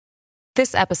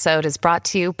This episode is brought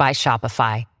to you by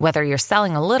Shopify. Whether you're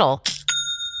selling a little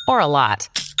or a lot,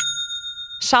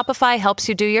 Shopify helps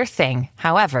you do your thing,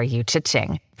 however you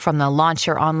cha-ching. From the launch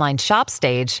your online shop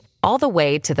stage, all the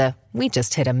way to the we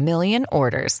just hit 1 million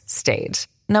orders stage.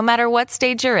 No matter what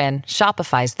stage you're in,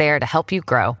 Shopify's there to help you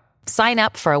grow. Sign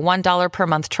up for a $1 per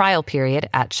month trial period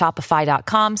at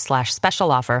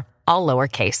shopify.com/special offer, all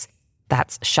lowercase.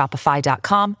 That's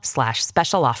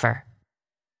shopify.com/special offer.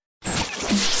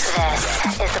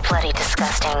 This is the Bloody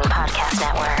Disgusting Podcast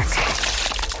Network.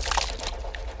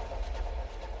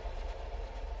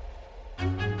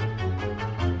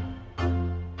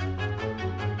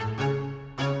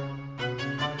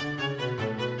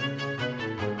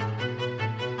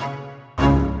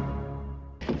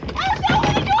 Elsa,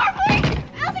 open the door, please!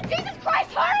 Elsa, Jesus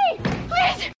Christ, hurry!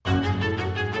 Please!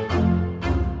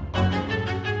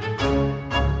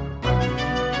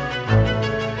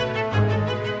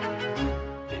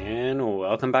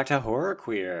 Welcome back to Horror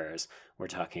Queers. We're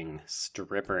talking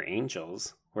stripper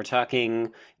angels. We're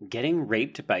talking getting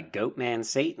raped by Goatman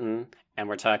Satan. And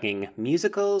we're talking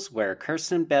musicals where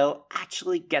Kirsten Bell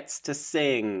actually gets to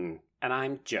sing. And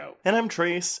I'm Joe. And I'm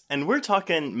Trace. And we're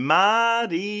talking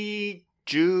Mari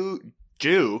Joe,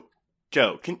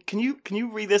 can you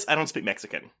read this? I don't speak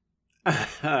Mexican.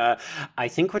 I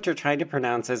think what you're trying to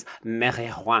pronounce is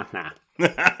marijuana.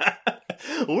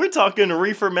 We're talking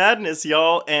Reefer Madness,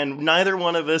 y'all, and neither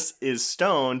one of us is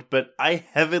stoned, but I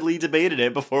heavily debated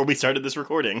it before we started this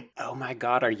recording. Oh my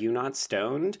god, are you not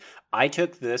stoned? I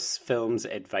took this film's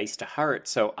advice to heart,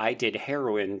 so I did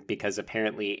heroin because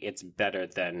apparently it's better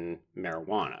than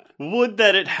marijuana. Would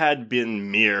that it had been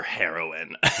mere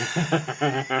heroin.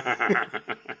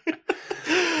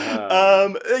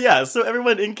 Yeah, so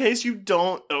everyone, in case you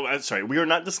don't... Oh, sorry, we are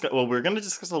not discuss... Well, we're going to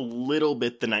discuss a little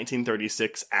bit the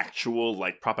 1936 actual,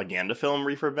 propaganda film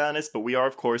Reefer Madness, but we are,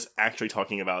 of course, actually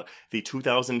talking about the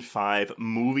 2005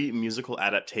 movie musical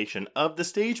adaptation of the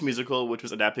stage musical, which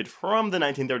was adapted from the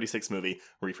 1936 movie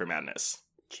Reefer Madness.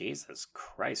 Jesus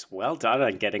Christ, well done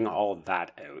on getting all of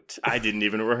that out. I didn't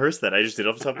even rehearse that. I just did it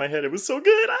off the top of my head. It was so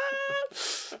good.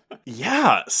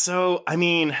 Yeah, so, I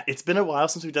mean, it's been a while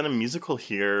since we've done a musical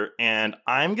here, and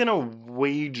I'm gonna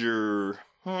wager...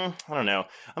 I don't know.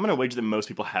 I'm gonna wager that most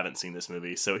people haven't seen this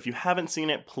movie, so if you haven't seen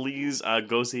it, please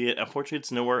go see it. Unfortunately,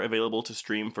 it's nowhere available to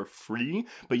stream for free,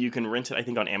 but you can rent it, I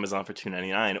think, on Amazon for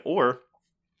 $2.99, or...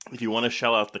 if you want to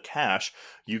shell out the cash,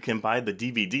 you can buy the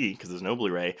DVD, because there's no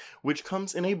Blu-ray, which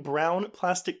comes in a brown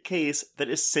plastic case that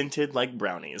is scented like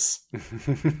brownies.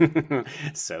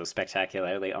 So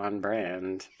spectacularly on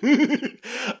brand.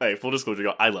 Alright, full disclosure,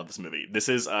 y'all, I love this movie. This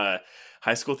is a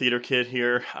high school theater kid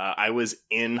here. I was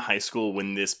in high school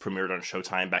when this premiered on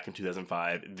Showtime back in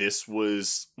 2005. This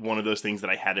was one of those things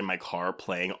that I had in my car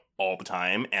playing all the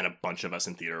time, and a bunch of us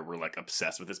in theater were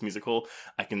obsessed with this musical.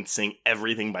 I can sing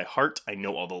everything by heart. I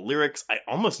know all the lyrics. I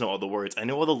almost know all the words. I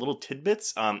know all the little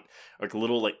tidbits,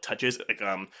 little touches.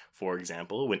 For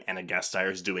example, when Anna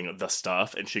Gasteyer's doing the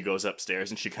stuff and she goes upstairs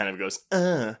and she kind of goes,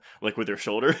 with her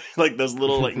shoulder, those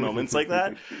little moments like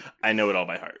that. I know it all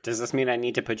by heart. Does this mean I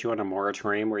need to put you on a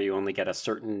moratorium where you only get a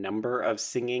certain number of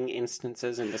singing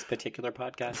instances in this particular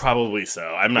podcast? Probably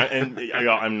so. I'm not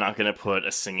going to put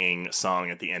a singing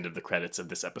song at the end of the credits of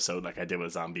this episode like I did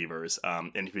with Zombievers.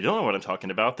 And if you don't know what I'm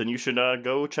talking about, then you should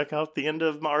go check out the end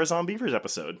of our Zombievers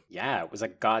episode. Yeah, it was a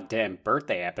goddamn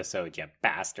birthday episode, you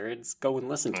bastards. Go and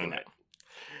listen to it.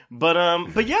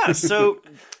 But yeah, so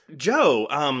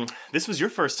Joe, this was your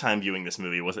first time viewing this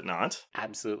movie, was it not?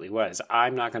 Absolutely was.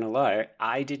 I'm not gonna lie,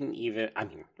 I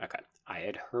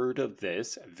had heard of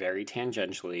this very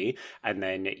tangentially, and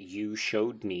then you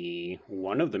showed me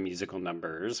one of the musical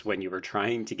numbers when you were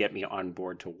trying to get me on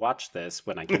board to watch this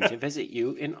when I came to visit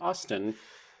you in Austin.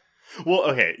 Well,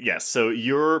 okay, yes, so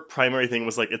your primary thing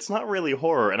was it's not really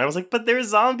horror, and I was like, but there's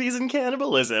zombies and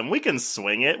cannibalism, we can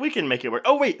swing it, we can make it work.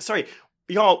 Oh wait, sorry,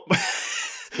 y'all...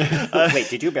 Wait,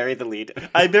 did you bury the lead?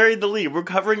 I buried the lead. We're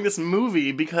covering this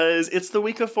movie because it's the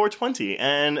week of 420,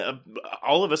 and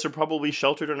all of us are probably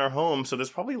sheltered in our home, so there's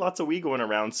probably lots of weed going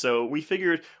around, so we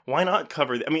figured, why not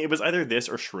cover... it was either this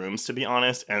or shrooms, to be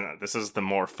honest, and this is the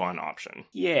more fun option.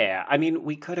 Yeah,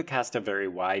 we could have cast a very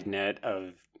wide net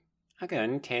of,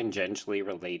 again, tangentially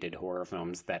related horror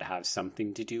films that have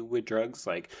something to do with drugs,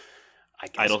 I guess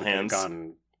Idle Hands.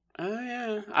 Oh,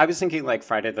 yeah. I was thinking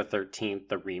Friday the 13th,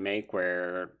 the remake,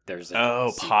 where there's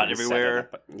pot everywhere.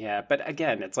 But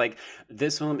again, it's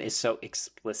this film is so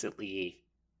explicitly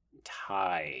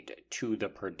tied to the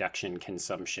production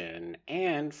consumption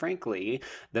and, frankly,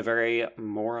 the very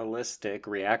moralistic,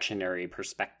 reactionary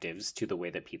perspectives to the way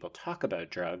that people talk about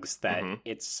drugs that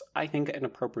it's, I think, an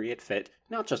appropriate fit,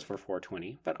 not just for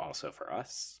 420, but also for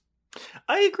us.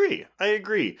 I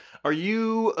agree. Are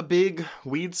you a big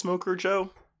weed smoker,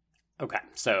 Joe? Okay,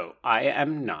 so I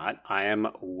am not. I am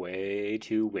way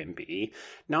too wimpy.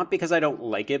 Not because I don't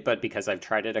like it, but because I've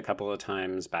tried it a couple of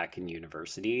times back in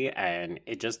university, and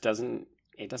it just doesn't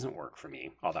work for me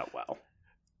all that well.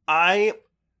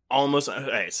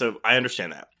 So I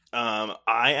understand that.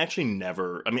 I actually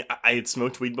never, I had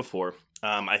smoked weed before.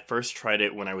 I first tried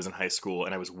it when I was in high school,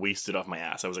 and I was wasted off my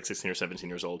ass. I was like 16 or 17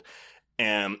 years old.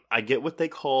 And I get what they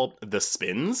call the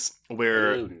spins,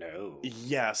 where... Oh, no.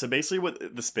 Yeah, so basically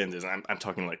what the spins is, I'm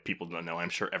talking like people don't know, I'm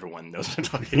sure everyone knows what I'm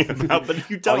talking about, but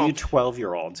if you don't... All you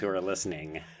 12-year-olds who are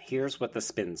listening, here's what the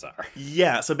spins are.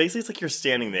 Yeah, so basically it's like you're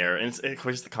standing there, and it's of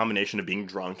course the combination of being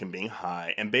drunk and being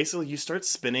high, and basically you start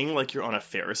spinning like you're on a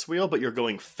Ferris wheel, but you're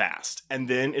going fast. And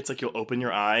then it's like you'll open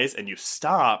your eyes, and you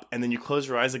stop, and then you close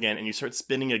your eyes again, and you start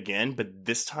spinning again, but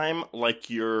this time like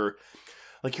you're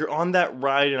on that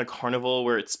ride in a carnival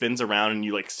where it spins around and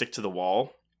you like stick to the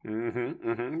wall.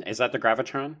 Is that the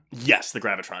Gravitron? Yes, the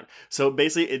Gravitron. So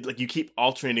basically, you keep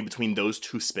alternating between those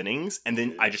two spinnings, and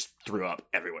then I just threw up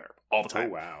everywhere all the time.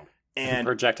 Oh, wow. And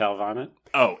projectile vomit?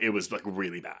 Oh, it was like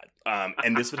really bad.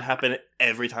 And this would happen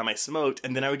every time I smoked,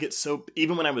 and then I would get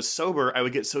even when I was sober, I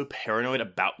would get so paranoid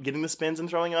about getting the spins and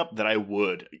throwing up that I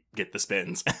would get the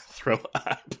spins and throw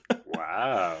up.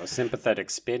 Wow, sympathetic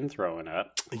spin throwing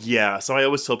up. Yeah, so I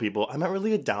always tell people, I'm not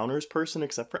really a downers person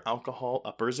except for alcohol.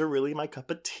 Uppers are really my cup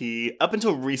of tea. Up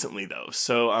until recently, though.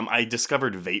 So I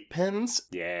discovered vape pens.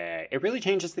 Yeah, it really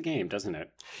changes the game, doesn't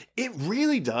it? It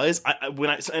really does.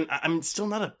 I'm still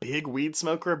not a big weed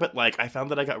smoker, but like I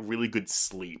found that I got really good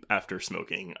sleep after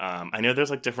smoking. I know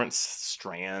there's like different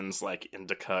strands, like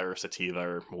indica or sativa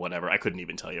or whatever. I couldn't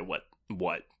even tell you what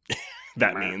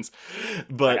that means.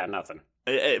 But I got nothing.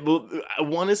 Well,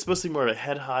 one is supposed to be more of a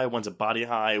head high, one's a body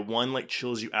high, one like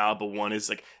chills you out, but one is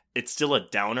like, it's still a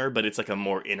downer, but it's like a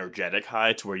more energetic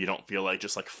high to where you don't feel like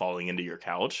just like falling into your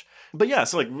couch. But yeah,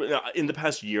 so like in the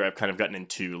past year, I've kind of gotten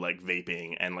into like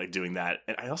vaping and like doing that.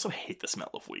 And I also hate the smell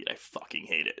of weed. I fucking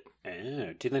hate it.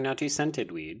 Oh, do they not do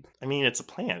scented weed? I mean, it's a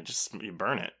plant. Just you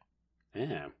burn it.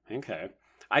 Yeah, okay.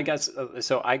 I guess,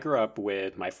 so I grew up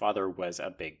with, my father was a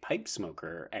big pipe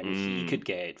smoker, and he could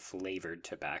get flavored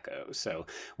tobacco. So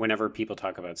whenever people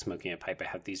talk about smoking a pipe, I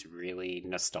have these really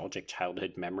nostalgic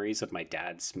childhood memories of my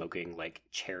dad smoking, like,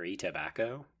 cherry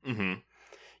tobacco. Mm-hmm.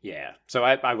 Yeah, so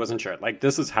I wasn't sure. Like,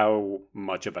 this is how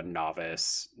much of a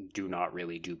novice do not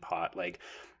really do pot. Like,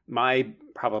 my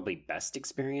probably best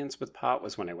experience with pot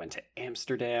was when I went to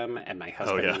Amsterdam and my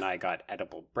husband and I got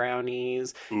edible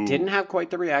brownies. Ooh. Didn't have quite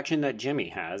the reaction that Jimmy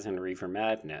has in Reefer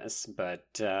Madness, but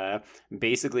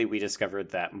basically we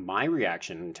discovered that my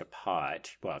reaction to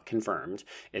pot, well, confirmed,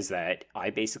 is that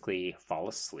I basically fall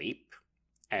asleep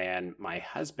and my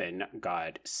husband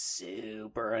got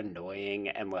super annoying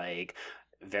and like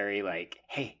very like,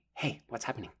 hey, what's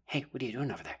happening? Hey, what are you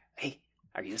doing over there? Hey,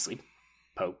 are you asleep?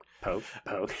 Poke, poke,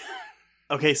 poke.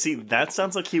 Okay, see, that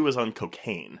sounds like he was on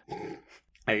cocaine.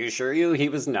 I assure you he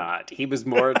was not. He was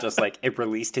more just like, it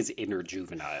released his inner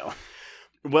juvenile.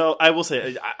 Well, I will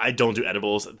say, I don't do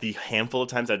edibles. The handful of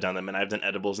times I've done them, and I've done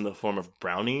edibles in the form of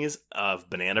brownies, of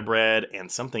banana bread, and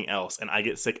something else, and I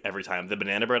get sick every time. The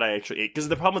banana bread I actually ate, because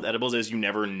the problem with edibles is you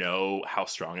never know how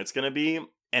strong it's going to be,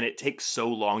 and it takes so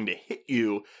long to hit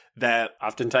you that...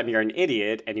 Oftentimes you're an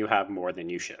idiot, and you have more than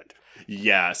you should.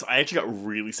 Yeah, so I actually got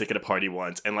really sick at a party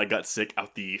once, and like got sick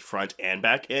out the front and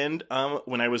back end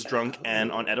when I was drunk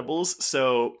and on edibles,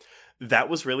 so that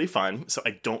was really fun, so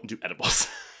I don't do edibles.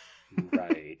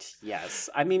 Right, yes.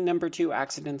 I mean, number 2,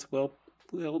 accidents will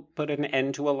put an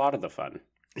end to a lot of the fun.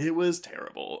 It was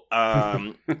terrible.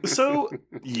 So,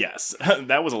 yes,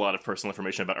 that was a lot of personal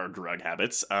information about our drug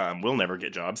habits. We'll never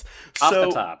get jobs. Off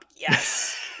the top,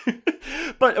 yes.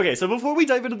 But, okay, so before we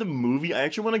dive into the movie, I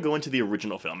actually want to go into the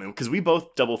original film, because we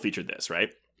both double featured this, right?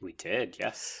 We did,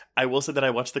 yes. I will say that I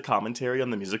watched the commentary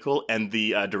on the musical, and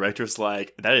the director's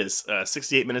like, that is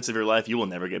 68 minutes of your life you will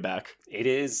never get back. It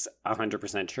is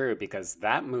 100% true, because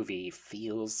that movie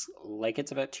feels like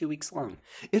it's about 2 weeks long.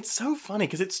 It's so funny,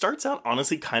 because it starts out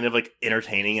honestly kind of like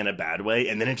entertaining in a bad way,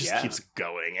 and then it just keeps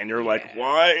going, and you're like,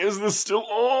 why is this still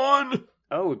on?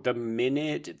 Oh, the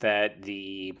minute that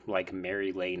the, like,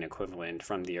 Mary Lane equivalent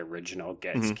from the original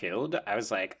gets killed, I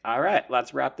was like, all right,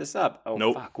 let's wrap this up. Oh,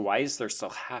 nope. Fuck, why is there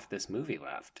still half this movie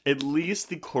left? At least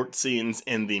the court scenes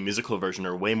in the musical version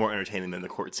are way more entertaining than the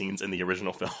court scenes in the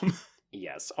original film.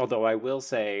 Yes, although I will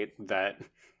say that it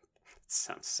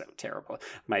sounds so terrible.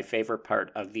 My favorite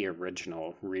part of the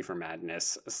original Reefer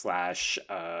Madness slash,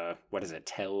 what is it?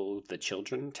 Tell your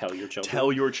children. Tell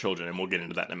your children, and we'll get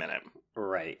into that in a minute.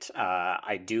 Right.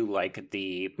 I do like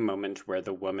the moment where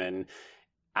the woman,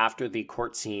 after the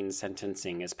court scene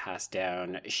sentencing is passed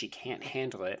down, she can't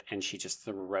handle it, and she just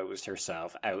throws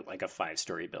herself out like a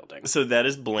 5-story building. So that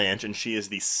is Blanche, and she is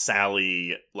the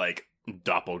Sally, like,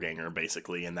 doppelganger,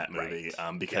 basically, in that movie.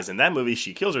 Right. Because in that movie,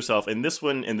 she kills herself. In this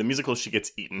one, in the musical, she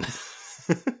gets eaten.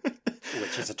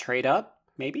 Which is a trade up,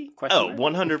 maybe? Oh,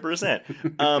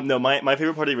 100%. No, my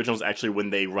favorite part of the original is actually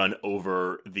when they run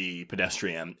over the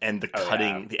pedestrian, and the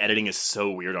cutting, the editing is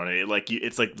so weird on it.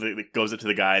 It's like it goes up to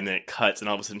the guy, and then it cuts, and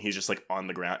all of a sudden he's just like on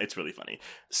the ground. It's really funny.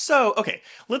 So, okay,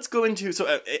 let's go into,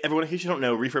 everyone, in case you don't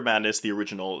know, Reefer Madness, the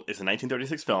original, is a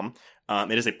 1936 film.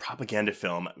 It is a propaganda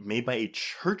film made by a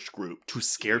church group to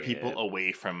scare people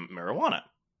away from marijuana.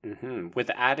 Mm-hmm.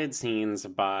 With added scenes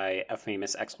by a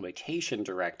famous exploitation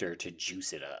director to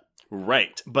juice it up.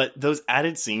 Right, but those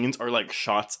added scenes are like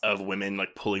shots of women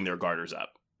like pulling their garters up.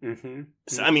 Mm-hmm.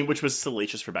 So, I mean, which was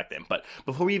salacious for back then. But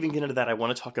before we even get into that, I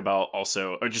want to talk about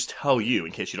also, or just tell you,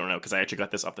 in case you don't know, because I actually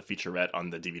got this off the featurette on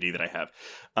the DVD that I have,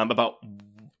 about,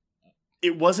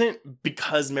 it wasn't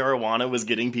because marijuana was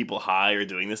getting people high or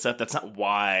doing this stuff. That's not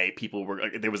why people were,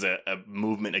 there was a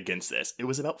movement against this. It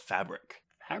was about fabric.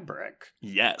 Fabric?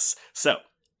 Yes. So,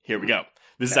 here we go.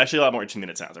 This is actually a lot more interesting than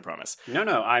it sounds, I promise.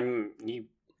 No,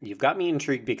 you've got me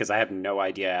intrigued because I have no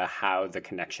idea how the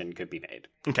connection could be made.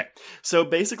 Okay. So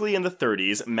basically in the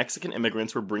 30s, Mexican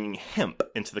immigrants were bringing hemp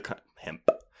into the country.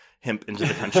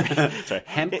 Sorry.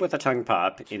 Hemp with a tongue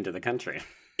pop into the country.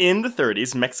 In the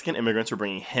 30s, Mexican immigrants were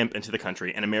bringing hemp into the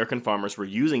country, and American farmers were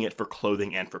using it for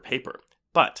clothing and for paper.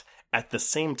 But at the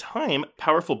same time,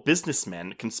 powerful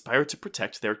businessmen conspired to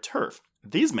protect their turf.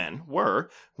 These men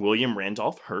were William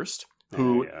Randolph Hearst,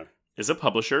 who is a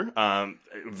publisher,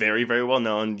 very, very well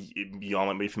known. You all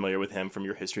might be familiar with him from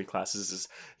your history classes as,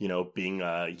 being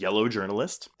a yellow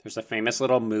journalist. There's a famous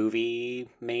little movie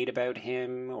made about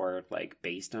him, or like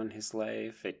based on his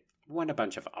life. It won a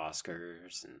bunch of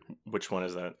Oscars. Which one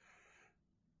is that?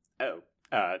 Oh,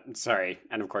 sorry.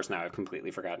 And of course now I've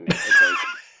completely forgotten it.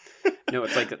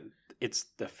 It's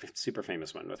the super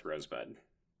famous one with Rosebud.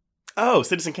 Oh,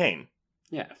 Citizen Kane.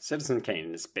 Yeah, Citizen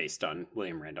Kane is based on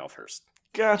William Randolph Hearst.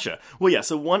 Gotcha. Well, yeah,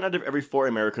 so 1 out of every 4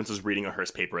 Americans was reading a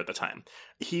Hearst paper at the time.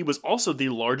 He was also the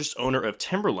largest owner of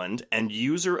timberland and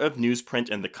user of newsprint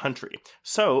in the country.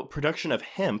 So, production of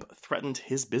hemp threatened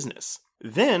his business.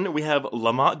 Then we have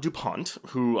Lamont DuPont,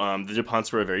 who, the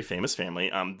DuPonts were a very famous family.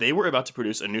 They were about to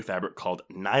produce a new fabric called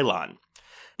nylon.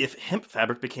 If hemp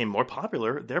fabric became more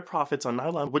popular, their profits on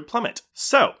nylon would plummet.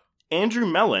 So, Andrew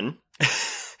Mellon,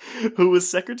 who was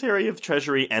Secretary of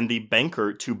Treasury and the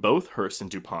banker to both Hearst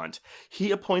and DuPont, he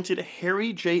appointed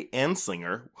Harry J.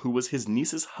 Anslinger, who was his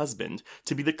niece's husband,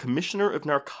 to be the Commissioner of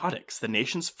Narcotics, the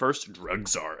nation's first drug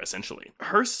czar, essentially.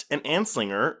 Hearst and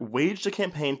Anslinger waged a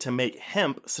campaign to make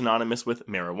hemp synonymous with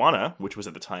marijuana, which was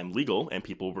at the time legal, and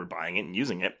people were buying it and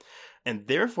using it, and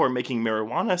therefore making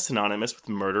marijuana synonymous with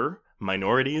murder,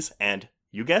 minorities, and,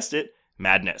 you guessed it,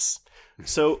 madness.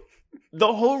 So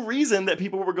the whole reason that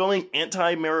people were going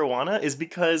anti-marijuana is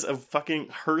because of fucking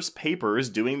Hearst papers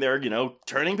doing their,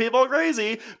 turning people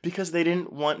crazy because they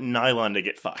didn't want nylon to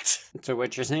get fucked. So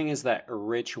what you're saying is that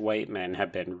rich white men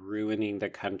have been ruining the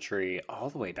country all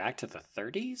the way back to the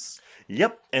 30s?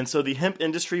 Yep. And so the hemp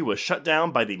industry was shut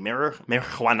down by the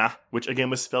marijuana, which again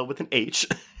was spelled with an H,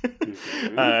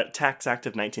 Tax Act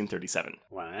of 1937.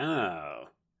 Wow.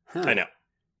 Huh. I know.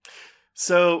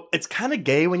 So it's kind of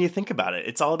gay when you think about it.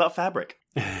 It's all about fabric.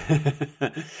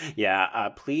 Yeah,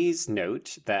 please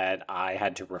note that I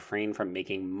had to refrain from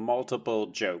making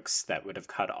multiple jokes that would have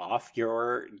cut off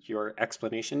your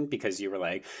explanation because you were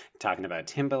like talking about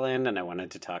Timbaland and I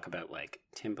wanted to talk about like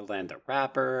Timbaland the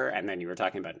rapper, and then you were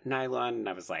talking about nylon and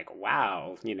I was like,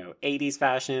 wow, 80s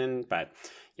fashion, but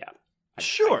yeah.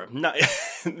 Sure.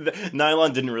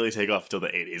 Nylon didn't really take off till the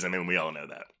 80s. I mean, we all know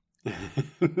that.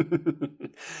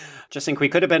 Just think we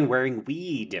could have been wearing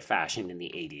weed fashion in the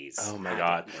 80s. Oh my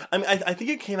god. I mean, I think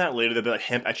it came out later that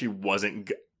hemp actually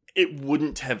wasn't it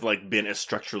wouldn't have been as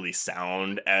structurally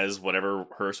sound as whatever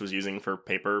Hearst was using for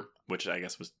paper, which I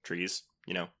guess was trees,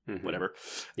 whatever.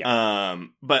 Yeah.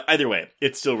 But either way,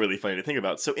 it's still really funny to think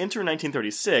about. So enter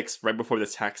 1936, right before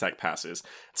this Tax Act passes.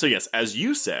 So yes, as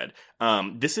you said,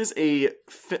 this is a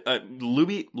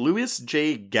Louis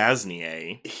J.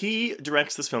 Gasnier. He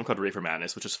directs this film called Reefer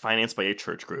Madness, which is financed by a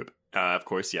church group. Of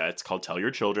course, yeah, it's called Tell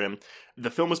Your Children.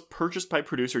 The film was purchased by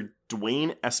producer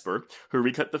Dwayne Esper, who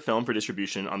recut the film for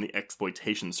distribution on the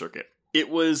exploitation circuit. It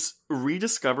was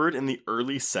rediscovered in the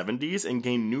early 70s and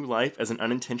gained new life as an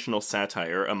unintentional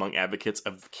satire among advocates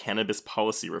of cannabis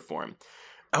policy reform.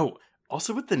 Oh,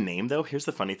 also with the name, though, here's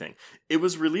the funny thing. It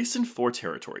was released in 4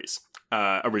 territories,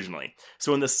 originally.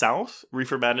 So in the South,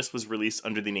 Reefer Madness was released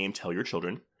under the name Tell Your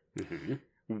Children. Mm-hmm.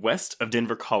 West of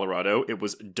Denver, Colorado, it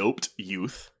was Doped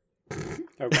Youth.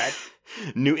 Okay.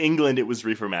 New England, it was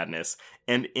Reefer Madness.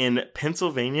 And in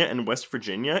Pennsylvania and West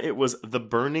Virginia, it was The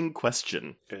Burning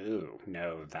Question. Ooh,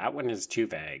 no, that one is too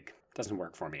vague. Doesn't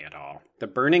work for me at all. The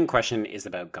Burning Question is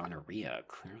about gonorrhea,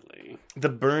 clearly. The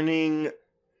Burning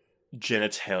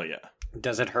Genitalia.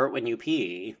 Does it hurt when you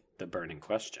pee? The Burning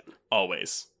Question.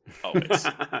 Always. Always.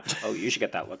 Oh, you should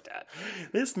get that looked at.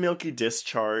 This milky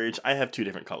discharge, I have 2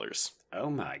 different colors. Oh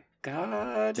my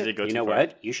god. Did it go you too know far?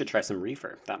 what? You should try some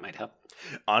reefer. That might help.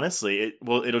 Honestly,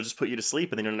 it'll just put you to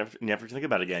sleep and then you'll never think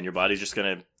about it again. Your body's just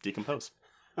going to decompose.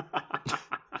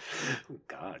 Oh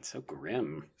god, so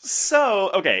grim.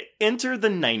 So, okay, enter the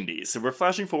 90s. So we're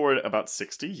flashing forward about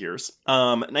 60 years.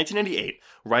 1998,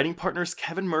 writing partners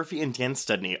Kevin Murphy and Dan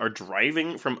Studney are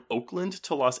driving from Oakland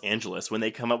to Los Angeles when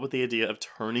they come up with the idea of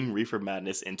turning Reefer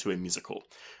Madness into a musical.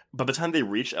 By the time they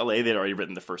reach LA, they'd already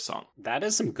written the first song. That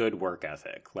is some good work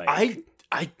ethic. Like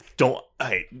I don't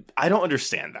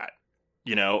understand that.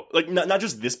 You know, like not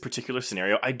just this particular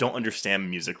scenario. I don't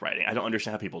understand music writing. I don't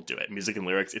understand how people do it. Music and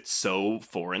lyrics, it's so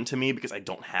foreign to me because I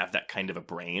don't have that kind of a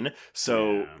brain.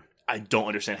 So yeah. I don't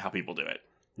understand how people do it.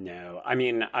 No, I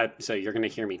mean, so you're going to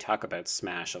hear me talk about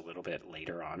Smash a little bit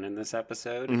later on in this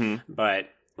episode. Mm-hmm. But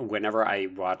whenever I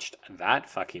watched that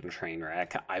fucking train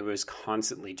wreck, I was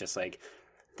constantly just like,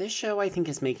 this show, I think,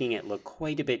 is making it look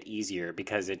quite a bit easier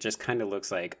because it just kind of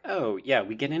looks like, oh, yeah,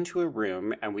 we get into a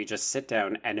room and we just sit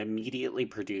down and immediately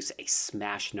produce a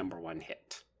smash #1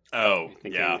 hit. Oh,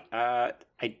 thinking, yeah.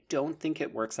 I don't think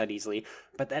it works that easily.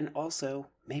 But then also,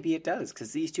 maybe it does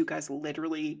because these 2 guys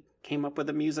literally came up with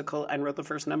a musical and wrote the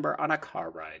first number on a car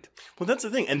ride. Well, that's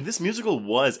the thing. And this musical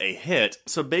was a hit.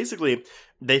 So basically,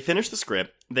 they finished the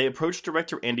script. They approached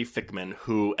director Andy Fickman,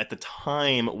 who at the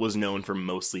time was known for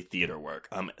mostly theater work.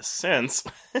 Since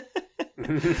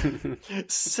Mr.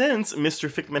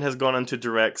 Fickman has gone on to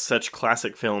direct such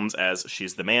classic films as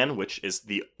She's the Man, which is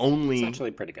the only... It's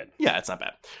actually pretty good. Yeah, it's not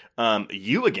bad.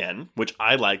 You Again, which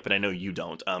I like, but I know you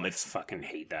don't. I fucking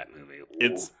hate that movie.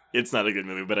 Ooh. It's not a good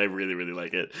movie, but I really, really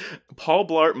like it. Paul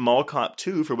Blart Mall Cop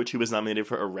 2, for which he was nominated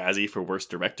for a Razzie for Worst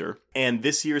Director. And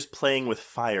this year's Playing with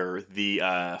Fire, the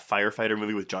firefighter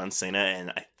movie with John Cena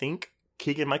and I think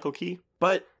Keegan-Michael Key.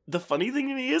 But the funny thing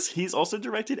to me is he's also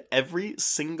directed every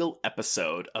single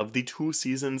episode of the 2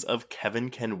 seasons of Kevin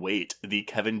Can Wait, the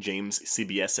Kevin James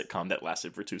CBS sitcom that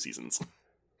lasted for 2 seasons.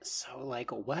 So,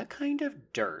 like, what kind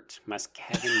of dirt must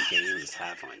Kevin James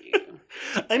have on you?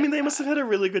 I mean, they must have had a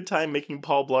really good time making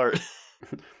Paul Blart.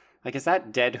 Like, is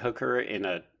that dead hooker in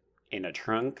a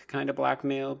trunk kind of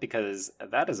blackmail? Because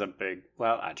that is a big...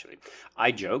 Well, actually,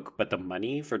 I joke, but the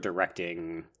money for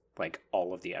directing, like,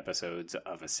 all of the episodes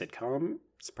of a sitcom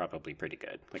is probably pretty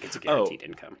good. Like, it's a guaranteed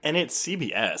income. And it's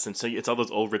CBS, and so it's all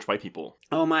those old rich white people.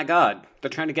 Oh my god.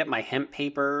 They're trying to get my hemp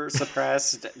paper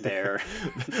suppressed. They're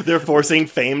forcing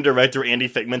famed director Andy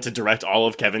Fickman to direct all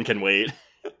of Kevin Can Wait.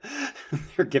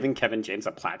 They're giving Kevin James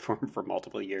a platform for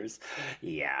multiple years.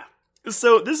 Yeah.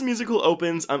 So this musical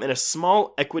opens in a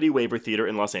small Equity Waiver Theater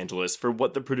in Los Angeles for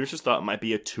what the producers thought might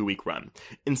be a 2-week run.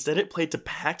 Instead, it played to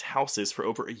packed houses for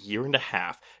over a year and a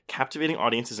half, captivating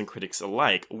audiences and critics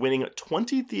alike, winning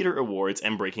 20 theater awards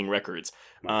and breaking records.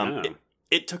 Wow.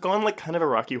 It took on like kind of a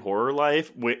Rocky Horror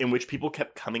life in which people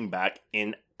kept coming back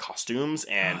in costumes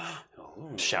and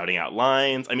shouting out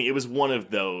lines. I mean, it was one of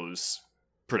those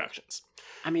productions.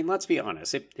 I mean, let's be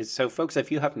honest. So, folks,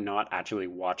 if you have not actually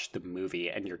watched the movie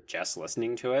and you're just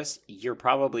listening to us, you're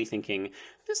probably thinking,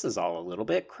 this is all a little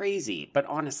bit crazy. But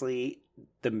honestly,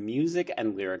 the music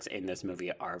and lyrics in this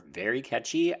movie are very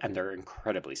catchy and they're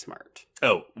incredibly smart.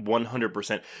 Oh,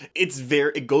 100%.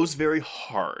 It goes very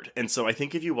hard. And so I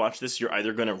think if you watch this, you're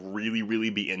either going to really, really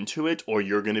be into it or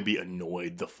you're going to be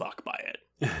annoyed the fuck by it.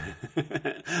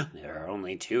 There are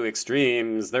only 2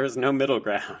 extremes. There's no middle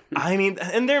ground. I mean,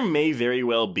 and there may very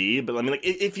well be, but I mean, like,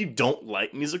 if you don't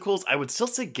like musicals, I would still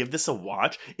say give this a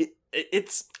watch.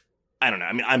 It's, I don't know.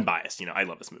 I mean, I'm biased. You know, I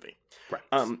love this movie.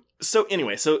 Right. So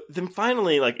anyway, so then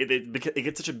finally, like, it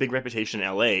gets such a big reputation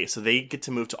in LA, so they get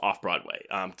to move to off-Broadway.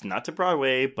 Not to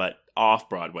Broadway, but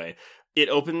off-Broadway. It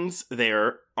opens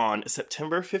there on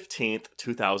September 15th,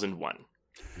 2001.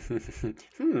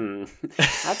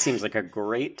 That seems like a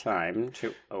great time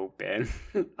to open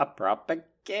a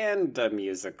propaganda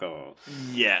musical.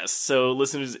 Yes, so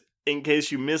listeners, in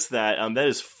case you missed that, that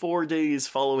is 4 days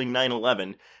following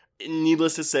 9/11.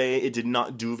 needless to say, it did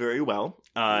not do very well,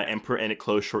 and it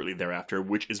closed shortly thereafter,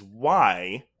 which is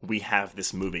why we have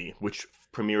this movie, which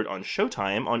premiered on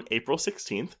Showtime on April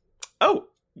 16th. Oh,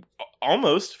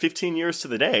 almost 15 years to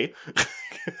the day,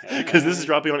 because this is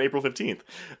dropping on April 15th,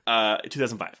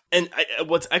 2005. And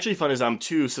what's actually fun is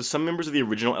too, so some members of the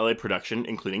original LA production,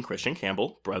 including Christian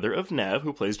Campbell, brother of Nev,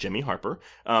 who plays Jimmy Harper,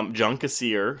 John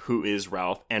Cassier, who is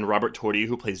Ralph, and Robert Torti,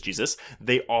 who plays Jesus,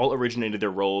 they all originated their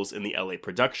roles in the LA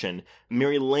production.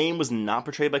 Mary Lane was not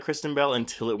portrayed by Kristen Bell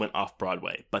until it went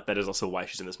off-Broadway, but that is also why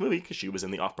she's in this movie, because she was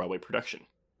in the off-Broadway production.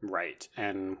 Right.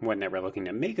 And when they were looking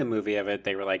to make a movie of it,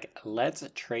 they were like, let's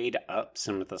trade up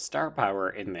some of the star power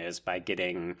in this by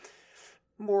getting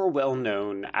more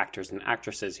well-known actors and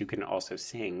actresses who can also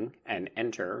sing, and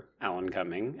enter Alan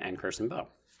Cumming and Kirsten Bell.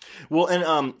 Well,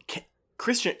 and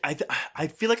Christian, I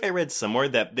feel like I read somewhere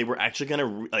that they were actually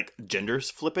going to genders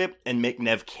flip it and make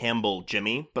Nev Campbell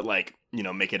Jimmy, but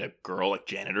make it a girl like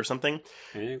Janet or something.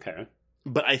 Okay.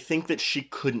 But I think that she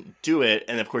couldn't do it,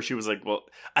 and of course she was like, "Well,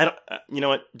 I don't. You know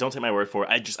what? Don't take my word for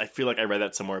it. I feel like I read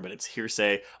that somewhere, but it's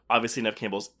hearsay." Obviously, Nev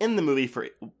Campbell's in the movie for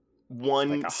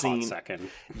one scene. Hot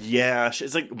second. Yeah,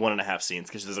 it's like 1.5 scenes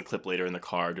because there's a clip later in the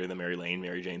car during the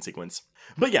Mary Jane sequence.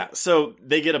 But yeah, so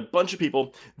they get a bunch of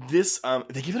people. This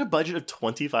they give it a budget of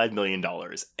 $25 million,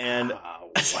 and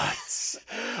what?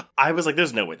 I was like,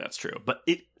 "There's no way that's true," but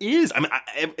it is. I mean,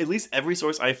 at least every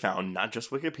source I found, not just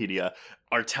Wikipedia,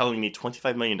 are telling me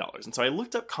 $25 million. And so I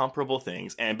looked up comparable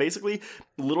things, and basically,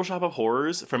 Little Shop of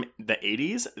Horrors from the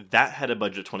 80s that had a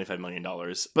budget of $25 million.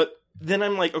 But then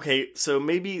I'm like, okay, so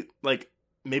maybe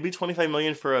 25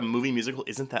 million for a movie musical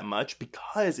isn't that much,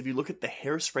 because if you look at the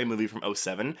Hairspray movie from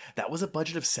 2007, that was a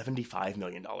budget of $75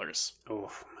 million.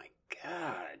 Oh my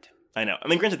god. I know. I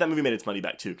mean, granted, that movie made its money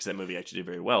back too, because that movie actually did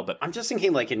very well, but I'm just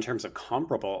thinking, in terms of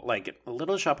comparable,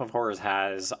 Little Shop of Horrors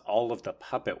has all of the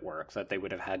puppet work that they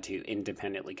would have had to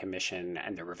independently commission,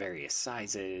 and there were various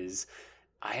sizes.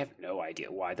 I have no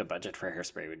idea why the budget for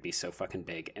Hairspray would be so fucking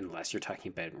big, unless you're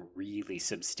talking about really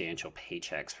substantial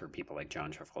paychecks for people like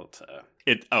John Travolta.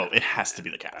 It has to be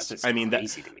the cast. That's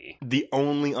crazy to me. The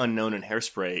only unknown in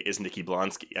Hairspray is Nikki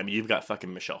Blonsky. I mean, you've got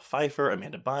fucking Michelle Pfeiffer,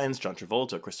 Amanda Bynes, John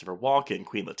Travolta, Christopher Walken,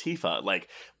 Queen Latifah.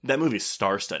 That movie's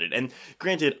star-studded. And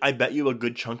granted, I bet you a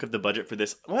good chunk of the budget for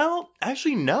this, well,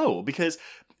 actually no, because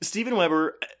Steven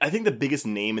Weber, I think the biggest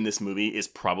name in this movie is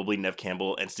probably Nev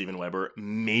Campbell and Steven Weber,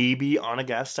 maybe Anna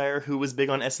Gasteyer, who was big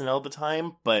on SNL at the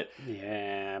time, but...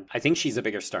 Yeah, I think she's a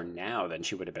bigger star now than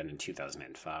she would have been in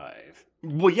 2005.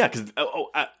 Well, yeah, because...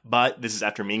 but this is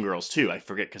after Mean Girls, too. I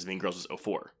forget, because Mean Girls was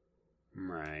 2004.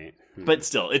 Right. But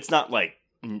still, it's not,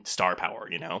 star power,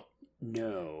 you know?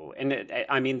 No.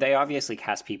 And they obviously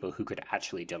cast people who could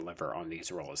actually deliver on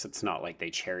these roles. It's not like they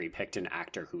cherry-picked an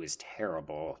actor who is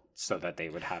terrible so that they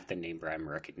would have the name brand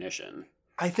recognition.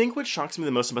 I think what shocks me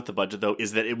the most about the budget, though,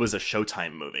 is that it was a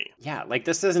Showtime movie. Yeah,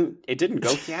 it didn't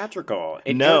go theatrical.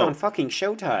 It aired on fucking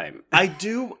Showtime. I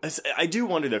do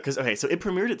wonder, though, because, okay, so it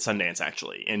premiered at Sundance,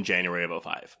 actually, in January of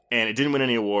 2005. And it didn't win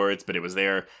any awards, but it was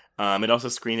there. It also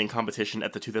screened in competition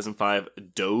at the 2005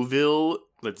 Deauville,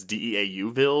 that's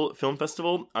Deauville Film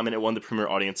Festival. And it won the Premier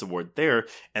Audience Award there.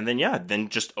 And then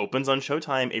just opens on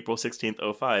Showtime April 16th,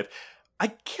 2005. I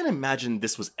can't imagine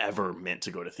this was ever meant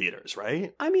to go to theaters,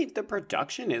 right? I mean, the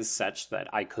production is such that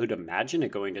I could imagine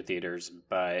it going to theaters,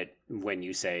 but when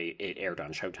you say it aired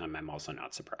on Showtime, I'm also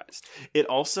not surprised. It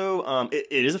also, it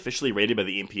is officially rated by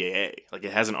the MPAA.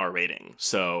 It has an R rating.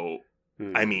 So,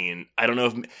 I mean, I don't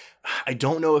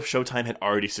know if Showtime had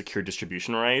already secured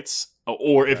distribution rights,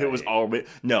 or if it was already...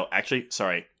 No, actually,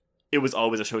 sorry. It was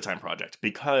always a Showtime project,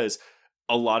 because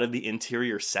a lot of the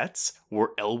interior sets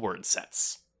were L-word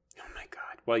sets.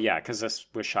 Well, yeah, because this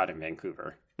was shot in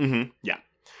Vancouver. Mm-hmm. Yeah.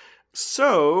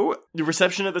 So, the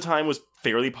reception at the time was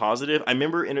fairly positive. I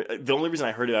remember the only reason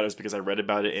I heard about it was because I read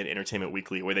about it in Entertainment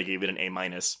Weekly, where they gave it an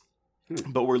A-.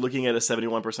 But we're looking at a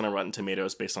 71% on Rotten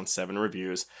Tomatoes based on 7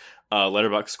 reviews, a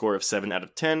Letterboxd score of 7 out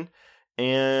of 10.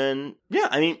 And yeah,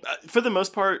 I mean, for the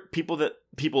most part, people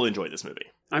enjoy this movie.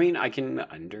 I mean, I can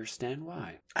understand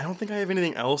why. I don't think I have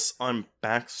anything else on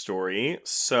backstory.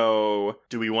 So,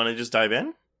 do we want to just dive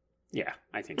in? Yeah,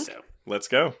 I think so. Let's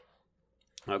go.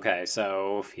 Okay,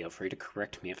 so feel free to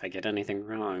correct me if I get anything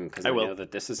wrong, because I know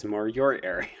that this is more your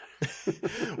area.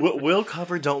 We'll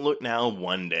cover Don't Look Now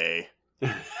one day.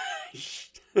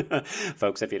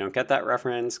 Folks, if you don't get that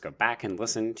reference, go back and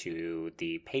listen to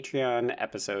the Patreon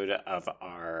episode of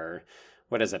our...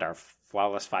 What is it, our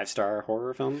flawless 5-star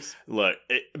horror films? Look,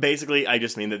 basically, I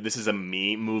just mean that this is a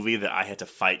me movie that I had to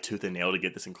fight tooth and nail to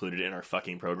get this included in our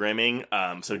fucking programming.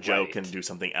 So Joe can do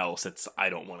something else that I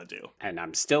don't want to do. And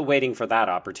I'm still waiting for that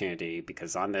opportunity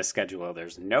because on this schedule,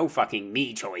 there's no fucking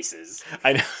me choices.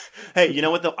 I know. Hey, you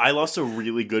know what though? I lost a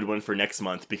really good one for next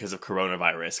month because of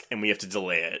coronavirus, and we have to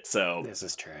delay it. So this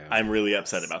is true. I'm really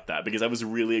upset about that because I was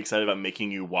really excited about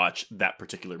making you watch that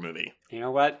particular movie. You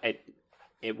know what?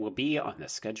 It will be on the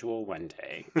schedule one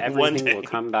day. Everything will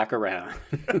come back around.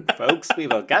 Folks, we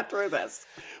will get through this.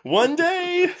 One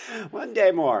day! One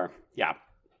day more. Yeah.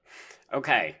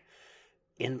 Okay.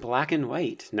 In Black and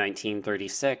White,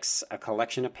 1936, a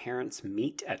collection of parents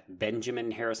meet at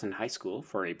Benjamin Harrison High School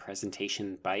for a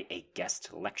presentation by a guest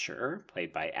lecturer,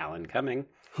 played by Alan Cumming.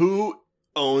 Who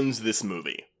owns this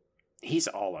movie? He's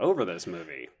all over this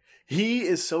movie. He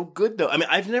is so good, though. I mean,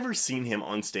 I've never seen him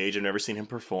on stage. I've never seen him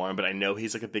perform, but I know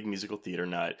he's like a big musical theater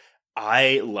nut.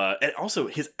 And also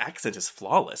his accent is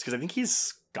flawless because I think he's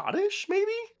Scottish,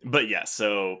 maybe? But yeah,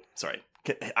 so, sorry.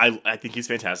 I think he's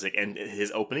fantastic, and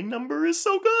his opening number is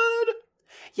so good.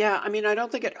 Yeah, I mean, I don't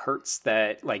think it hurts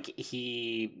that, like,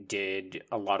 he did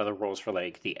a lot of the roles for,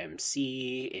 like, the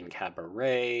MC in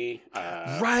Cabaret.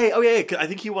 Right, oh yeah, I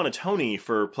think he won a Tony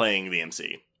for playing the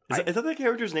MC. Is that the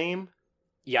character's name?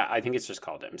 Yeah, I think it's just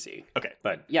called MC. Okay.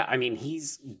 But yeah, I mean,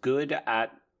 he's good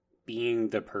at being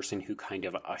the person who kind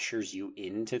of ushers you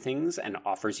into things and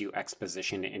offers you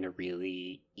exposition in a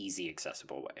really easy,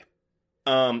 accessible way.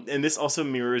 And this also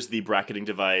mirrors the bracketing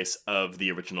device of the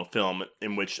original film,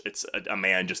 in which it's a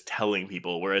man just telling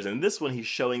people, whereas in this one, he's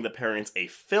showing the parents a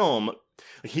film.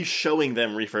 He's showing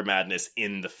them Reefer Madness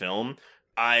in the film.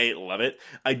 I love it.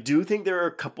 I do think there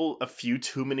are a few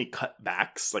too many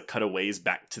cutbacks, like cutaways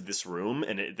back to this room,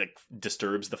 and it like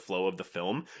disturbs the flow of the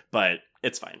film, but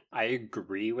it's fine. I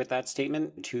agree with that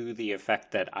statement to the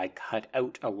effect that I cut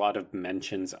out a lot of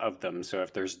mentions of them. So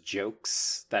if there's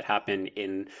jokes that happen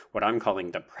in what I'm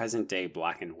calling the present day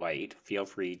Black and White, feel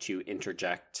free to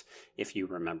interject if you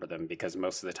remember them, because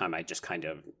most of the time I just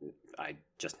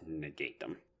negate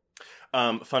them.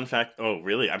 Fun fact. Oh,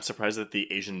 really? I'm surprised that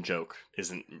the Asian joke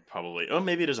isn't probably. Oh,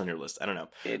 maybe it is on your list. I don't know.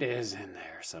 It is in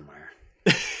there somewhere.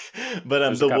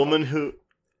 But the woman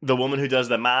who does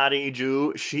the Mari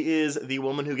Ju, she is the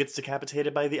woman who gets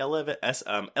decapitated by the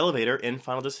elevator in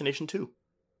Final Destination 2.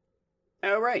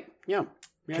 Oh, right. Yeah.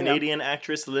 Canadian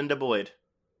actress Linda Boyd.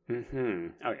 Mm-hmm.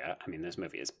 Oh, yeah. I mean, this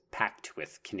movie is packed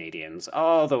with Canadians,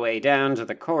 all the way down to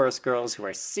the chorus girls who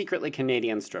are secretly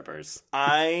Canadian strippers.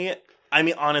 I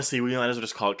mean, honestly, we might as well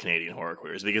just call it Canadian Horror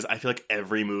Queers, because I feel like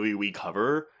every movie we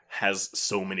cover has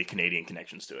so many Canadian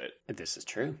connections to it. This is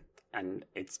true. And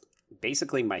it's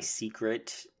basically my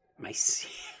secret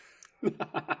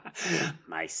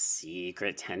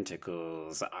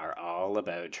tentacles are all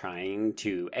about trying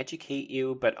to educate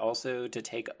you, but also to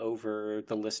take over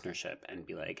the listenership and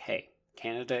be like, hey,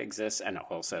 Canada exists, and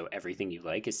also everything you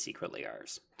like is secretly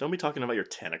ours. Don't be talking about your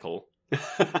tentacle.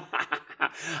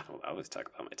 I'll always talk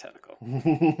about my tentacle.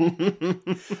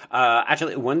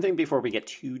 Actually, one thing before we get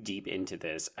too deep into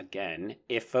this, again,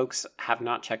 if folks have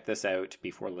not checked this out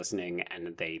before listening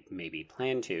and they maybe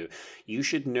plan to, you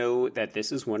should know that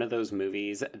this is one of those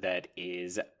movies that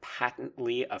is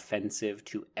patently offensive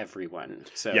to everyone.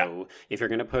 So if you're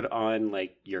going to put on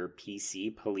like your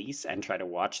PC police and try to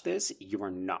watch this, you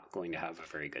are not going to have a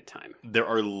very good time. There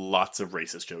are lots of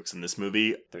racist jokes in this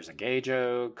movie. There's a gay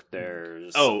joke.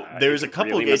 There's a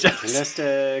couple really of gay jokes.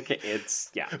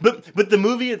 It's But the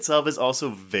movie itself is also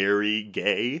very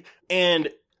gay, and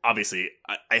obviously,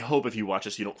 I hope if you watch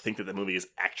this, you don't think that the movie is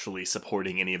actually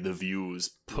supporting any of the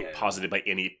views posited by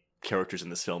any characters in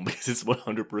this film, because it's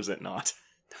 100% not.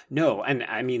 No, and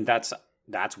I mean that's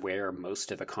where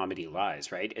most of the comedy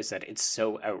lies, right? Is that it's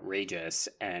so outrageous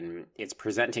and it's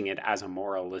presenting it as a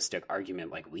moralistic argument,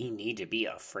 like we need to be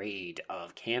afraid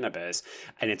of cannabis,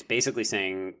 and it's basically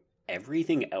saying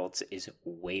everything else is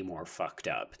way more fucked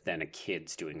up than a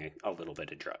kid's doing a little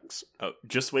bit of drugs. Oh,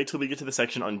 just wait till we get to the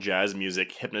section on jazz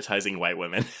music hypnotizing white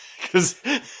women, because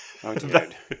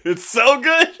it's so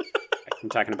good. I'm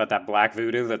talking about that black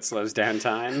voodoo that slows down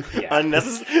time. Yeah.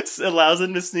 Allows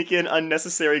them to sneak in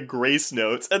unnecessary grace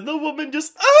notes, and the woman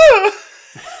just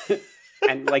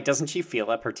And like, doesn't she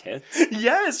feel up her tits?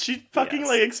 Yes, she fucking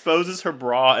like exposes her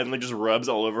bra and like just rubs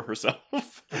all over herself. Oh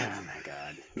my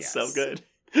god, yes. So good.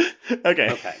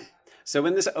 Okay. So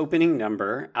in this opening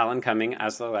number, Alan Cumming,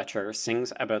 as the lecturer,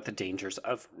 sings about the dangers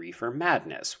of Reefer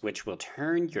Madness, which will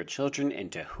turn your children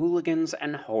into hooligans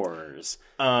and whores.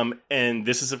 And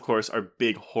this is, of course, our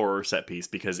big horror set piece,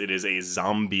 because it is a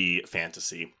zombie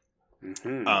fantasy.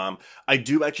 Mm-hmm. I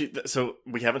do actually, so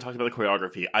we haven't talked about the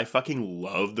choreography. I fucking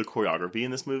love the choreography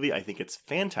in this movie. I think it's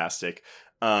fantastic.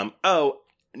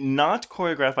 Not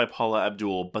choreographed by Paula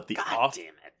Abdul, but the God damn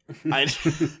it.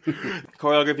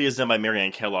 choreography is done by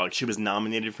Marianne Kellogg. She was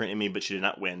nominated for an Emmy, but she did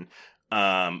not win.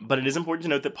 But it is important to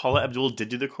note that Paula Abdul did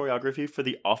do the choreography for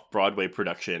the off-Broadway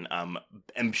production.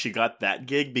 And she got that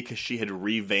gig because she had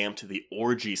revamped the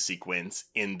orgy sequence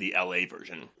in the LA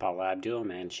version. Paula Abdul,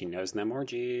 man, she knows them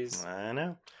orgies. I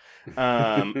know.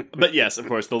 But yes, of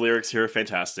course, the lyrics here are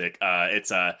fantastic.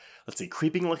 It's let's see,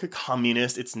 creeping like a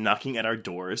communist, it's knocking at our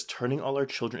doors, turning all our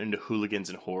children into hooligans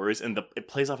and whores, and it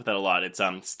plays off of that a lot. It's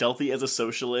stealthy as a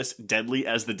socialist, deadly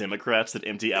as the Democrats that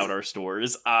empty out our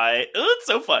stores. It's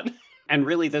so fun. And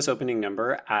really, this opening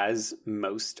number, as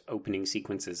most opening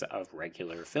sequences of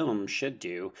regular film should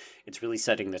do, it's really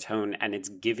setting the tone, and it's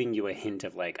giving you a hint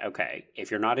of like, okay,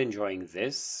 if you're not enjoying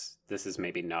this is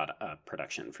maybe not a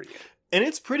production for you. And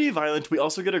it's pretty violent. We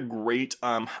also get a great,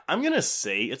 I'm going to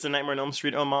say it's a Nightmare on Elm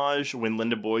Street homage when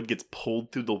Linda Boyd gets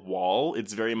pulled through the wall.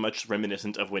 It's very much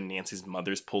reminiscent of when Nancy's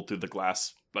mother's pulled through the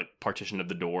glass, like, partition of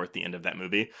the door at the end of that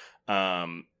movie.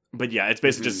 But yeah, it's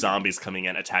basically just zombies coming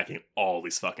in, attacking all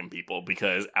these fucking people,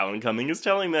 because Alan Cumming is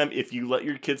telling them, if you let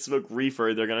your kids smoke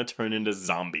reefer, they're going to turn into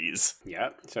zombies.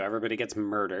 Yep, so everybody gets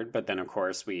murdered, but then of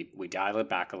course we dial it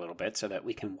back a little bit so that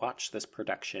we can watch this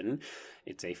production.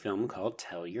 It's a film called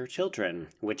Tell Your Children,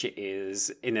 which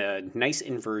is, in a nice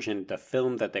inversion, the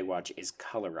film that they watch is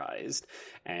colorized,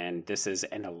 and this is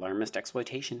an alarmist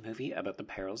exploitation movie about the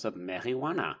perils of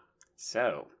marijuana.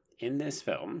 So, in this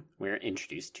film, we're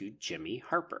introduced to Jimmy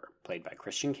Harper, played by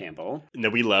Christian Campbell. No,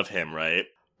 we love him, right?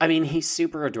 I mean, he's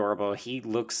super adorable.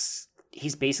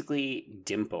 He's basically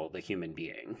Dimple, the human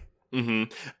being.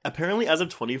 Mm-hmm. Apparently, as of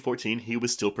 2014, he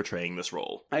was still portraying this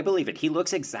role. I believe it. He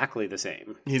looks exactly the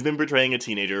same. He's been portraying a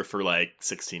teenager for like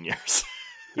 16 years.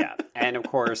 Yeah, and of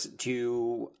course,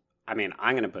 I'm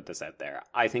going to put this out there.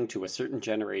 I think to a certain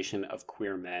generation of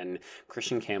queer men,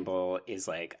 Christian Campbell is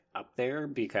like up there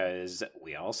because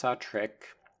we all saw Trick,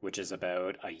 which is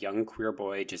about a young queer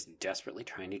boy just desperately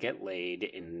trying to get laid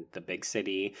in the big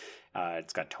city.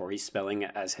 It's got Tori Spelling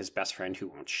as his best friend who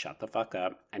won't shut the fuck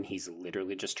up. And he's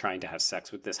literally just trying to have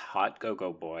sex with this hot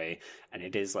go-go boy. And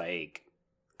it is like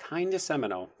kind of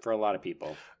seminal for a lot of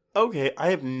people. Okay,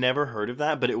 I have never heard of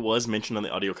that, but it was mentioned on the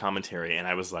audio commentary, and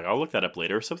I was like, I'll look that up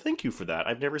later, so thank you for that.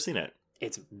 I've never seen it.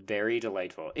 It's very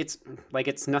delightful. It's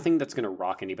nothing that's going to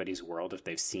rock anybody's world if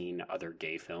they've seen other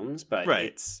gay films, but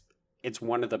right. It's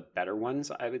one of the better ones,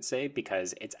 I would say,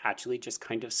 because it's actually just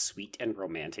kind of sweet and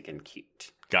romantic and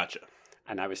cute. Gotcha.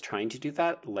 And I was trying to do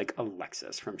that like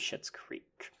Alexis from Schitt's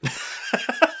Creek.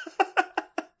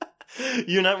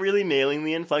 You're not really nailing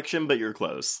the inflection, but you're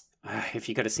close. If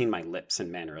you could have seen my lips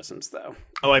and mannerisms, though.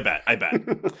 Oh, I bet.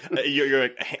 You're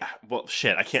like, hey, well,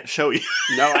 shit, I can't show you.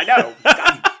 No, I know.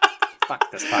 God, fuck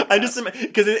this podcast. I just,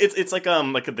 because it's like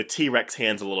the T-Rex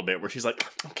hands a little bit, where she's like,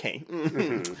 okay.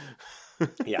 Mm-hmm.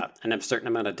 Yeah, and a certain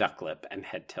amount of duck lip and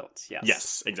head tilts, yes.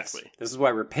 Yes, exactly. This is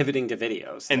why we're pivoting to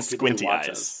videos. And squinty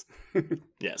eyes.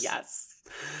 Yes. Yes.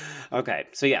 Okay,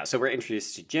 so we're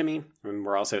introduced to Jimmy, and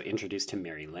we're also introduced to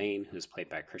Mary Lane, who's played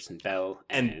by Kirsten Bell,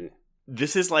 and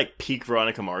this is like peak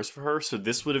Veronica Mars for her, so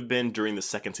this would have been during the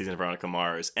second season of Veronica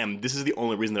Mars, and this is the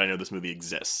only reason that I know this movie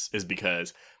exists, is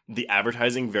because the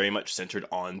advertising very much centered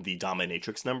on the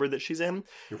dominatrix number that she's in.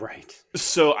 Right.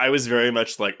 So I was very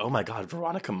much like, oh my god,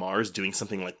 Veronica Mars doing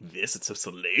something like this, it's so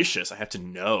salacious, I have to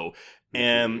know.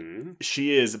 And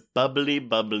she is bubbly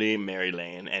Mary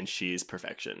Lane, and she's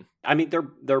perfection. I mean,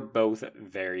 they're both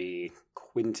very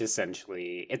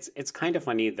quintessentially. It's kind of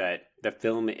funny that the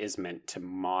film is meant to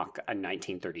mock a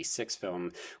 1936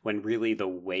 film when really the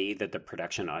way that the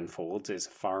production unfolds is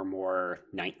far more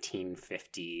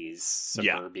 1950s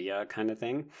suburbia kind of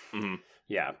thing. Mm-hmm.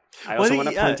 Yeah. I also want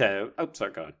to point out... Oh,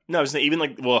 sorry, go on. No, I was saying, even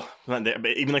like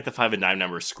the 5 and 9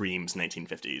 number screams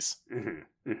 1950s.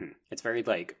 Mm-hmm. Mm-hmm. It's very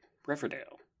like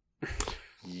Riverdale.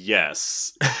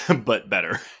 Yes, but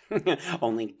better.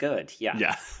 Only good, yeah.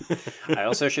 Yeah. I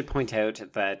also should point out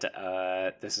that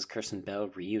this is Kirsten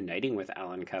Bell reuniting with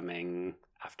Alan Cumming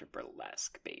after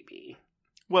Burlesque, baby.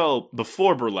 Well,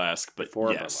 before Burlesque, but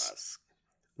before yes. Burlesque.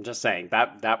 I'm just saying,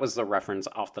 that was the reference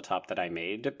off the top that I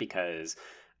made, because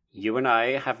you and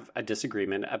I have a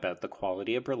disagreement about the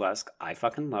quality of Burlesque. I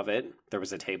fucking love it. There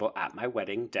was a table at my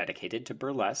wedding dedicated to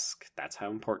Burlesque. That's how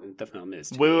important the film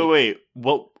is to me. Wait.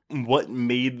 What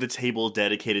made the table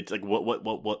dedicated to, like, what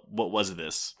was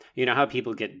this? You know how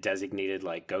people get designated,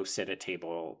 like, go sit at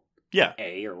table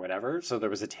A or whatever? So there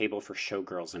was a table for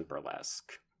showgirls in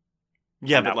Burlesque.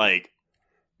 Yeah, but like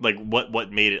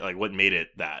what made it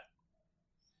that?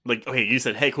 Like, okay, you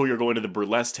said, hey, cool, you're going to the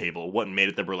burlesque table. What made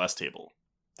it the burlesque table?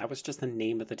 That was just the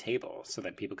name of the table so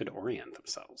that people could orient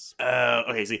themselves.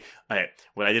 Okay, see, okay,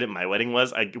 what I did at my wedding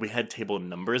was we had table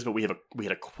numbers, but we had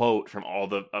a quote from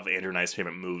all of Andrew and I's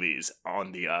favorite movies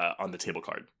on the table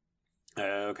card.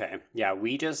 Okay. Yeah,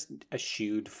 we just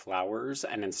eschewed flowers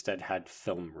and instead had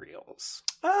film reels.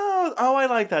 Oh, I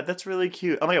like that. That's really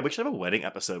cute. Oh my god, we should have a wedding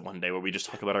episode one day where we just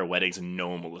talk about our weddings and no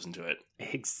one will listen to it.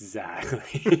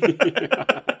 Exactly.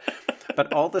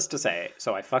 But all this to say,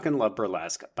 so I fucking love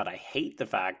burlesque, but I hate the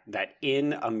fact that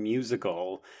in a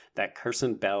musical that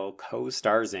Kirsten Bell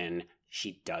co-stars in,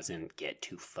 she doesn't get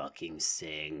to fucking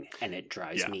sing, and it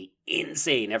drives me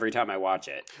insane every time I watch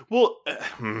it. Well,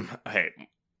 hey,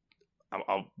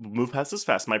 I'll move past this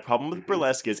fast. My problem with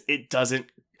burlesque is it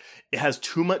has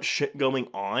too much shit going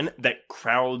on that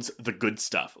crowds the good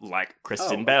stuff, like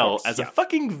Kristen Bell as a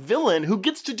fucking villain who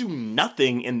gets to do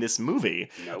nothing in this movie.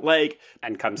 Nope. Like,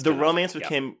 and comes the to romance with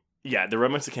Kim. Yeah, the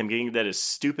romance with Kim Gang, that is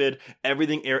stupid.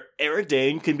 Everything, Eric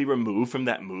Dane can be removed from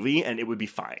that movie and it would be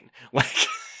fine. Like,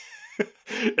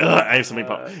 I have something.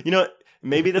 You know what?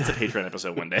 Maybe that's a Patreon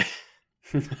episode one day.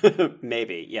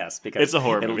 Maybe, yes, because it's a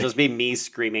horror movie. It'll just be me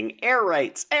screaming, air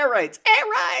rights, air rights, air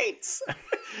rights!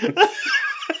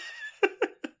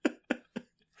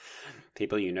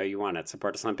 People, you know you want it.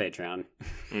 Support us on Patreon.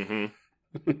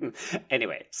 Mm-hmm.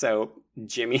 Anyway, so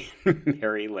Jimmy and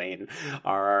Mary Lane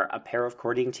are a pair of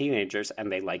courting teenagers,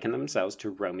 and they liken themselves to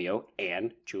Romeo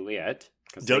and Juliet.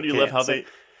 Don't you love how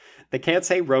they can't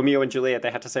say Romeo and Juliet,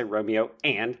 they have to say Romeo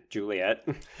and Juliet.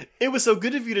 It was so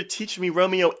good of you to teach me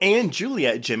Romeo and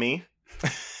Juliet, Jimmy.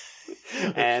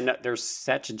 And they're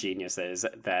such geniuses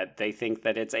that they think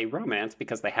that it's a romance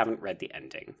because they haven't read the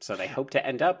ending. So they hope to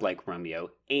end up like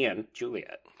Romeo and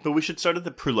Juliet. But we should start at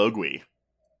the prologue.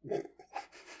 I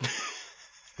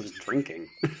was drinking.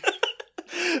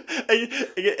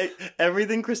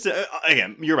 Everything, Kristen.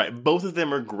 Again, you're right. Both of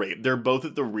them are great. They're both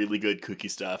at the really good kooky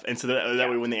stuff, and so that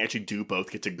way, when they actually do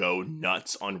both get to go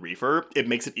nuts on Reefer, it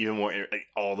makes it even more,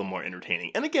 all the more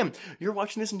entertaining. And again, you're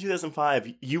watching this in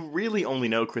 2005. You really only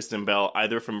know Kristen Bell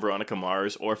either from Veronica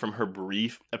Mars or from her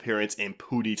brief appearance in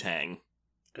Pootie Tang.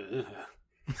 Ugh.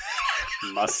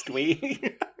 Must we?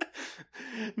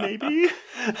 Maybe.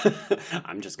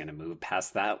 I'm just gonna move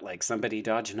past that like somebody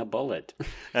dodging a bullet.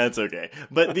 That's okay.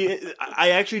 But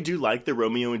I actually do like the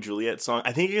Romeo and Juliet song.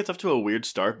 I think it gets off to a weird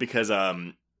start because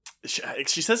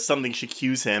she says something, she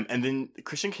cues him, and then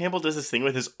Christian Campbell does this thing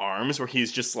with his arms where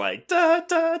he's just like da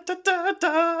da da da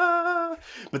da.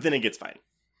 But then it gets fine.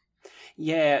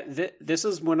 Yeah, this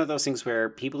is one of those things where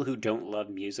people who don't love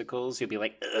musicals, you'll be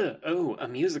like, oh, a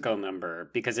musical number,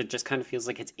 because it just kind of feels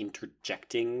like it's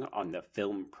interjecting on the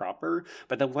film proper.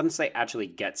 But then once they actually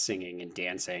get singing and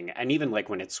dancing, and even like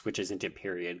when it switches into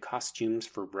period costumes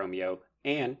for Romeo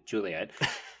and Juliet,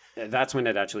 that's when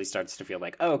it actually starts to feel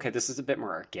like, oh, okay, this is a bit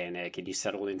more organic, and you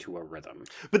settle into a rhythm.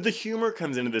 But the humor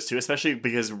comes into this too, especially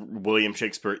because William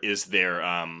Shakespeare is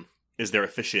their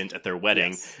officiant at their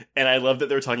wedding. Yes. And I love that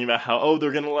they're talking about how,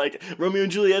 they're gonna like Romeo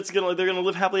and Juliet's they're gonna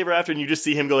live happily ever after, and you just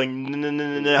see him going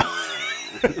no.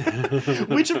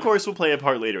 Which of course will play a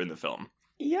part later in the film.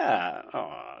 Yeah.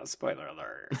 Oh, spoiler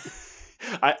alert.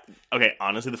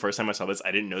 Honestly, the first time I saw this,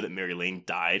 I didn't know that Mary Lane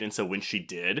died, and so when she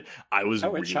did, I was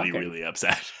really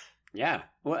upset. Yeah.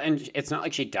 Well, and it's not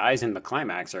like she dies in the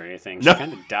climax or anything. She No.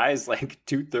 kind of dies like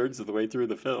 2/3 of the way through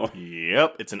the film.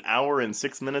 Yep. It's an hour and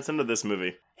 6 minutes into this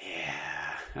movie.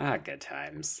 Yeah. Good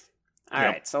times. All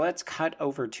right, so let's cut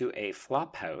over to a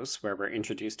flop house where we're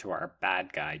introduced to our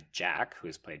bad guy, Jack, who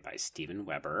is played by Steven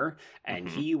Weber. And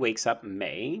he wakes up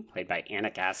May, played by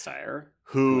Anna Gasteyer,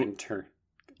 who in turn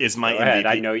is my MVP. Ahead.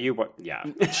 I know you. Yeah.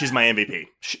 She's my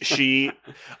MVP.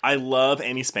 I love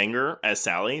Amy Spanger as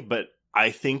Sally, but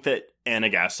I think that Anna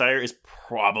Gasteyer is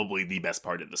probably the best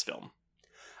part of this film.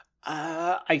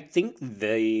 I think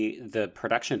the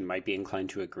production might be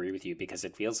inclined to agree with you because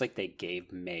it feels like they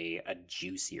gave May a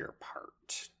juicier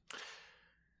part.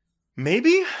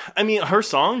 Maybe. I mean, her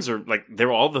songs are like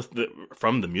they're all the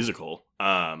from the musical.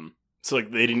 So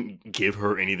like they didn't give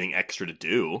her anything extra to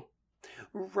do.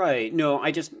 Right. No,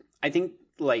 I think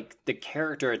like the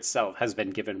character itself has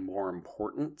been given more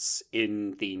importance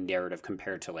in the narrative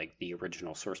compared to like the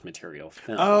original source material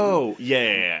film. Oh,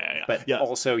 yeah. But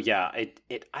also,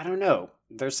 it I don't know.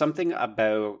 There's something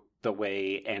about the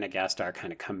way Anna Gasteyer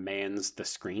kind of commands the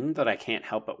screen that I can't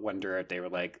help but wonder if they were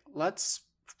like, let's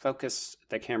focus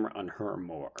the camera on her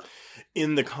more.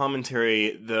 In the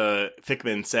commentary, the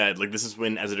Fickman said, like, this is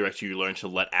when, as a director, you learn to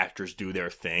let actors do their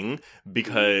thing,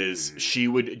 because she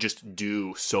would just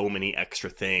do so many extra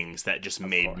things that just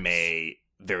made May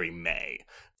very May.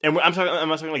 And I'm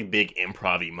not talking like big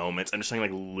improv-y moments. I'm just talking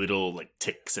like little like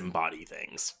ticks and body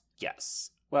things. Yes.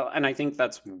 Well, and I think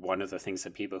that's one of the things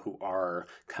that people who are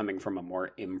coming from a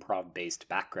more improv-based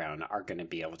background are going to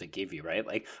be able to give you, right?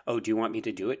 Like, oh, do you want me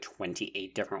to do it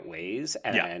 28 different ways?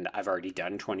 And I've already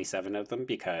done 27 of them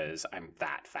because I'm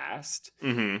that fast.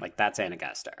 Mm-hmm. Like, that's Anna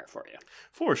Gasteyer for you.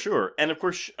 For sure. And of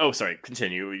course,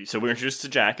 continue. So we're introduced to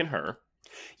Jack and her.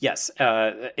 Yes,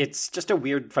 it's just a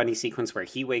weird, funny sequence where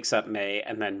he wakes up May,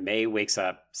 and then May wakes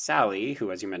up Sally, who,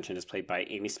 as you mentioned, is played by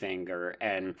Amy Spanger,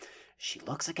 and she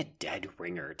looks like a dead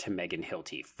ringer to Megan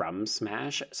Hilty from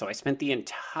Smash. So I spent the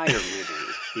entire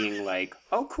movie being like,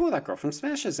 oh, cool, that girl from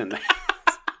Smash is in there.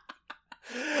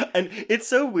 And it's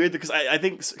so weird because I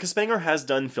think because Spanger has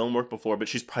done film work before, but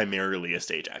she's primarily a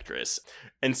stage actress.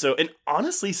 And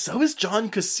honestly, so is John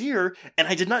Kassir, and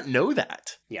I did not know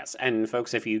that. Yes, and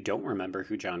folks, if you don't remember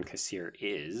who John Kassir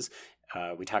is,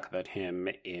 we talk about him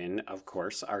in, of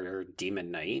course, our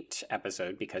Demon Knight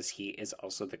episode because he is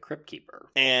also the Crypt Keeper.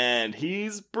 And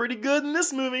he's pretty good in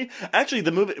this movie. Actually,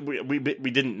 the movie, we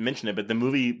didn't mention it, but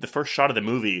the first shot of the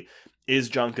movie is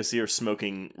John Kassir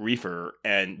smoking reefer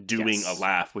and doing a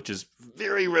laugh, which is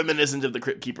very reminiscent of the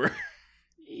Crypt Keeper.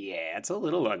 Yeah, it's a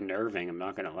little unnerving, I'm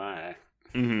not going to lie.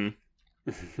 Mm-hmm.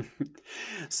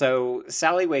 So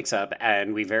Sally wakes up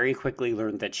and we very quickly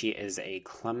learn that she is a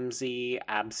clumsy,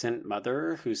 absent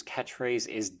mother whose catchphrase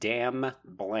is damn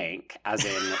blank, as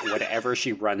in whatever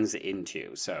she runs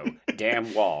into. So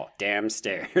damn wall, damn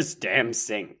stairs, damn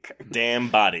sink. Damn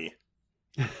body.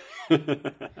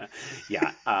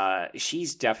 Yeah,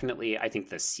 she's definitely, I think,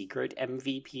 the secret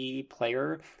MVP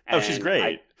player. And she's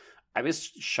great. I was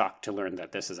shocked to learn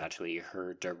that this is actually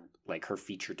her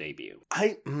feature debut.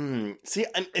 See,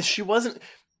 and she wasn't.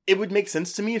 It would make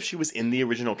sense to me if she was in the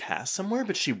original cast somewhere,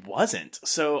 but she wasn't.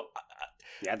 So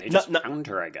yeah, they just found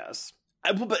her, I guess.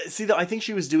 But see, though, I think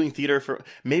she was doing theater for.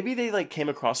 Maybe they came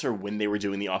across her when they were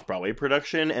doing the off-Broadway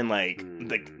production, and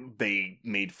they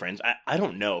made friends. I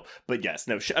don't know, but yes,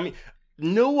 no. I mean,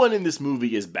 no one in this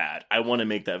movie is bad. I want to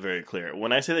make that very clear.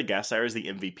 When I say that Gasteyer is the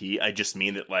MVP, I just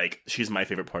mean that she's my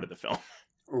favorite part of the film.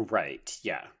 Right,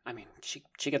 yeah. I mean, she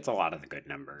gets a lot of the good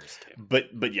numbers, too.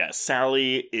 But yeah,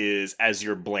 Sally is as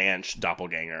your Blanche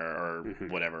doppelganger or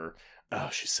whatever. Oh,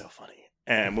 she's so funny.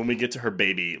 And when we get to her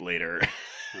baby later...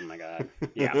 Oh my god.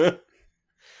 Yeah.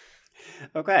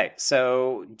 Okay,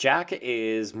 so Jack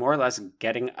is more or less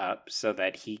getting up so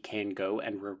that he can go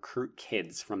and recruit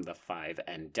kids from the Five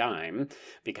and Dime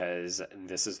because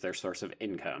this is their source of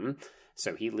income.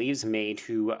 So he leaves May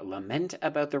to lament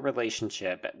about the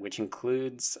relationship, which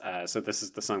includes, so this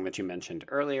is the song that you mentioned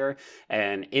earlier,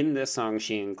 and in this song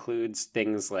she includes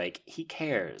things like, he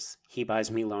cares, he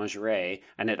buys me lingerie,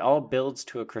 and it all builds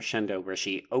to a crescendo where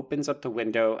she opens up the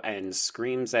window and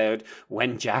screams out,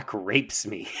 when Jack rapes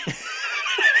me.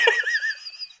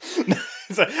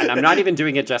 And I'm not even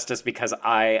doing it justice because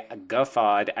I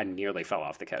guffawed and nearly fell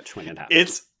off the couch when it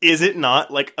happened. Is it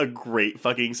not like a great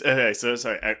fucking... Okay, so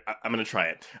sorry, I'm gonna try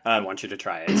it. I want you to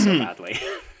try it so badly.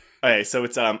 Okay, so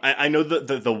it's I know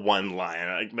the one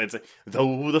line. It's like,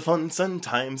 though the fun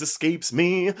sometimes escapes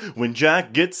me when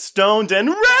Jack gets stoned and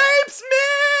rapes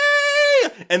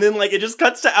me, and then it just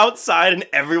cuts to outside and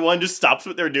everyone just stops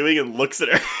what they're doing and looks at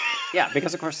her. Yeah,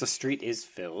 because of course the street is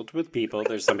filled with people.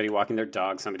 There's somebody walking their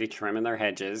dog, somebody trimming their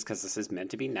hedges, because this is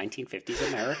meant to be 1950s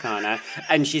Americana.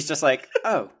 And she's just like,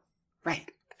 oh, right.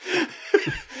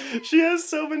 She has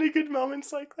so many good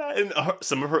moments like that. And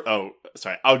some of her,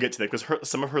 I'll get to that, because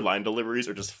some of her line deliveries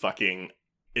are just fucking,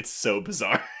 it's so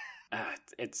bizarre.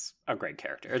 It's a great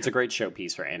character. It's a great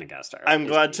showpiece for Anna Gasteyer. I'm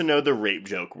glad to know the rape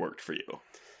joke worked for you.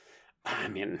 I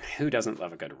mean, who doesn't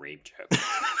love a good rape joke?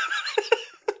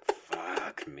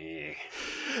 Me.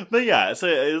 But yeah, so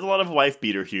there's a lot of wife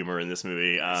beater humor in this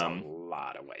movie. There's a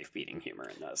lot of wife beating humor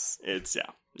in this. It's yeah.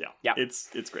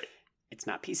 It's great. It's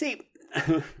not PC.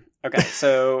 Okay,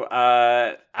 so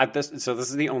this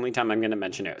is the only time I'm going to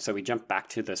mention it. So we jump back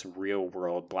to this real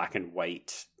world black and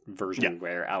white version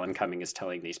where Alan Cumming is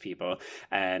telling these people,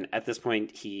 and at this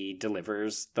point he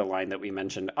delivers the line that we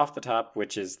mentioned off the top,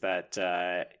 which is that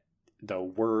the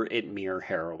 "were it mere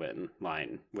heroin"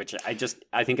 line, which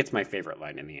I think it's my favorite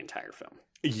line in the entire film.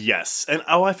 Yes, and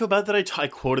I feel bad that I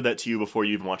quoted that to you before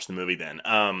you even watched the movie. Then,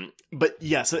 but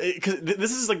yeah, so because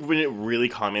this is when it really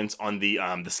comments on the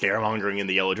scaremongering and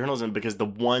the yellow journalism, because the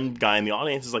one guy in the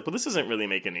audience is like, well, this doesn't really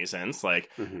make any sense.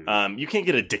 You can't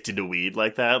get addicted to weed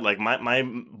like that. Like my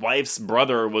wife's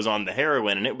brother was on the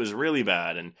heroin and it was really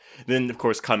bad. And then of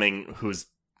course Cumming, who's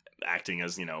acting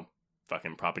as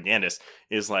fucking propagandist,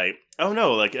 is like, oh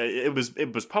no, like it was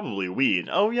probably weed.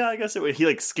 Oh yeah, I guess it was. He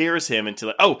like scares him into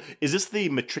like, oh, is this the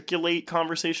matriculate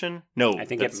conversation? No, I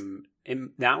think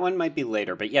that one might be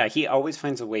later, but yeah, he always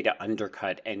finds a way to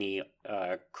undercut any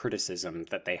criticism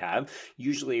that they have,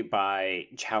 usually by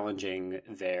challenging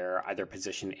their either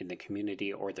position in the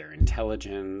community or their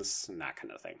intelligence and that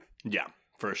kind of thing. Yeah,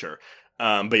 for sure.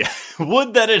 But yeah,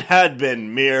 would that it had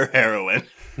been mere heroin.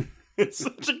 It's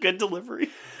such a good delivery.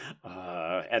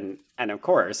 And of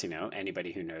course,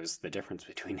 anybody who knows the difference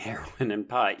between heroin and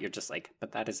pot, you're just like,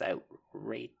 but that is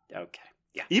outrageous. Okay.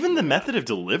 Yeah. Even the method of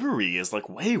delivery is like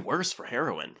way worse for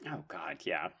heroin. Oh God,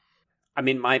 yeah. I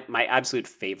mean, my absolute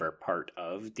favorite part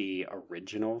of the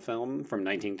original film from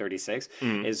 1936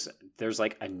 is there's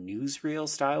like a newsreel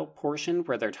style portion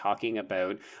where they're talking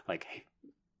about like,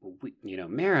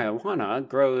 marijuana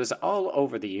grows all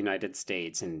over the United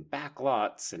States in back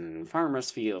lots and farmers'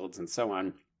 fields and so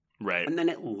on. Right. And then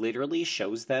it literally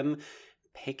shows them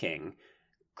picking,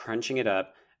 crunching it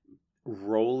up,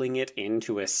 rolling it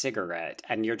into a cigarette,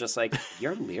 and you're just like,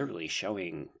 you're literally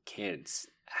showing kids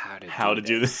how to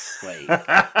do this.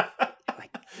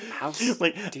 That's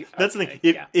the thing.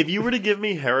 If you were to give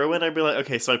me heroin, I'd be like,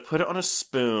 okay, so I put it on a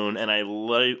spoon and I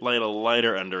light a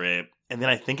lighter under it, and then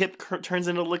I think it turns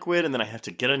into liquid, and then I have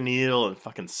to get a needle and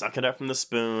fucking suck it up from the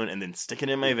spoon and then stick it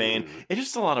in my vein. It's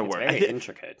just a lot of work. Very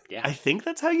intricate. Yeah, I think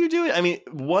that's how you do it. I mean,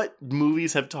 what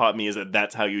movies have taught me is that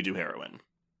that's how you do heroin.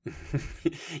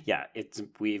 Yeah,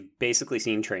 we've basically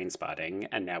seen Train Spotting,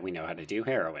 and now we know how to do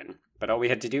heroin. But all we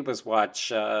had to do was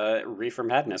watch Reefer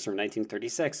Madness from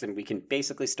 1936, and we can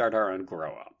basically start our own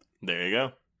grow up. There you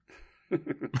go.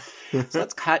 So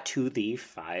let's cut to the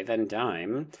Five and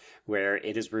Dime, where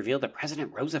it is revealed that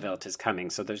President Roosevelt is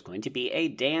coming. So there's going to be a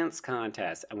dance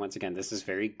contest, and once again, this is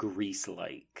very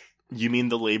Grease-like. You mean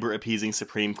the labor-appeasing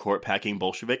Supreme Court packing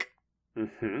Bolshevik?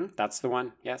 Mm-hmm. That's the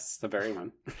one. Yes, the very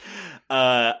one.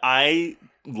 I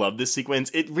love this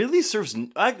sequence. It really serves.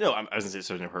 I was gonna say it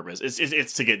serves no purpose.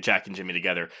 It's to get Jack and Jimmy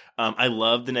together. I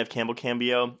love the Nev Campbell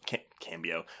cameo.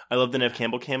 I love the Nev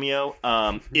Campbell cameo.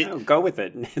 Go with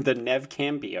it. The Nev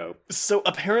cameo. So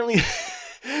apparently,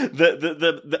 first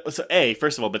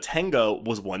of all, the tango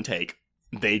was one take.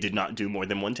 They did not do more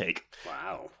than one take.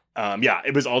 Wow.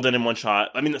 It was all done in one shot.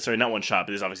 I mean, sorry, not one shot,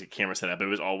 but there's obviously a camera set up. But it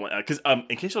was all one. Because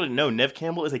in case you didn't know, Nev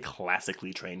Campbell is a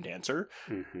classically trained dancer.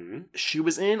 Mm-hmm. She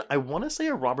was in, I want to say,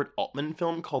 a Robert Altman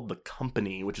film called The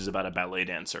Company, which is about a ballet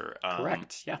dancer.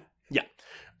 Correct. Yeah. Yeah.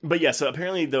 But yeah, so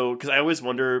apparently though, because I always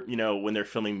wonder, when they're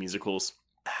filming musicals,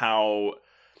 how,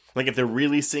 like, if they're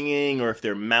really singing or if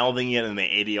they're mouthing it and they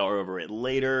ADR over it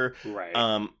later.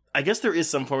 Right. I guess there is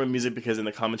some form of music because in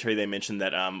the commentary they mentioned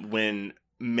that when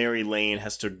Mary Lane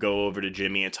has to go over to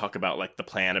Jimmy and talk about like the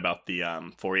plan about the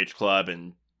 4-H club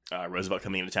and Roosevelt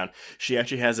coming into town. She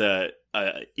actually has a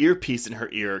earpiece in her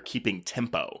ear keeping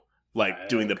tempo, like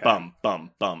doing the bum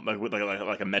bum bum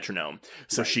like a metronome,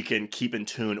 so she can keep in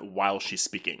tune while she's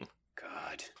speaking.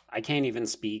 God, I can't even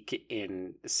speak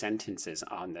in sentences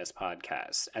on this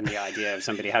podcast, and the idea of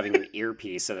somebody having an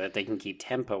earpiece so that they can keep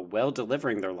tempo while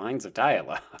delivering their lines of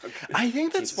dialogue. I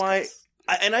think that's why.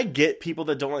 And I get people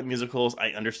that don't like musicals. I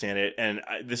understand it. And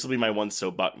this will be my one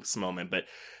soapbox moment. But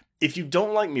if you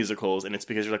don't like musicals, and it's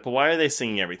because you're like, well, why are they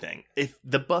singing everything? If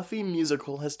the Buffy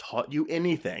musical has taught you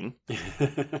anything,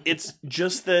 it's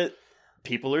just that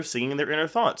people are singing their inner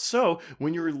thoughts. So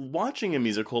when you're watching a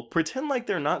musical, pretend like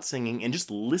they're not singing and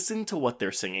just listen to what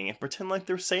they're singing and pretend like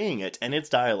they're saying it and it's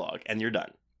dialogue and you're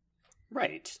done.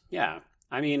 Right. Yeah.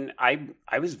 I mean, I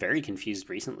was very confused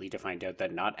recently to find out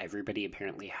that not everybody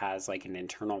apparently has like an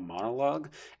internal monologue,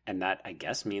 and that I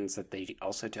guess means that they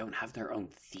also don't have their own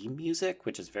theme music,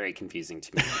 which is very confusing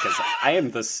to me because I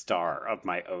am the star of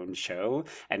my own show,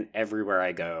 and everywhere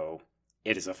I go,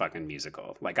 it is a fucking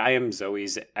musical. Like, I am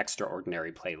Zoe's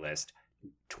Extraordinary Playlist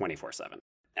 24/7.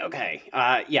 Okay,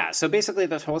 so basically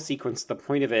this whole sequence, the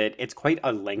point of it, it's quite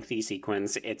a lengthy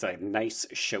sequence. It's a nice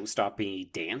show-stopping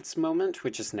dance moment,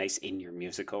 which is nice in your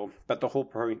musical. But the whole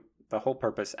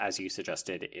purpose, as you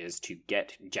suggested, is to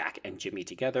get Jack and Jimmy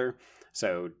together.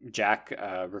 So Jack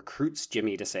recruits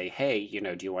Jimmy to say, hey,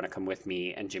 do you want to come with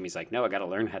me? And Jimmy's like, no, I got to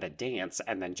learn how to dance.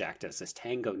 And then Jack does this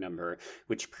tango number,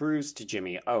 which proves to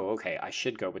Jimmy, oh, okay, I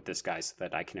should go with this guy so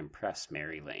that I can impress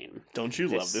Mary Lane. Don't you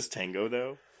love this tango,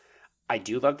 though? I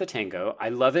do love the tango. I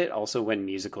love it also when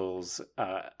musicals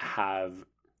have,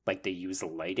 like, they use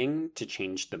lighting to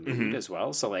change the mood as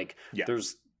well. So, like,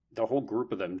 there's the whole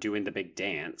group of them doing the big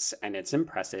dance, and it's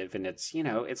impressive, and it's,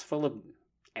 it's full of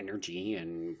energy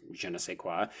and je ne sais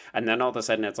quoi. And then all of a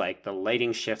sudden it's like the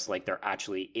lighting shifts like they're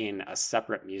actually in a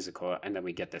separate musical, and then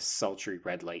we get this sultry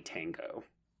red light tango.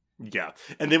 Yeah.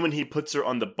 And then when he puts her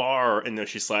on the bar and then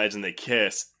she slides and they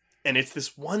kiss, and it's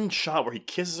this one shot where he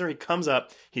kisses her, he comes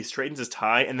up, he straightens his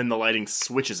tie, and then the lighting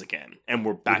switches again, and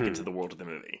we're back into the world of the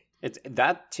movie.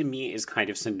 That to me is kind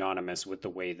of synonymous with the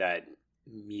way that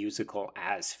musical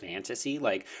as fantasy,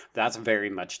 like that's very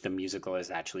much the musical is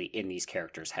actually in these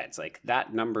characters' heads. Like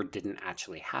that number didn't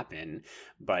actually happen,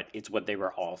 but it's what they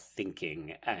were all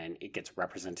thinking, and it gets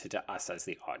represented to us as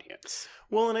the audience.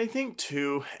 Well, and I think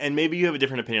too, and maybe you have a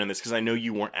different opinion on this because I know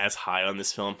you weren't as high on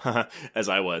this film as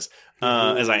I was,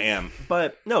 as I am.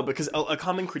 But no, because a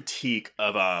common critique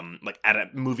of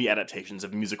movie adaptations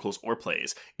of musicals or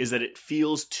plays is that it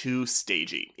feels too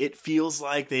stagey. It feels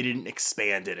like they didn't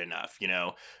expand it enough, you know?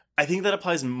 I think that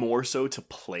applies more so to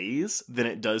plays than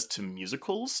it does to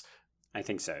musicals. I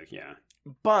think so, yeah.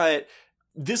 But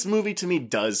this movie to me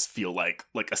does feel like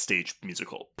a stage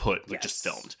musical just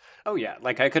filmed. Oh yeah,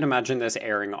 like I could imagine this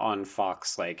airing on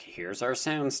Fox, like here's our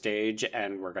soundstage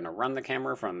and we're going to run the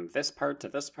camera from this part to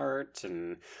this part,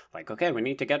 and like, okay, we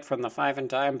need to get from the Five and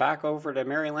Dime back over to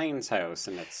Mary Lane's house,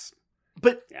 and it's...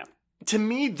 But yeah, to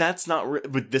me, that's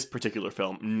not, with this particular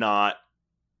film, not,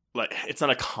 like, it's not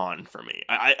a con for me.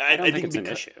 I don't think it's an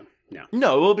issue.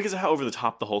 No, well, because of how over the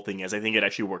top the whole thing is, I think it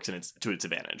actually works to its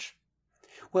advantage.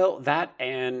 Well, that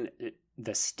and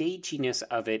the staginess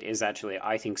of it is actually,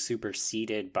 I think,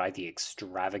 superseded by the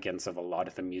extravagance of a lot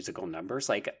of the musical numbers.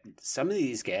 Like, some of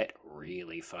these get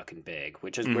really fucking big,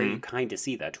 which is where you kind of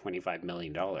see that $25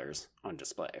 million on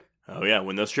display. Oh, yeah,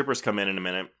 when those strippers come in a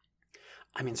minute.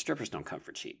 I mean, strippers don't come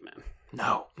for cheap, man.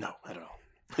 No, not at all.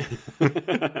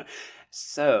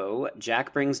 So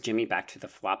Jack brings Jimmy back to the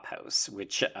flop house,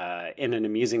 which in an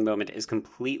amusing moment is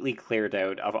completely cleared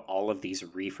out of all of these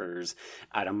reefers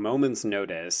at a moment's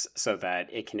notice so that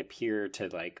it can appear to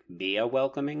like be a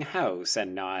welcoming house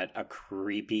and not a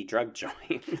creepy drug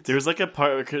joint. There's like a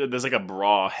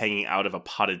bra hanging out of a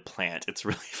potted plant. It's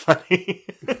really funny.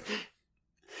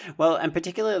 Well, and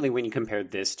particularly when you compare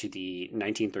this to the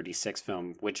 1936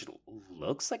 film, which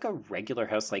looks like a regular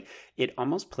house, like it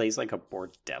almost plays like a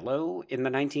bordello in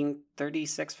the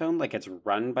 1936 film. Like it's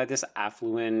run by this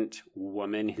affluent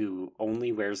woman who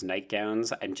only wears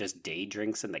nightgowns and just day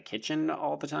drinks in the kitchen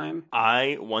all the time.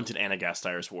 I wanted Anna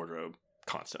Gasteyer's wardrobe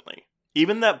constantly.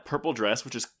 Even that purple dress,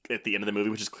 which is at the end of the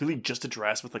movie, which is clearly just a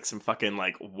dress with like some fucking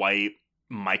like white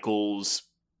Michaels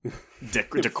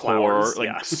decor Flowers,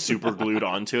 super glued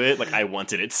onto it. Like I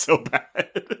wanted it so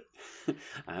bad.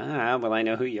 Well, I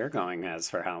know who you're going as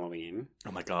for Halloween.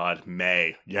 Oh my god,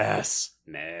 May. Yes.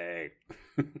 May.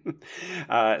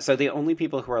 So the only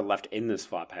people who are left in this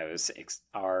flop house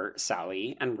are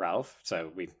Sally and Ralph.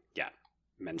 So we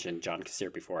mentioned John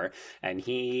Kassir before, and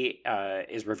he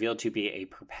is revealed to be a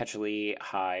perpetually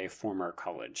high former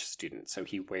college student. So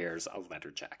he wears a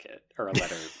leather jacket or a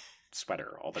leather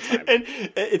sweater all the time. And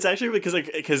it's actually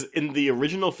because in the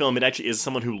original film it actually is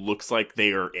someone who looks like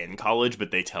they are in college,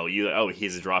 but they tell you, oh,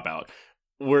 he's a dropout.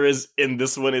 Whereas in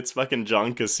this one it's fucking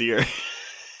John Kassir.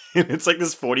 It's like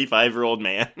this 45-year-old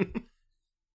man.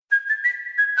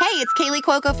 Hey, it's Kaylee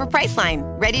Cuoco for Priceline.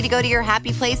 Ready to go to your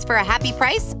happy place for a happy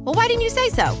price? Well, why didn't you say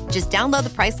so? Just download the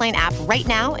Priceline app right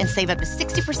now and save up to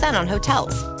 60% on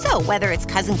hotels. So whether it's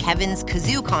Cousin Kevin's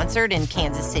Kazoo Concert in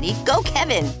Kansas City, go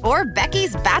Kevin, or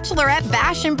Becky's Bachelorette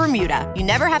Bash in Bermuda, you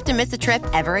never have to miss a trip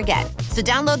ever again. So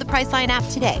download the Priceline app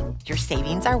today. Your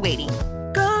savings are waiting.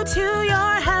 Go to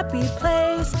your happy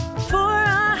place for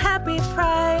a happy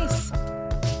price.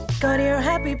 Go to your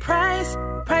happy price,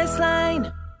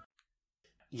 Priceline.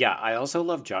 Yeah, I also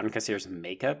love John Kassir's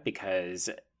makeup because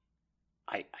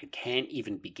I can't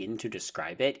even begin to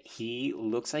describe it. He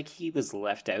looks like he was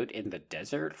left out in the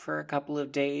desert for a couple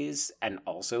of days and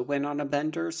also went on a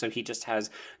bender. So he just has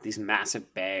these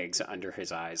massive bags under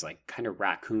his eyes, like kind of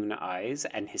raccoon eyes,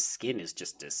 and his skin is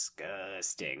just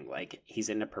disgusting. Like he's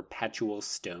in a perpetual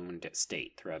stoned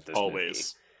state throughout this movie.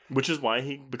 Which is why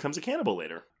he becomes a cannibal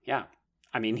later. Yeah.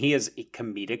 I mean, he is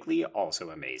comedically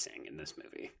also amazing in this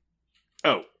movie.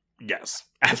 Oh, yes,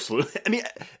 absolutely. I mean,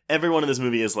 everyone in this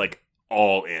movie is like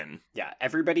all in. Yeah,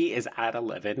 everybody is at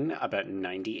 11 about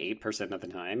 98% of the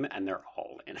time, and they're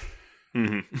all in.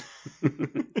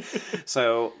 Mm-hmm.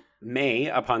 So May,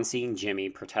 upon seeing Jimmy,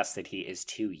 protests that he is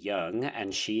too young,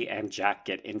 and she and Jack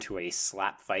get into a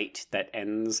slap fight that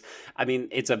ends... I mean,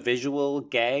 it's a visual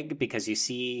gag because you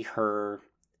see her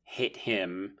hit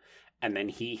him, and then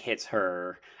he hits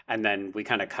her, And then we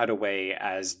kind of cut away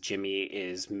as Jimmy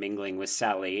is mingling with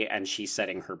Sally and she's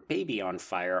setting her baby on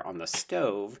fire on the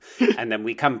stove. And then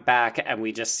we come back and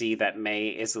we just see that May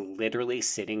is literally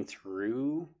sitting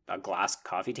through a glass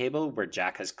coffee table where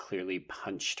Jack has clearly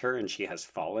punched her and she has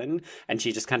fallen. And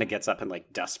she just kind of gets up and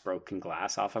like dusts broken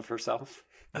glass off of herself.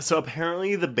 So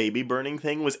apparently the baby burning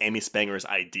thing was Amy Spanger's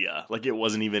idea. Like, it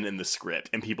wasn't even in the script.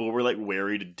 And people were, like,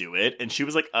 wary to do it. And she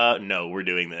was like, no, we're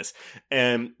doing this.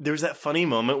 And there's that funny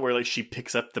moment where, like, she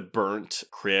picks up the burnt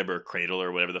crib or cradle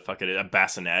or whatever the fuck it is, a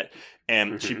bassinet,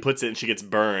 and she puts it and she gets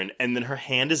burned. And then her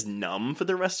hand is numb for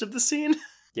the rest of the scene.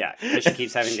 Yeah, because she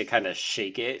keeps having to kind of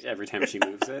shake it every time she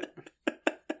moves it.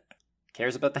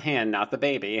 Cares about the hand, not the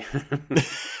baby.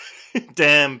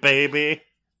 Damn, baby.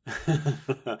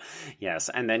 Yes,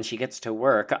 and then she gets to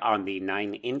work on the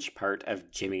 9-inch part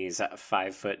of Jimmy's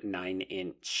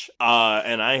 5'9".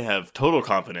 And I have total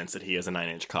confidence that he has a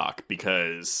 9-inch cock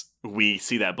because we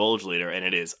see that bulge later and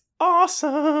it is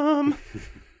awesome.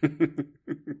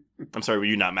 I'm sorry, were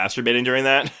you not masturbating during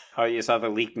that? Oh, you saw the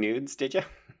leaked nudes, did you?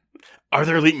 Are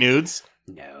there leaked nudes?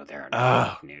 No, there are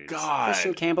no leaked nudes. God.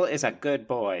 Christian Campbell is a good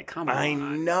boy. Come on. I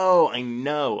know.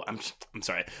 I'm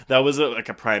sorry. That was a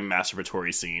prime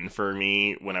masturbatory scene for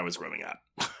me when I was growing up.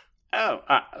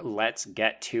 Let's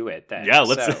get to it then. Yeah,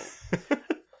 let's.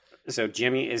 So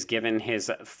Jimmy is given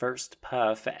his first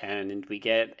puff, and we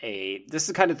get this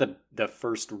is kind of the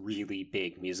first really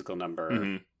big musical number.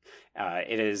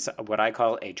 Mm-hmm. It is what I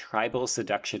call a tribal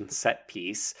seduction set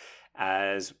piece,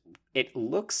 as it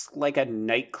looks like a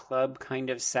nightclub kind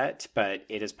of set, but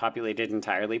it is populated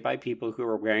entirely by people who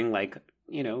are wearing, like,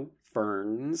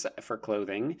 ferns for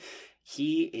clothing.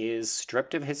 He is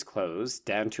stripped of his clothes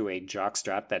down to a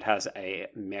jockstrap that has a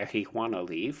marijuana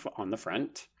leaf on the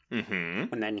front.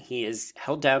 Mm-hmm. And then he is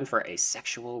held down for a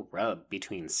sexual rub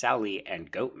between Sally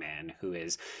and Goatman, who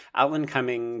is Alan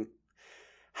Cumming.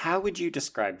 How would you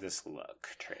describe this look,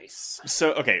 Trace?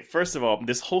 So, okay, first of all,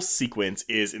 this whole sequence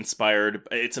is inspired,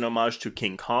 it's an homage to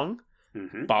King Kong,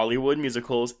 Bollywood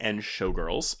musicals, and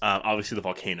showgirls. Obviously the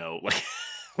volcano, like,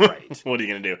 right. What are you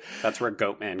going to do? That's where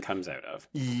Goatman comes out of.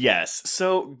 Yes.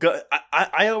 So,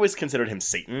 I always considered him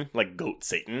Satan, like Goat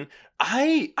Satan.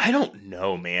 I don't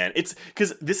know, man. It's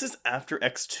because this is after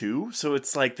X2, so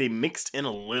it's like they mixed in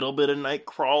a little bit of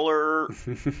Nightcrawler,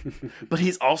 but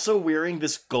he's also wearing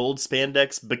this gold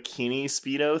spandex bikini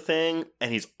Speedo thing,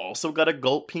 and he's also got a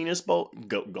goat penis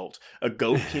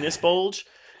penis bulge.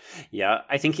 Yeah,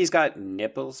 I think he's got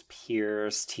nipples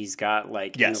pierced. He's got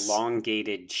like an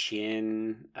elongated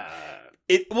chin.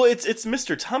 It's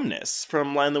Mr. Tumnus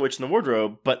from Lion, the Witch, and the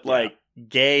Wardrobe, but like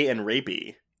gay and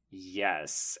rapey.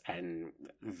 Yes, and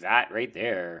that right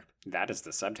there, that is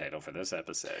the subtitle for this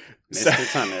episode. Mr.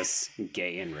 Tumnus,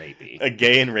 gay and rapey. A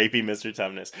gay and rapey Mr.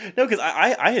 Tumnus. No, because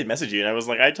I had messaged you and I was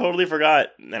like, I totally forgot,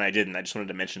 and I didn't. I just wanted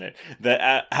to mention it.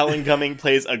 That Alan Cumming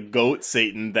plays a goat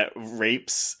Satan that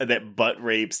butt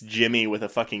rapes Jimmy with a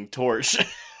fucking torch.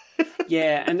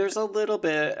 Yeah, and there's a little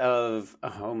bit of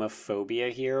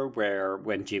homophobia here where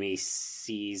when Jimmy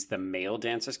sees the male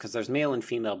dancers, because there's male and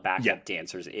female backup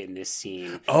dancers in this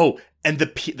scene. Oh, and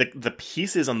the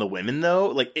pieces on the women though,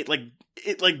 like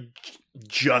it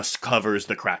just covers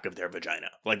the crack of their vagina.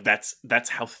 Like that's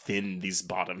how thin these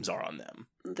bottoms are on them.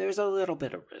 There's a little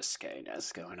bit of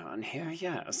risqueness going on here,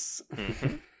 yes.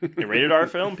 Mm-hmm. A rated R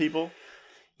film, people.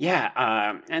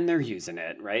 Yeah, and they're using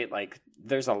it, right? Like,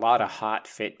 there's a lot of hot,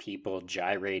 fit people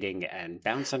gyrating and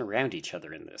bouncing around each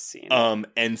other in this scene.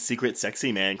 And secret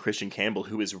sexy man Christian Campbell,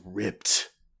 who is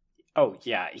ripped. Oh,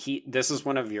 yeah. This is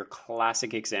one of your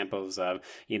classic examples of,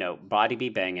 body be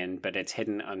banging, but it's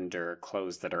hidden under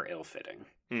clothes that are ill-fitting.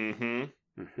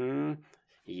 Mm-hmm. Mm-hmm.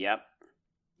 Yep.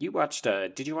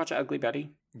 Did you watch Ugly Betty?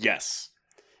 Yes.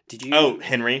 Did you? Oh,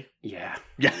 Henry? Yeah.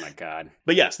 Yeah. Oh my God.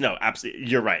 But yes, no, absolutely.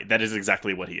 You're right. That is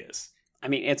exactly what he is. I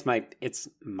mean, it's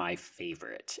my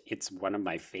favorite. It's one of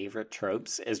my favorite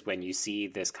tropes is when you see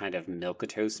this kind of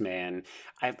milquetoast man.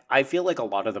 I feel like a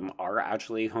lot of them are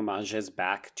actually homages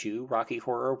back to Rocky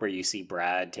Horror, where you see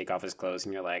Brad take off his clothes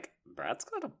and you're like, Brad's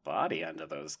got a body under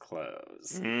those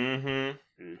clothes.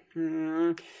 Mm-hmm.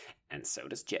 Mm-hmm. And so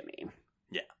does Jimmy.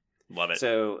 Yeah. Love it.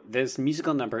 So this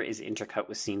musical number is intercut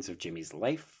with scenes of Jimmy's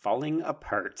life falling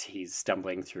apart. He's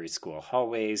stumbling through school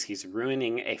hallways. He's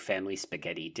ruining a family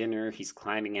spaghetti dinner. He's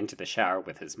climbing into the shower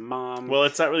with his mom. Well,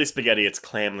 it's not really spaghetti. It's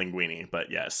clam linguine,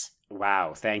 but yes.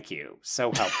 Wow, thank you.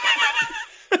 So helpful.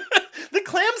 The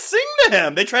clams sing to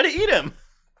him. They try to eat him.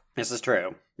 This is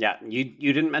true. Yeah, you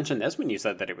didn't mention this when you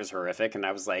said that it was horrific, and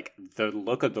I was like, the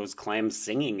look of those clams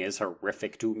singing is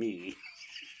horrific to me.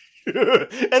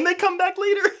 And they come back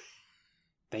later.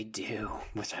 They do,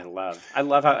 which I love. I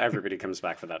love how everybody comes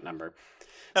back for that number.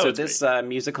 Oh, So this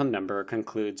musical number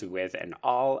concludes with an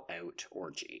all-out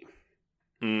orgy.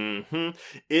 Mm-hmm.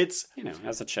 It's,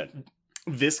 as it should.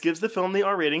 This gives the film the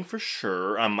R rating for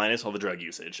sure, minus all the drug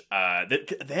usage. I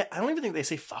don't even think they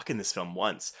say fuck in this film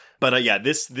once. But yeah,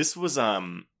 this was a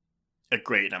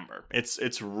great number.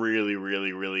 It's really,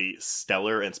 really, really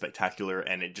stellar and spectacular,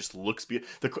 and it just looks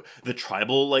beautiful. The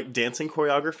tribal like dancing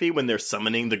choreography when they're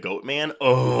summoning the goat man.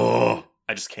 Oh,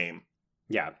 I just came.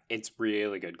 Yeah, it's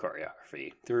really good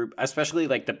choreography through, especially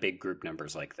like the big group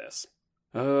numbers like this.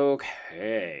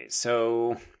 Okay,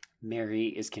 so Mary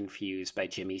is confused by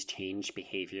Jimmy's changed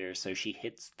behavior, so she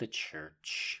hits the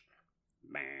church.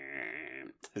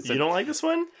 You don't like this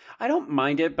one? I don't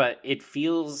mind it, but it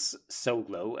feels so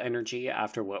low energy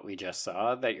after what we just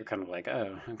saw that you're kind of like,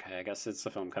 oh, okay, I guess it's the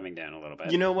film coming down a little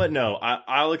bit. You know what? No,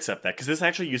 I'll accept that, because this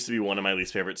actually used to be one of my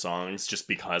least favorite songs, just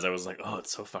because I was like, oh,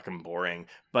 it's so fucking boring.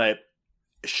 But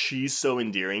she's so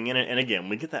endearing in it, and again,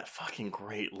 we get that fucking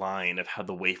great line of how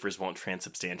the wafers won't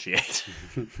transubstantiate.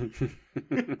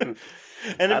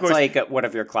 And that's like one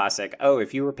of your classic,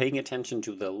 if you were paying attention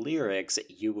to the lyrics,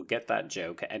 you will get that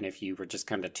joke, and if you were just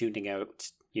kind of tuning out,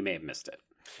 you may have missed it.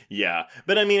 Yeah,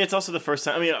 but I mean, it's also the first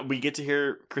time. I mean, we get to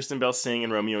hear Kristen Bell sing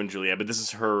in Romeo and Juliet, but this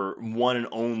is her one and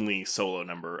only solo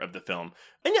number of the film.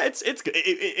 And yeah, it's good.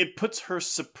 It puts her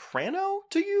soprano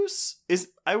to use.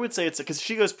 I would say it's because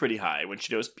she goes pretty high when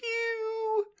she goes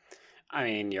pew. I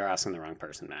mean, you're asking the wrong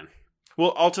person, man.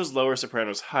 Well, alto's lower,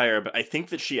 soprano's higher, but I think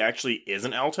that she actually is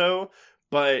an alto.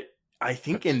 But I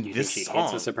think in this she song,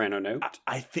 hits a soprano note.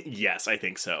 I think yes, I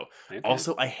think so. Okay.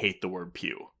 Also, I hate the word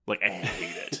pew. Like, I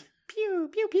hate it. Pew,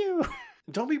 pew, pew.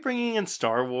 Don't be bringing in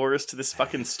Star Wars to this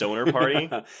fucking stoner party.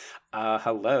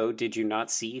 Hello, did you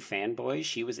not see Fanboy?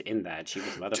 She was in that. She was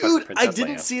motherfucking Dude, Princess I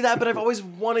didn't Leia. see that, but I've always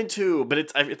wanted to. But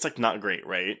it's like not great,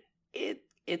 right?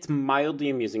 It's mildly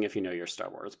amusing if you know your Star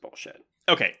Wars bullshit.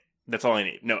 Okay, that's all I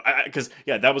need. No, because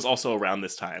that was also around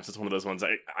this time, so it's one of those ones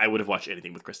I would have watched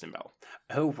anything with Kristen Bell.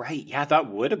 Oh, right. Yeah, that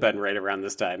would have been right around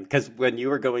this time. Because when you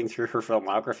were going through her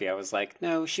filmography, I was like,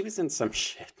 no, she was in some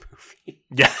shit movie.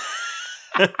 Yeah.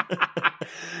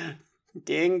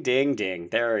 Ding, ding, ding.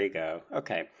 There we go.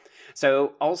 Okay.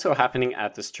 So also happening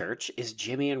at this church is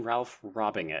Jimmy and Ralph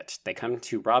robbing it. They come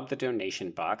to rob the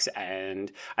donation box,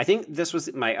 and I think this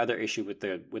was my other issue with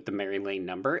the Mary Lane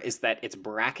number is that it's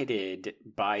bracketed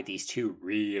by these two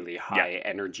really high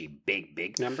energy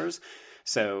big numbers.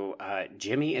 So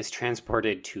Jimmy is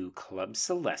transported to Club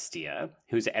Celestia,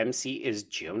 whose MC is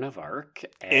Joan of Arc.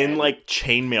 In like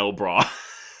chainmail bra.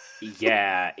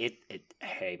 Yeah,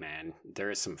 hey man, there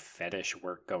is some fetish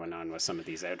work going on with some of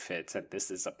these outfits, and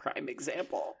this is a prime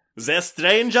example. The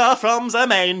stranger from the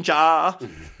manger.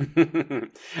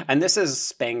 And this is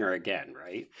Spanger again,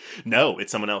 right? No,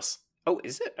 it's someone else. Oh,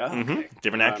 is it? Oh, okay.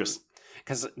 Different actress.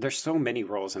 Because there's so many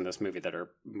roles in this movie that are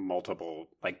multiple,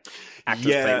 like,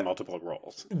 actors playing multiple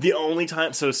roles. The only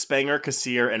time, so Spanger,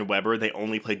 Kassir, and Weber, they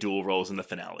only play dual roles in the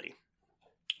finale.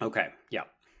 Okay, yeah,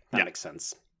 that makes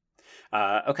sense.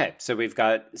 Okay, so we've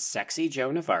got sexy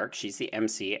Joan of Arc. She's the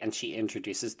MC, and she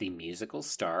introduces the musical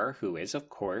star, who is, of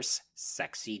course,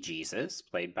 Sexy Jesus,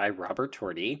 played by Robert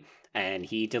Torti. And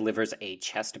he delivers a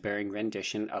chest-bearing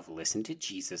rendition of Listen to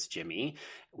Jesus, Jimmy,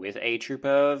 with a troupe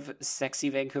of sexy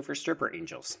Vancouver stripper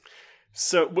angels.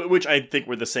 So, which I think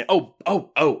were the same.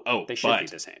 They should be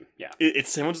the same, yeah. It's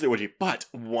same as the orgy, but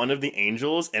one of the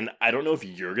angels, and I don't know if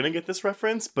you're going to get this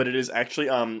reference, but it is actually,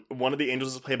 one of the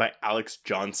angels is played by Alex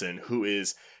Johnson, who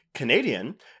is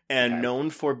Canadian and known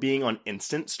for being on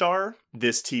Instant Star,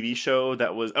 this TV show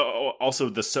that was also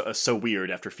the So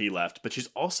Weird after Fee left, but she's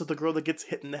also the girl that gets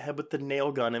hit in the head with the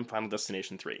nail gun in Final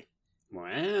Destination 3.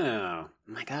 Wow.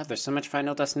 My God, there's so much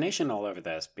Final Destination all over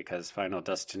this, because Final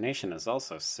Destination is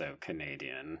also so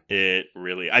Canadian. It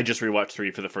really... I just rewatched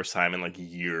 3 for the first time in like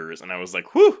years, and I was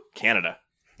like, whew, Canada.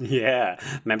 Yeah.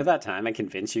 Remember that time I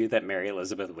convinced you that Mary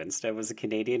Elizabeth Winstead was a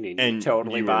Canadian and you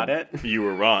totally bought it? You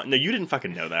were wrong. No, you didn't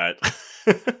fucking know that.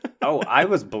 Oh, I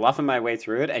was bluffing my way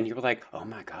through it, and you were like, oh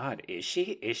my God, is she?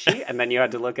 Is she? And then you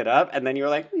had to look it up, and then you were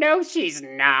like, no, she's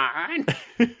not.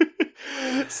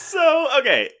 So,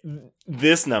 okay,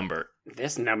 this number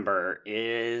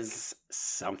is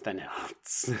something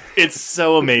else. It's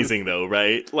so amazing, though,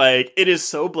 right? Like, it is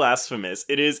so blasphemous.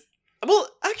 It is, well,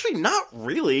 actually, not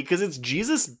really, because it's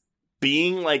Jesus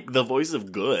being, like, the voice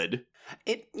of good.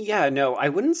 I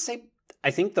wouldn't say,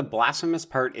 I think the blasphemous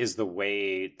part is the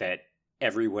way that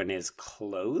everyone is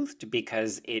clothed,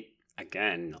 because it,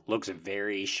 again, looks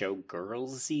very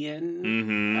showgirlsian.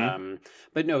 Mm-hmm.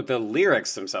 But no, the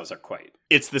lyrics themselves are quite...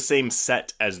 It's the same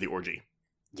set as the orgy.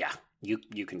 Yeah,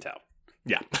 you can tell.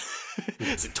 Yeah.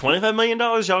 Is it $25 million?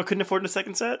 Y'all couldn't afford a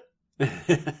second set?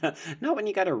 Not when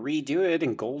you gotta redo it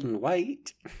in gold and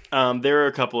white. There are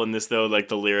a couple in this, though, like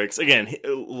the lyrics. Again, a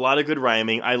lot of good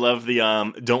rhyming. I love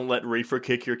the, don't let Reefer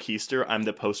kick your keister. I'm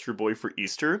the poster boy for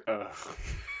Easter. Ugh.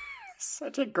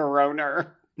 Such a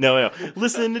groaner. No.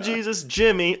 Listen to Jesus,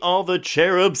 Jimmy. All the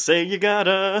cherubs say you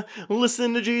gotta.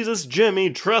 Listen to Jesus, Jimmy.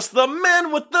 Trust the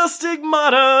man with the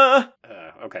stigmata.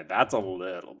 Okay, that's a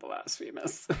little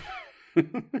blasphemous.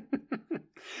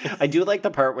 I do like the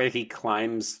part where he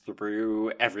climbs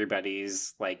through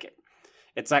everybody's, like,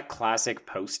 it's that classic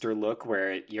poster look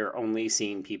where you're only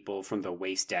seeing people from the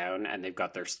waist down and they've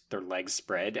got their legs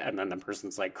spread, and then the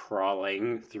person's, like,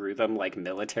 crawling through them like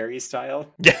military style.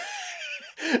 Yeah.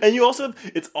 And you also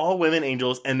have, it's all women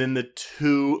angels and then the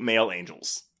 2 male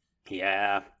angels.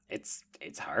 Yeah, it's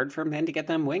hard for men to get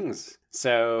them wings.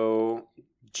 So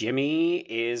Jimmy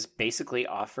is basically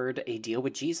offered a deal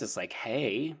with Jesus, like,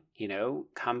 hey,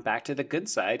 come back to the good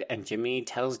side. And Jimmy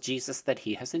tells Jesus that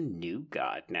he has a new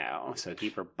God now. So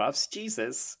he rebuffs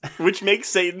Jesus. Which makes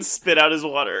Satan spit out his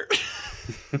water.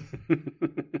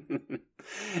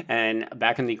 And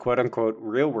back in the quote-unquote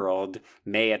real world,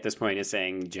 May at this point is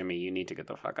saying, Jimmy, you need to get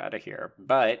the fuck out of here.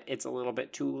 But it's a little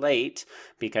bit too late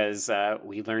because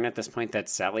we learn at this point that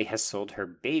Sally has sold her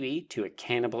baby to a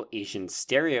cannibal Asian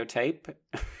stereotype.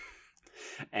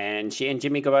 And she and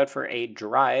Jimmy go out for a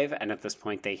drive, and at this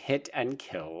point they hit and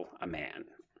kill a man.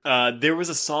 There was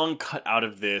a song cut out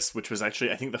of this, which was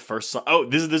actually, I think, the first song. Oh,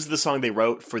 this is the song they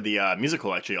wrote for the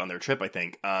musical, actually, on their trip, I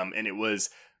think. And it was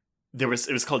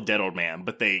called Dead Old Man,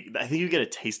 but I think you get a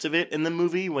taste of it in the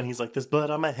movie when he's like, there's blood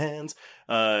on my hands,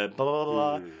 blah, blah,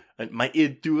 blah, and my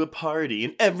id threw a party,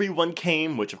 and everyone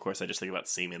came, which, of course, I just think about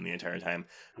semen the entire time.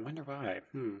 I wonder why.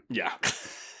 Yeah.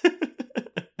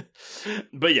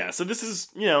 But yeah, so this is,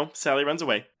 Sally runs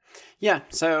away. Yeah,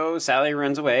 so Sally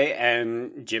runs away,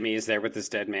 and Jimmy is there with this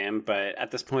dead man, but at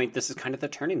this point, this is kind of the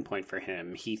turning point for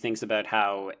him. He thinks about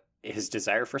how his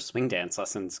desire for swing dance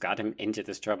lessons got him into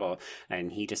this trouble,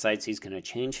 and he decides he's going to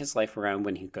change his life around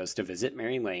when he goes to visit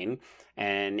Mary Lane,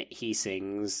 and he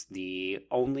sings the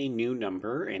only new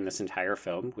number in this entire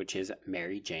film, which is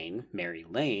Mary Jane, Mary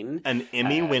Lane. An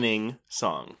Emmy-winning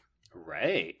song.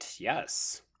 Right,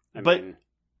 yes.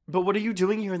 But what are you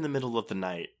doing here in the middle of the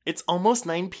night? It's almost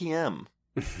 9 p.m.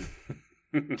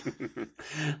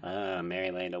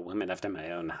 Mary Lane, a woman after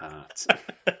my own heart.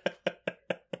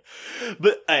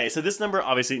 But, so this number,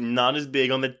 obviously, not as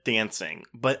big on the dancing,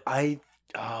 but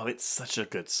it's such a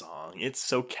good song. It's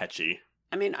so catchy.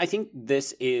 I mean, I think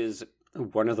this is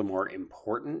one of the more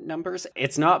important numbers.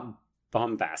 It's not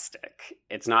bombastic.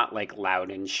 It's not, like,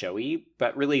 loud and showy,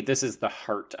 but really this is the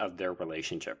heart of their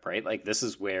relationship, right? Like, this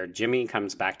is where Jimmy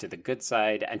comes back to the good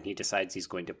side, and he decides he's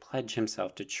going to pledge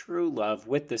himself to true love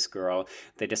with this girl.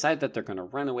 They decide that they're going to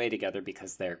run away together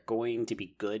because they're going to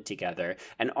be good together.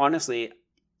 And honestly,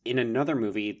 in another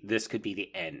movie, this could be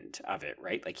the end of it,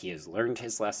 right? Like, he has learned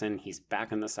his lesson, he's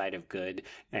back on the side of good,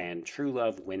 and true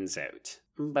love wins out.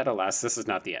 But alas, this is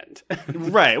not the end.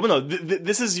 Right. Well, no,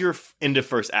 this is your end of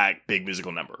first act big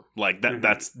musical number. Like,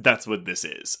 that's what this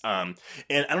is. And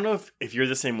I don't know if you're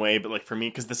the same way, but, like, for me,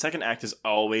 because the second act is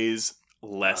always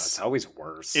less. It's always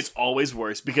worse. It's always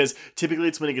worse because typically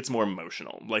it's when it gets more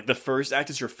emotional. Like, the first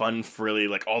act is your fun, frilly,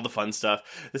 like, all the fun stuff.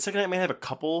 The second act might have a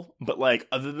couple, but, like,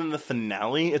 other than the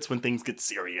finale, it's when things get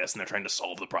serious and they're trying to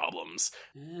solve the problems.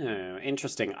 Oh,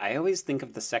 interesting. I always think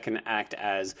of the second act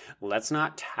as, let's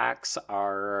not tax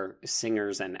our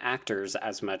singers and actors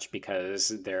as much because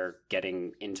they're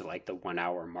getting into, like, the 1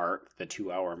 hour mark, the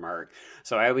 2 hour mark.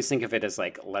 So I always think of it as,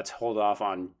 like, let's hold off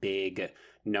on big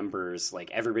numbers. Like,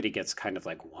 everybody gets kind of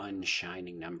like one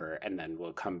shining number, and then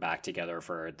we'll come back together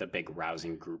for the big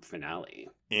rousing group finale.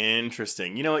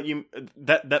 Interesting. You know what,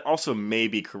 that also may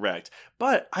be correct,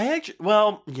 but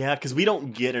because we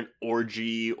don't get an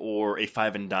orgy or a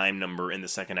five and dime number in the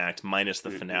second act minus the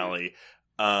finale.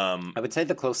 I would say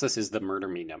the closest is the Murder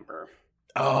Me number.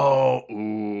 Oh,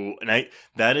 ooh, and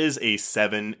that is a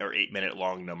 7 or 8 minute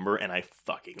long number, and I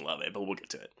fucking love it. But we'll get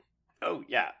to it. Oh,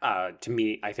 yeah. To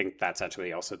me, I think that's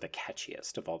actually also the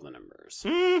catchiest of all the numbers.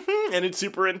 Mm-hmm. And it's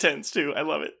super intense, too. I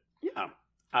love it.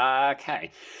 Yeah.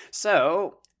 Okay.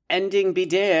 So, Ending be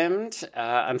damned.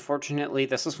 Unfortunately,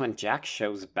 this is when Jack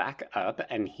shows back up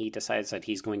and he decides that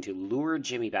he's going to lure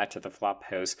Jimmy back to the flop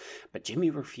house, but Jimmy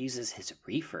refuses his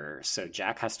reefer, so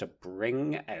Jack has to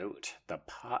bring out the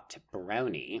pot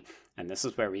brownie. And this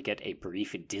is where we get a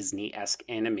brief Disney-esque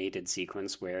animated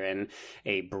sequence wherein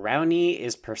a brownie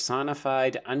is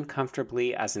personified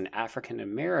uncomfortably as an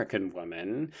African-American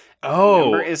woman. Oh. The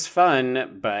number is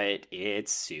fun, but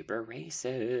it's super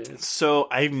racist. So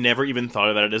I've never even thought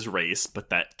about it as race, but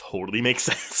that totally makes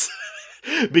sense.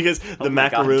 Because the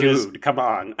macaroon is... Dude, come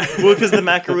on. Well, because the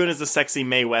macaroon is a sexy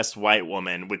Mae West white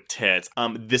woman with tits.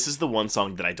 This is the one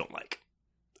song that I don't like.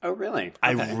 Oh, really? Okay.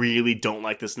 I really don't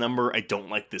like this number. I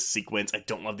don't like this sequence. I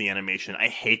don't love the animation. I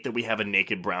hate that we have a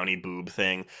naked brownie boob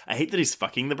thing. I hate that he's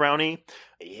fucking the brownie.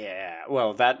 Yeah,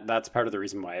 well, that's part of the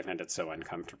reason why I find it so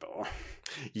uncomfortable.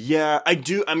 Yeah, I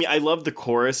do. I mean, I love the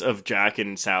chorus of Jack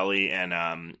and Sally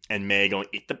and May going,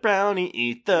 "Eat the brownie,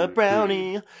 eat the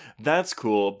brownie." That's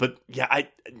cool. But yeah,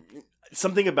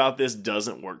 something about this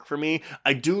doesn't work for me.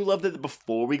 I do love that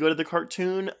before we go to the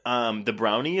cartoon, the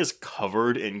brownie is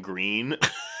covered in green.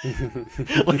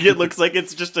 Like, it looks like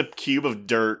it's just a cube of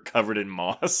dirt covered in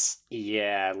moss.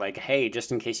 Yeah, like, hey,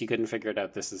 just in case you couldn't figure it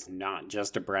out, this is not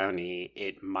just a brownie.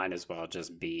 It might as well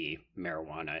just be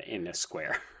marijuana in a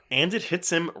square. And it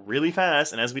hits him really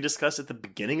fast, and as we discussed at the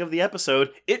beginning of the episode,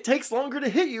 it takes longer to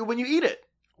hit you when you eat it.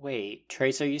 Wait,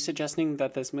 Trace, are you suggesting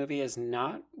that this movie is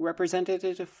not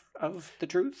representative of the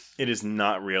truth? It is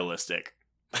not realistic.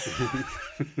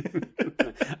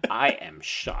 I am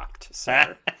shocked,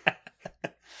 sir.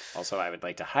 Also, I would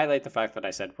like to highlight the fact that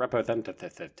I said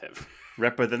representative.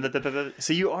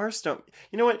 So you are stoned.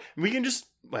 You know what? We can just...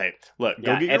 Wait, look.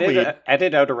 Yeah, go get your weed.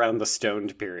 Edit out around the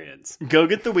stoned periods. Go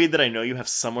get the weed that I know you have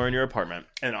somewhere in your apartment,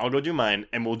 and I'll go do mine,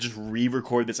 and we'll just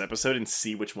re-record this episode and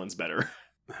see which one's better.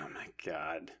 Oh my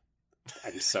god.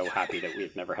 I'm so happy that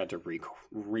we've never had to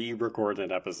re-record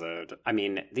an episode. I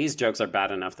mean, these jokes are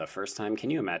bad enough the first time.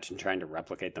 Can you imagine trying to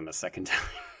replicate them a second time?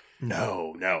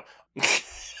 No.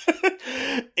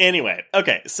 Anyway,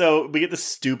 okay, so we get the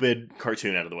stupid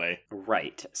cartoon out of the way.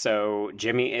 Right. So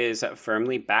Jimmy is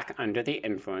firmly back under the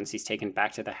influence. He's taken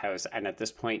back to the house, and at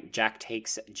this point, Jack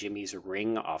takes Jimmy's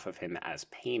ring off of him as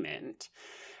payment.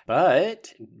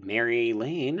 But Mary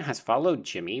Lane has followed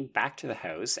Jimmy back to the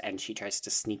house, and she tries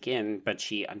to sneak in, but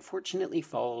she unfortunately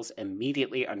falls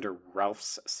immediately under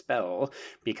Ralph's spell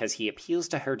because he appeals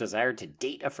to her desire to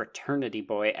date a fraternity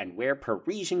boy and wear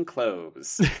Parisian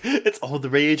clothes. It's all the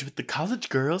rage with the college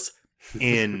girls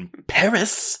in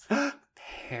Paris.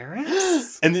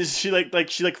 Paris? And then she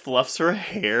like fluffs her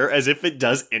hair as if it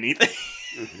does anything.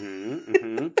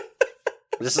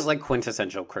 This is like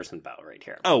quintessential Kirsten Bell right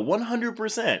here. Oh,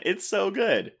 100%. It's so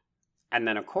good. And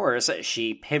then, of course,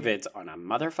 she pivots on a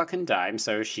motherfucking dime.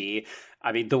 So the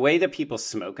way that people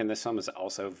smoke in this film is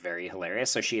also very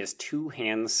hilarious. So she has two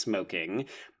hands smoking.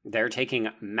 They're taking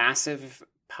massive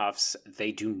puffs.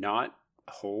 They do not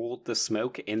hold the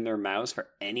smoke in their mouths for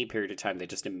any period of time. They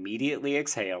just immediately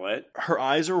exhale it. Her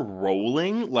eyes are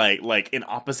rolling like in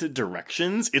opposite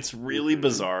directions. It's really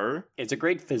bizarre. It's a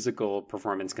great physical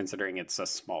performance considering it's a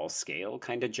small scale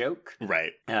kind of joke.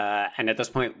 Right. And at this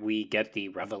point, we get the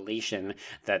revelation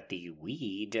that the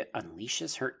weed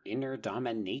unleashes her inner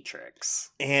dominatrix.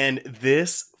 And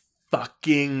this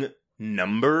fucking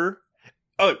number...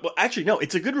 Oh, well, actually, no,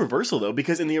 it's a good reversal, though,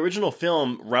 because in the original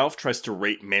film, Ralph tries to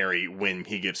rape Mary when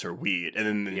he gives her weed,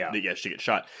 and then she gets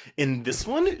shot. In this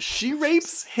one, she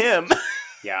rapes him.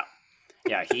 Yeah.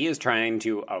 Yeah, he is trying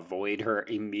to avoid her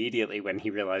immediately when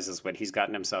he realizes what he's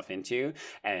gotten himself into,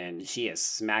 and she is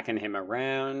smacking him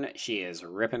around. She is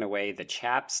ripping away the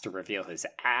chaps to reveal his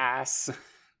ass.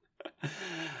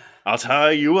 I'll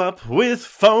tie you up with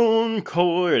phone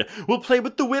cord. We'll play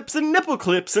with the whips and nipple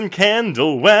clips and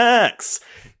candle wax.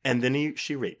 And then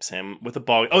she rapes him with a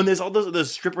ball. Oh, and there's all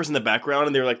those strippers in the background,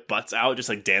 and they're like butts out, just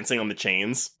like dancing on the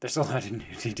chains. There's a lot of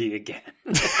nudity again.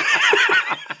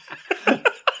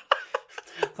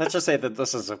 Let's just say that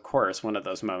this is, of course, one of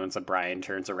those moments that Brian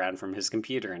turns around from his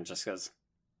computer and just goes,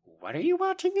 "What are you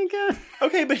watching again?"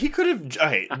 Okay, but he could have...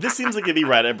 Okay, this seems like it'd be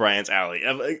right at Brian's alley.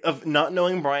 Of not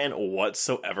knowing Brian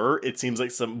whatsoever, it seems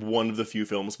like one of the few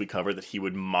films we cover that he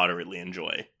would moderately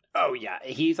enjoy. Oh, yeah.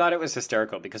 He thought it was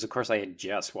hysterical because, of course, I had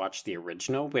just watched the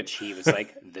original, which he was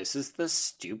like, "This is the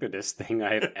stupidest thing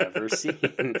I've ever seen."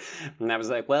 And I was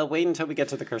like, well, wait until we get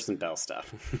to the Kirsten Bell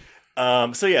stuff.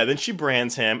 So yeah, then she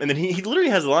brands him, and then he literally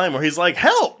has a line where he's like,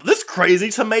 "Help! This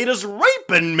crazy tomato's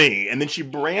raping me!" And then she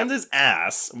brands his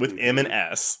ass with M and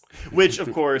S, which,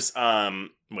 of course,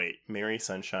 Mary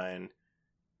Sunshine,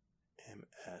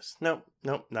 M-S. Nope,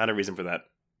 not a reason for that.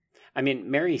 I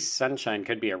mean, Mary Sunshine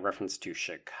could be a reference to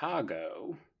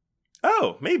Chicago.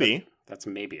 Oh, maybe. That's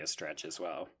maybe a stretch as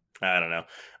well. I don't know.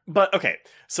 But, okay,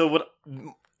 so what...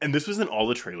 And this was in all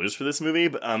the trailers for this movie,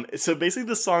 but so basically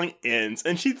the song ends,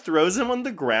 and she throws him on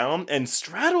the ground and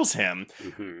straddles him,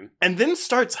 and then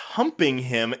starts humping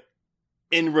him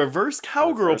in reverse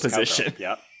cowgirl position.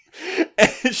 Yep.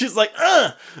 And she's like,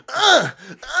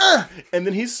 and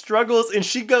then he struggles, and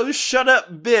she goes, "Shut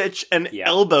up, bitch," and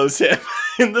elbows him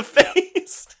in the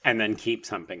face. And then keeps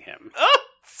humping him. Oh,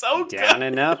 so good. Down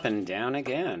and up and down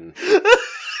again.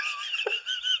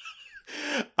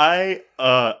 I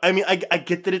mean, I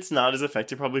get that it's not as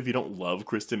effective probably if you don't love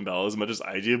Kristen Bell as much as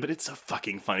I do, but it's so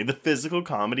fucking funny. The physical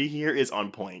comedy here is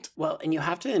on point. Well, and you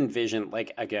have to envision,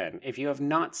 like, again, if you have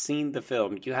not seen the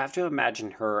film, you have to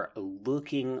imagine her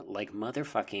looking like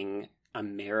motherfucking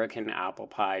American apple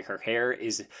pie. Her hair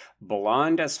is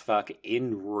blonde as fuck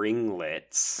in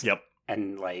ringlets. Yep.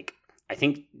 And, like, I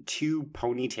think 2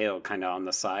 ponytail kind of on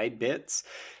the side bits.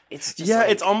 It's just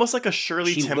it's almost like a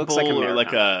Shirley Temple like or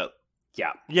like a...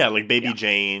 Yeah, like Baby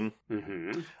Jane.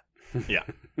 Mm-hmm. Yeah.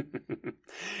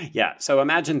 Yeah, so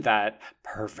imagine that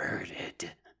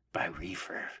perverted by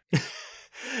Reefer.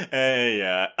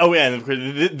 Yeah. Oh, yeah, and of course,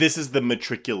 this is the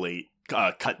matriculate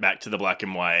cut back to the black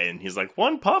and white, and he's like,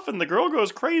 one puff and the girl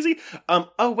goes crazy.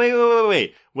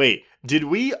 Wait. Did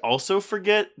we also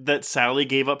forget that Sally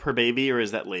gave up her baby, or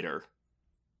is that later?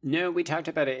 No, we talked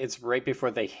about it. It's right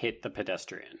before they hit the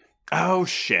pedestrian. Oh,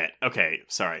 shit. Okay,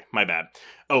 sorry. My bad.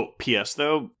 Oh, P.S.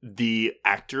 though, the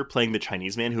actor playing the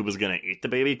Chinese man who was going to eat the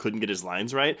baby couldn't get his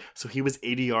lines right, so he was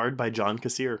ADR'd by John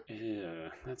Kassir. Ew,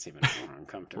 that's even more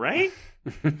uncomfortable. Right?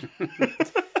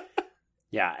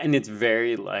 Yeah, and it's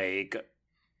very, like,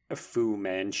 Fu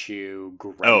Manchu,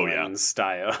 Gremlin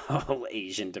style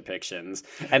Asian depictions.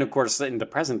 And of course, in the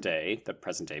present day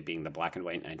being the black and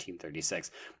white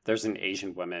 1936, there's an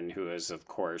Asian woman who is, of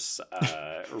course,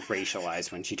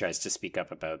 racialized when she tries to speak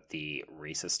up about the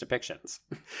racist depictions.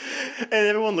 And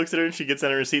everyone looks at her and she gets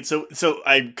on her seat. So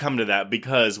I come to that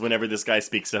because whenever this guy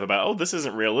speaks stuff about, oh, this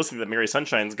isn't realistic that Mary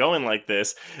Sunshine's going like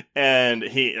this, and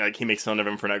he makes fun of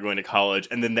him for not going to college,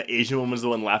 and then the Asian woman's the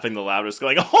one laughing the loudest,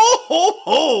 going, ho, ho,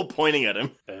 ho, pointing at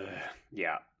him.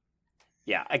 Yeah.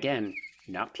 Again,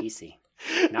 not PC.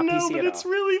 Not PC but at it's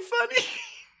all. Really funny.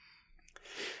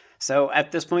 So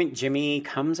at this point, Jimmy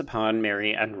comes upon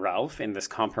Mary and Ralph in this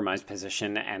compromised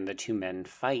position, and the 2 men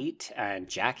fight. And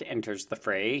Jack enters the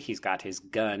fray. He's got his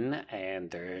gun, and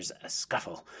there's a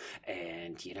scuffle.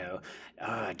 And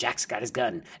Jack's got his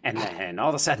gun, and then all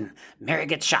of a sudden, Mary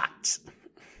gets shot.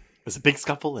 There's a big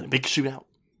scuffle and a big shootout.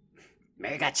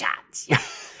 Mary got shot. Yeah.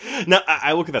 Now,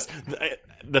 I will confess,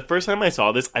 the first time I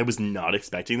saw this, I was not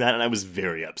expecting that, and I was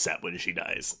very upset when she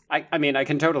dies. I mean, I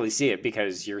can totally see it,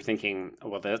 because you're thinking,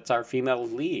 well, that's our female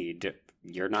lead.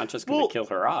 You're not just going to kill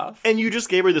her off. And you just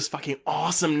gave her this fucking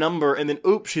awesome number, and then,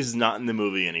 oops, she's not in the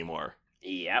movie anymore.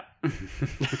 Yep.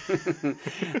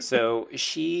 So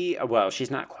she's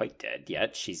not quite dead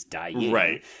yet. She's dying.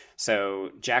 Right. So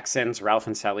Jack sends Ralph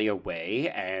and Sally away,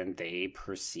 and they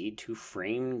proceed to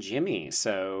frame Jimmy.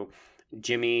 So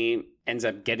Jimmy ends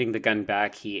up getting the gun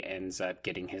back. He ends up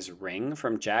getting his ring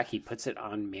from Jack. He puts it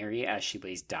on Mary as she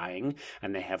lays dying,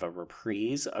 and they have a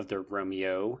reprise of their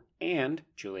Romeo and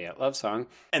Juliet love song.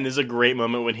 And there's a great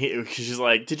moment when she's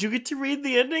like, did you get to read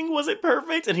the ending? Was it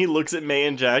perfect? And he looks at May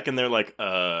and Jack, and they're like,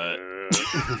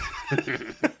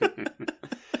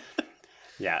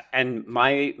 Yeah, and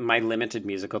my limited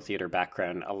musical theater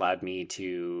background allowed me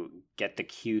to get the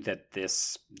cue that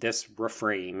this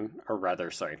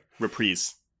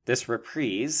reprise. This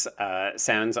reprise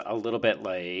sounds a little bit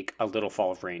like A Little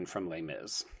Fall of Rain from Les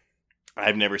Mis.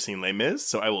 I've never seen Les Mis,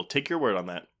 so I will take your word on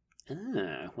that.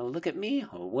 Well, look at me,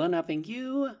 one-upping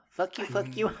you. Fuck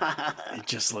you. It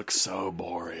just looks so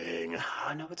boring.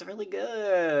 Oh, no, it's really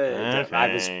good.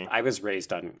 Okay. I was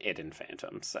raised on it and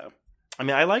Phantom, so... I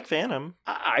mean, I like Phantom.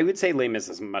 I would say Les Mis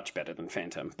is much better than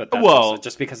Phantom, but that's also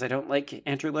just because I don't like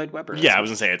Andrew Lloyd Webber. Yeah, I was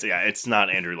going to say, it's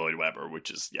not Andrew Lloyd Webber, which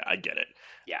is, I get it.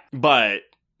 Yeah. But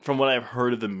from what I've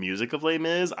heard of the music of Les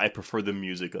Mis, I prefer the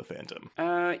music of Phantom.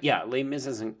 Yeah, Les Mis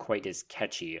isn't quite as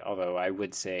catchy, although I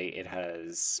would say it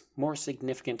has more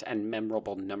significant and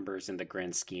memorable numbers in the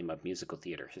grand scheme of musical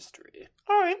theater history.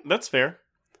 All right, that's fair.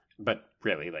 But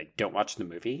really, don't watch the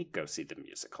movie, go see the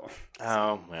musical.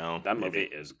 Oh, well. That movie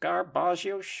is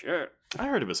garbaggio shit. I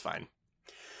heard it was fine.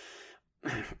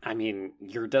 I mean,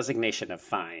 your designation of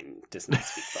fine does not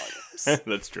speak volumes.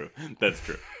 That's true.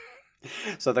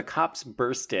 So the cops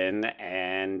burst in,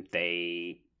 and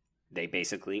they they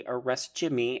basically arrest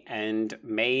Jimmy, and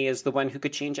May is the one who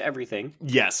could change everything.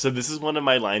 Yes, so this is one of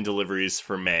my line deliveries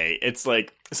for May. It's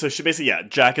like, so she basically,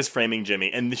 Jack is framing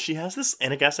Jimmy, and she has this,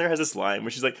 Anna Gasteyer has this line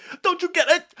where she's like, "Don't you get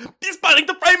it? He's planning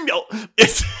to frame you!"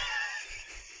 It's,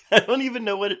 I don't even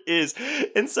know what it is.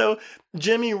 And so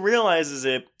Jimmy realizes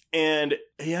it, and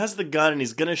he has the gun, and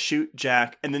he's gonna shoot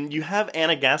Jack, and then you have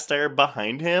Anna Gasteyer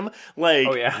behind him, like,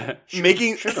 oh yeah,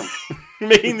 making shoot him.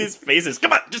 making these faces.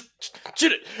 Come on, just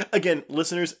shoot it. Again,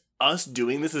 listeners, us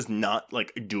doing this is not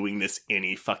like doing this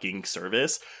any fucking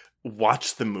service.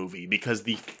 Watch the movie, because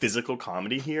the physical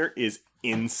comedy here is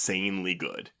insanely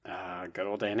good. Good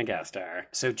old Anna Gasteyer.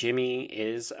 So Jimmy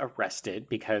is arrested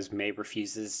because May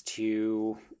refuses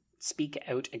to speak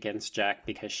out against Jack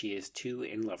because she is too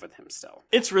in love with him still.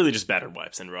 It's really just battered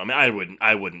wife syndrome.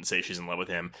 I wouldn't say she's in love with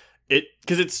him.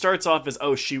 Because it starts off as,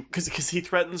 because he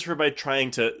threatens her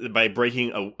by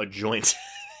breaking a joint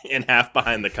in half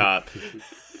behind the cop.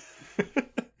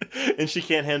 And she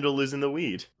can't handle losing the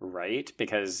weed. Right?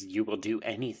 Because you will do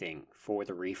anything for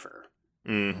the reefer.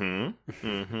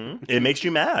 It makes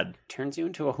you mad. Turns you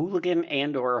into a hooligan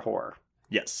and or a whore.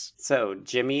 Yes. So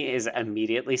Jimmy is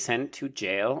immediately sent to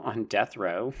jail on death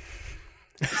row.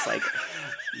 It's like,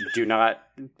 do not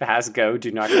pass go,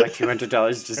 do not collect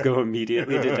 $200, just go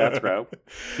immediately to death row.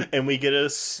 And we get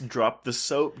a drop the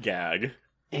soap gag.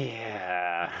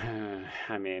 Yeah.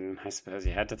 I mean, I suppose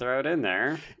you had to throw it in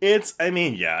there.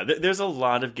 There's a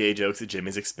lot of gay jokes at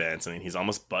Jimmy's expense. I mean, he's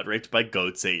almost butt raped by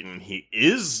Goat Satan. He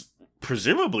is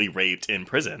presumably raped in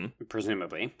prison.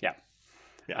 Presumably, yeah.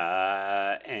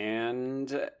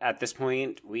 And at this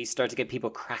point, we start to get people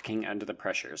cracking under the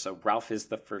pressure. So Ralph is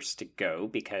the first to go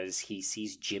because he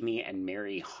sees Jimmy and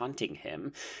Mary haunting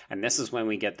him. And this is when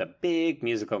we get the big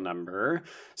musical number.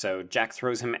 So Jack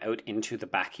throws him out into the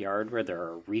backyard where there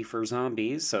are reefer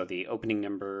zombies. So the opening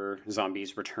number,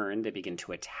 zombies return. They begin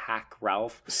to attack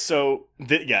Ralph. So with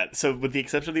the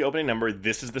exception of the opening number,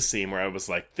 this is the scene where I was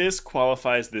like, this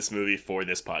qualifies this movie for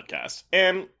this podcast.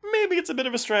 And maybe it's a bit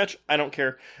of a stretch. I don't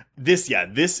care. This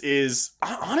is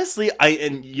honestly,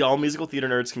 and y'all musical theater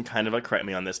nerds can kind of correct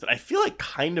me on this, but I feel like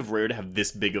kind of rare to have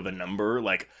this big of a number,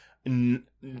 like in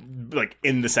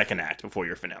the second act before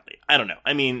your finale. I don't know.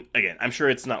 I mean, again, I'm sure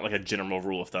it's not like a general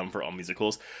rule of thumb for all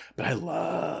musicals, but I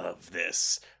love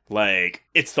this. Like,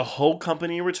 it's the whole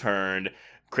company returned.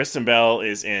 Kristen Bell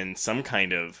is in some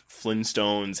kind of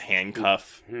Flintstones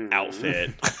handcuff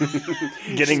outfit.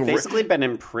 She's basically been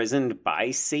imprisoned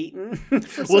by Satan.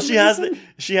 Well, she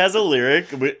has a lyric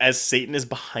as Satan is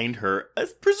behind her,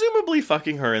 presumably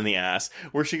fucking her in the ass,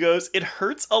 where she goes, "It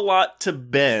hurts a lot to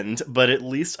bend, but at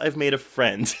least I've made a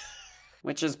friend."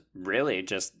 Which is really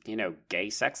just, gay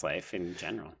sex life in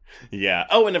general. Yeah.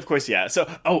 Oh, and of course, yeah. So,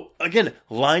 again,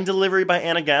 line delivery by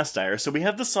Anna Gasteyer. So we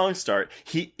have the song start.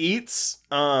 He eats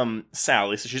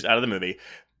Sally, so she's out of the movie.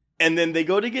 And then they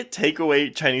go to get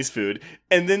takeaway Chinese food.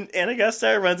 And then Anna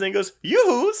Gasteyer runs in and goes,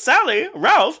 "Yoo-hoo, Sally,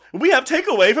 Ralph, we have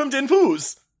takeaway from Din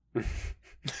Fu's."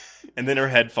 And then her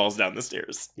head falls down the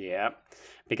stairs. Yeah.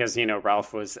 Because,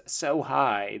 Ralph was so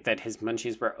high that his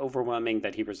munchies were overwhelming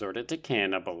that he resorted to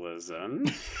cannibalism.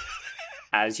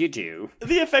 As you do.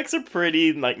 The effects are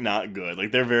pretty, not good.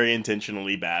 They're very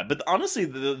intentionally bad. But honestly,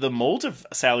 the mold of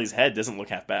Sally's head doesn't look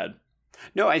half bad.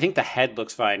 No, I think the head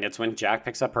looks fine. It's when Jack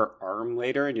picks up her arm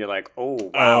later and you're like, oh,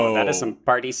 wow, that is some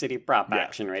Party City prop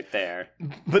action right there.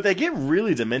 But they get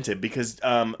really demented because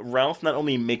Ralph not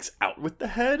only makes out with the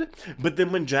head, but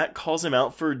then when Jack calls him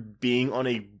out for being on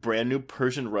a brand new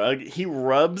Persian rug, he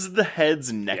rubs the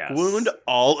head's neck wound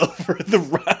all over the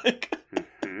rug.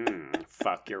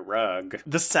 Fuck your rug.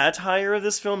 The satire of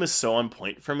this film is so on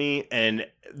point for me, and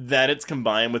that it's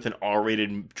combined with an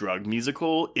R-rated drug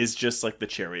musical is just like the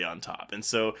cherry on top. And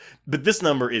so, but this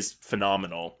number is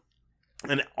phenomenal.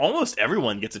 And almost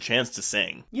everyone gets a chance to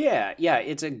sing. Yeah,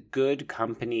 it's a good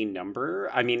company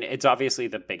number. I mean, it's obviously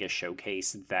the biggest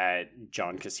showcase that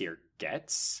John Kassir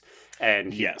gets.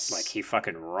 And he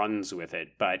fucking runs with it.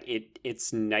 But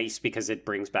it's nice because it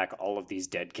brings back all of these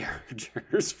dead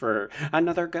characters for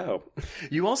another go.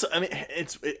 You also,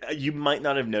 you might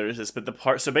not have noticed this, but the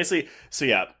part,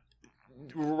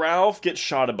 Ralph gets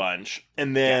shot a bunch,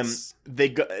 and then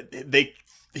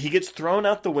he gets thrown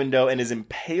out the window and is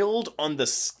impaled on the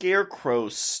scarecrow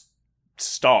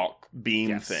stalk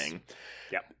beam thing.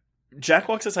 Yep. Jack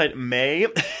walks outside. May,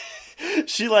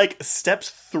 she steps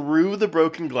through the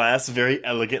broken glass very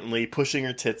elegantly, pushing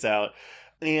her tits out.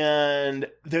 And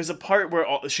there's a part where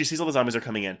she sees all the zombies are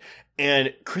coming in,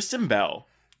 and Kristen Bell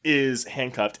is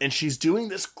handcuffed, and she's doing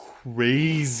this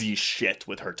crazy shit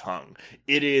with her tongue.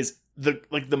 It is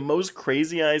the most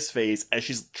crazy eyes face as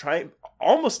she's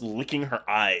almost licking her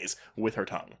eyes with her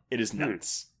tongue. It is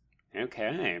nuts.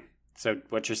 Okay. So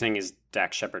what you're saying is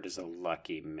Dax Shepard is a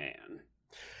lucky man.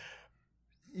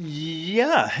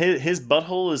 Yeah, his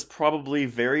butthole is probably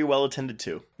very well attended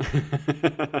to.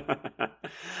 Oh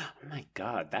my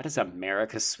God, that is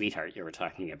America's sweetheart you were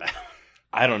talking about.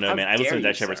 I don't know, How man. I dare listen to you,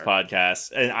 Dax Shepard's sir.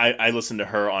 podcast, and I listen to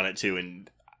her on it too, and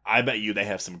I bet you they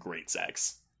have some great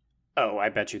sex. Oh, I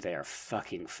bet you they are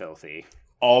fucking filthy.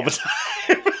 All the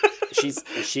time.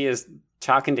 She is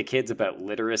talking to kids about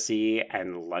literacy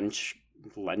and lunch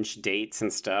dates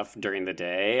and stuff during the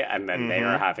day, and then they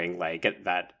are having like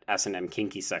that S&M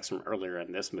kinky sex from earlier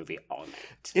in this movie all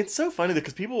night. It's so funny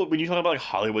because people, when you talk about like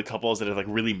Hollywood couples that have like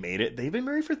really made it, they've been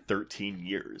married for 13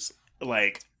 years.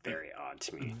 Like, Very odd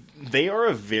to me. they are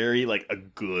a very like a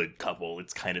good couple.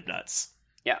 It's kind of nuts.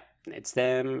 Yeah, it's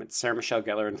them. It's Sarah Michelle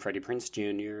Gellar and Freddie Prinze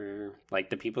Jr. Like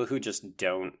the people who just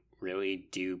don't really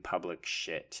do public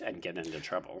shit and get into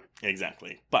trouble.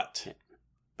 Exactly. But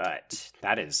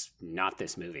that is not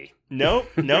this movie. Nope.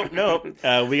 We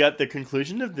got the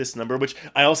conclusion of this number, which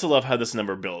I also love how this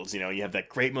number builds. You know, you have that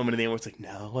great moment in the end where it's like,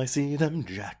 now I see them,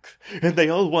 Jack, and they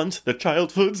all want their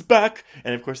childhoods back.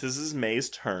 And of course, this is May's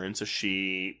turn, so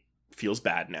she feels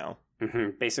bad now.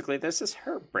 Basically, this is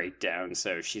her breakdown,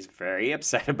 so she's very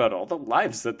upset about all the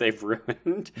lives that they've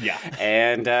ruined. Yeah.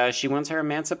 And she wants her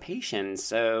emancipation,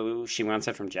 so she wants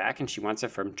it from Jack, and she wants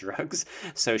it from drugs,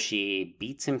 so she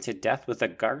beats him to death with a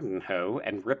garden hoe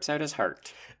and rips out his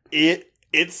heart.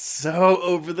 It's so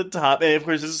over the top, and of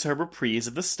course, this is her reprise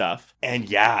of the stuff. And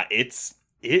yeah, it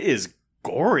is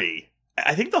gory.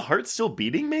 I think the heart's still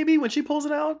beating, maybe, when she pulls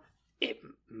it out. It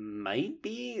might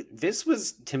be. This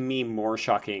was, to me, more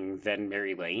shocking than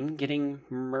Mary Lane getting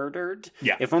murdered.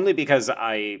 Yeah. If only because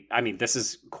I mean, this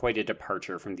is quite a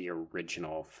departure from the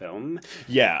original film.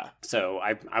 Yeah. So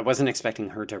I wasn't expecting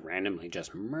her to randomly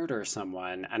just murder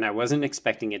someone, and I wasn't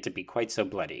expecting it to be quite so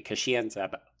bloody, because she ends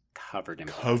up covered in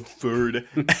blood.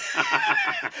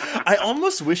 I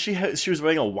almost wish she was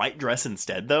wearing a white dress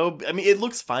instead, though. I mean, it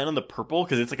looks fine on the purple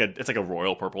because it's like a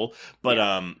royal purple. But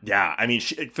yeah. I mean,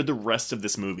 for the rest of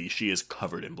this movie, she is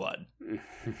covered in blood.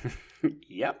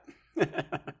 Yep.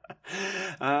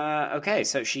 Okay,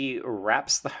 so she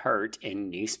wraps the heart in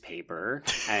newspaper,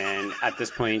 and at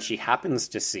this point she happens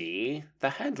to see the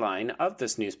headline of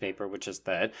this newspaper, which is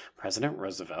that President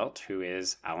Roosevelt, who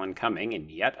is Alan Cumming in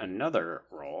yet another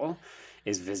role,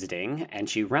 is visiting, and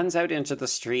she runs out into the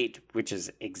street, which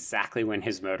is exactly when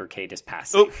his motorcade is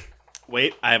passing. Oh,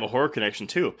 wait, I have a horror connection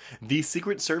too. The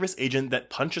Secret Service agent that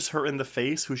punches her in the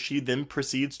face, who she then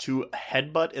proceeds to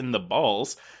headbutt in the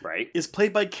balls, Right. is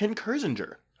played by Ken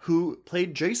Kirzinger, who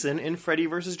played Jason in Freddy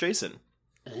vs. Jason.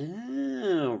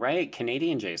 Oh, right,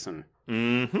 Canadian Jason.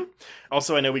 Mm-hmm.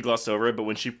 Also, I know we glossed over it, but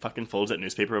when she fucking folds that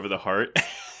newspaper over the heart,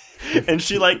 and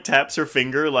she like taps her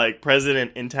finger like,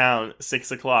 president in town,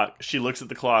 6 o'clock. She looks at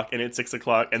the clock and it's 6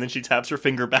 o'clock, and then she taps her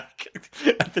finger back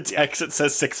at the text that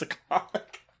says 6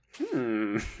 o'clock.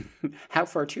 How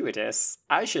fortuitous.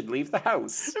 I should leave the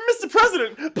house. Mr.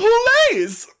 President,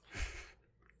 please!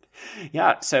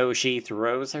 Yeah, so she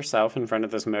throws herself in front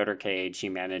of this motorcade. She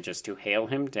manages to hail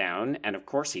him down, and of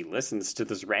course he listens to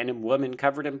this random woman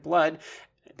covered in blood.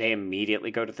 They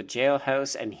immediately go to the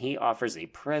jailhouse, and he offers a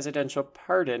presidential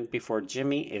pardon before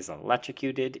Jimmy is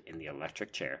electrocuted in the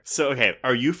electric chair. So, okay,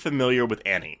 are you familiar with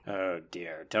Annie? Oh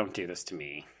dear, don't do this to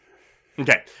me.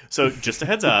 Okay, so just a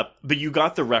heads up, but you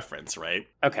got the reference, right?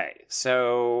 Okay,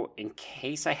 so in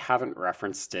case I haven't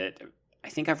referenced it, I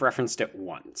think I've referenced it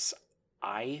once.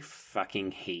 I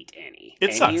fucking hate Annie.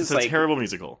 It sucks. Annie It's is a terrible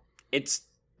musical. It's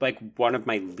like one of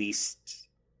my least,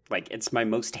 like, it's my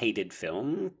most hated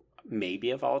film,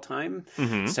 maybe of all time.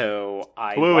 Mm-hmm. So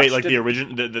I Wait, watched like it, the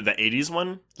original, the 80s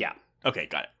one? Yeah. Okay,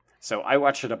 got it. So I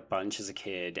watched it a bunch as a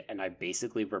kid, and I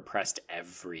basically repressed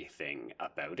everything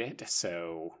about it.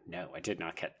 So no, I did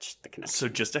not catch the connection. So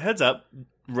just a heads up,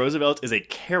 Roosevelt is a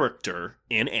character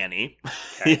in Annie.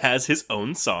 He has his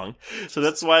own song. So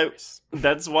that's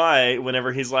why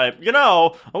whenever he's like, you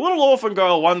know, a little orphan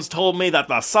girl once told me that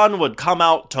the sun would come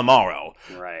out tomorrow.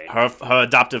 Right. Her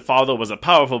adopted father was a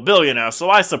powerful billionaire,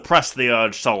 so I suppressed the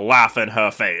urge to laugh in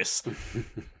her face.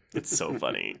 It's so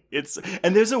funny.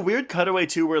 And there's a weird cutaway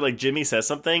too where like Jimmy says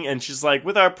something and she's like,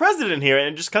 with our president here, and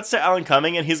it just cuts to Alan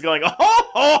Cumming and he's going, oh,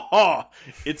 ho, ho.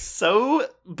 It's so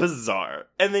bizarre.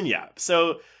 And then yeah,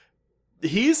 so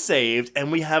he's saved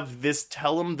and we have this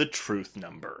tell him the truth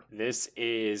number. This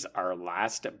is our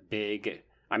last big,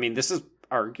 I mean, this is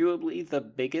arguably the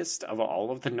biggest of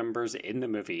all of the numbers in the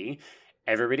movie.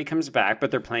 everybody comes back,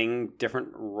 but they're playing different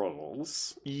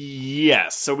roles.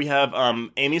 Yes. So we have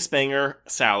Amy Spanger,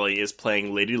 Sally, is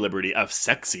playing Lady Liberty, a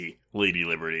sexy Lady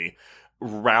Liberty.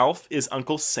 Ralph is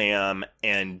Uncle Sam,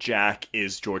 and Jack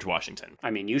is George Washington. I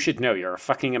mean, you should know, you're a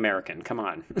fucking American. Come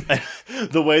on.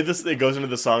 The way it goes into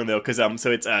the song, though, because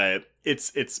so it's Anna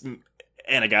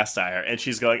Gasteyer, and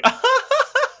she's going,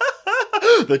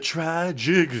 the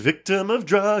tragic victim of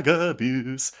drug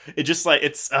abuse. It just like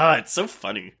it's so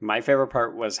funny. My favorite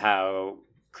part was how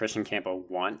Christian Campbell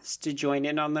wants to join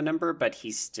in on the number, but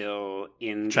he's still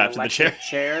in trapped in the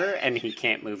chair, and he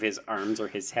can't move his arms or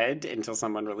his head until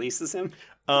someone releases him.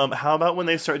 How about when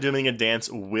they start doing a dance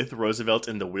with Roosevelt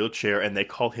in the wheelchair and they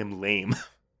call him lame?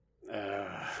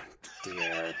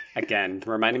 Dear. Again,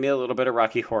 reminding me a little bit of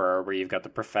Rocky Horror, where you've got the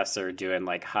professor doing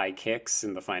like high kicks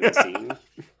in the final scene.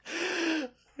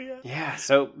 Yeah,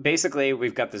 so basically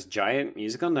we've got this giant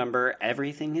musical number.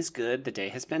 Everything is good. The day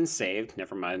has been saved.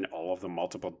 Never mind all of the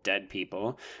multiple dead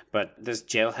people. But this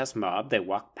jailhouse mob, they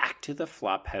walk back to the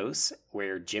flop house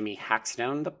where Jimmy hacks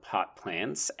down the pot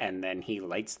plants and then he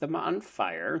lights them on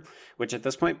fire, which at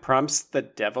this point prompts the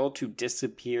devil to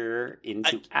disappear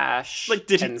into ash. Like,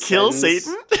 did he kill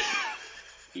Satan?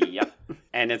 Yep.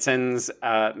 And it sends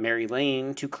Mary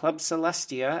Lane to Club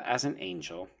Celestia as an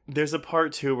angel. There's a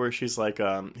part, too, where she's like,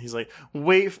 he's like,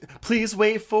 please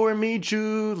wait for me,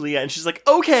 Julia. And she's like,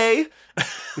 okay.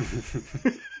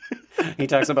 He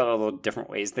talks about all the different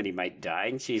ways that he might die,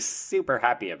 and she's super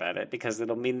happy about it because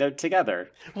it'll mean they're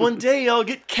together. One day I'll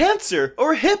get cancer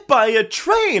or hit by a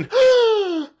train.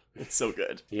 It's so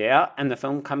good. Yeah, and the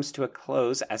film comes to a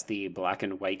close as the black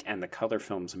and white and the color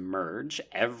films merge.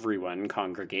 Everyone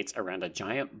congregates around a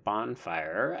giant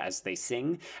bonfire as they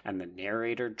sing, and the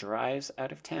narrator drives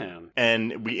out of town.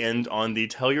 And we end on the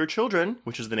Tell Your Children,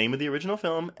 which is the name of the original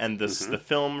film, and the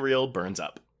film reel burns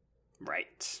up.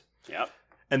 Right. Yep.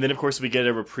 And then, of course, we get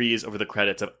a reprise over the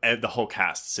credits of the whole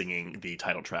cast singing the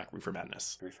title track, Reefer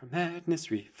Madness. Reefer Madness,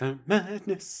 Reefer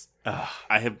Madness.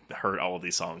 I have heard all of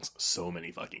these songs so many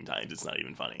fucking times, it's not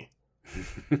even funny.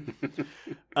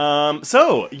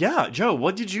 So, yeah, Joe,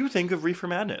 what did you think of Reefer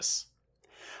Madness?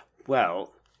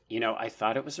 Well, I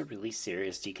thought it was a really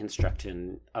serious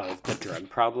deconstruction of the drug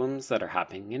problems that are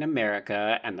happening in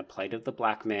America and the plight of the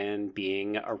black man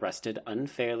being arrested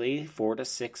unfairly 4 to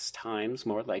 6 times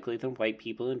more likely than white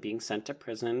people and being sent to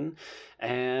prison.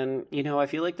 And, I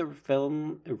feel like the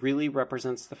film really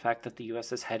represents the fact that the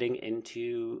U.S. is heading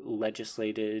into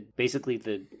basically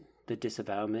the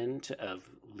disavowalment of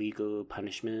legal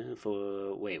punishment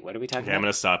for... Wait, what are we talking about? I'm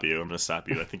going to stop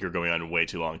you. I think you're going on way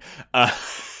too long.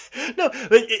 No,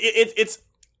 but it's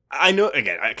I know,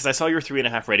 again, because I saw your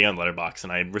 3.5 rating on Letterboxd,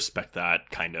 and I respect that,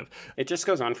 kind of. It just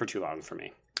goes on for too long for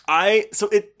me.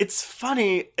 It's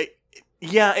funny.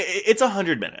 It's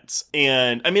 100 minutes.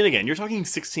 And, I mean, again, you're talking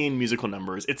 16 musical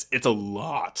numbers. It's a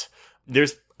lot.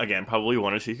 There's, again, probably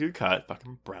 1 or 2 you could cut.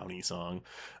 Fucking Brownie song.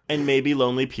 And maybe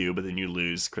Lonely Pew, but then you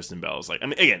lose Kristen Bell's. Like, I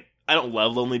mean, again, I don't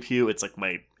love Lonely Pew. It's like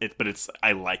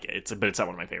I like it. But it's not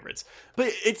one of my favorites.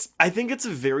 But I think it's a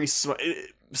very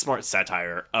smart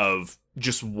satire of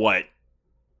just what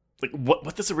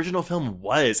this original film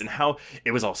was and how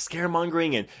it was all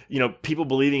scaremongering and, people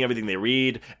believing everything they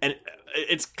read. And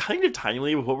it's kind of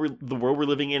timely with the world we're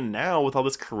living in now with all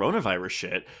this coronavirus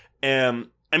shit.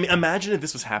 I mean, imagine if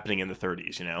this was happening in the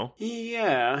 30s,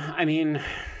 Yeah, I mean...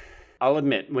 I'll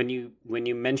admit, when you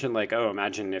mention like, oh,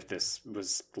 imagine if this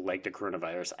was like the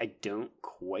coronavirus, I don't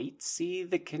quite see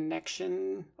the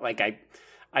connection. Like,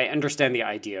 I understand the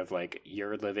idea of like,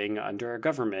 you're living under a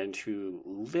government who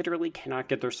literally cannot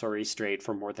get their story straight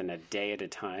for more than a day at a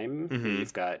time. Mm-hmm.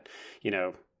 You've got,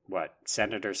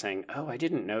 senators saying, oh, I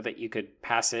didn't know that you could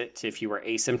pass it if you were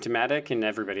asymptomatic. And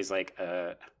everybody's like,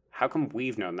 how come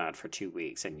we've known that for 2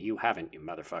 weeks and you haven't, you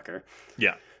motherfucker?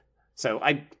 Yeah. So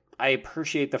I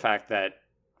appreciate the fact that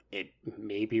it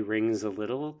maybe rings a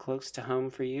little close to home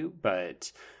for you,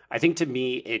 but I think to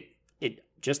me it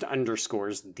just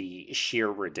underscores the sheer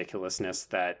ridiculousness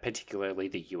that particularly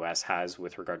the U.S. has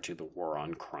with regard to the war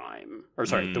on crime.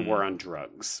 The war on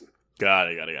drugs. Got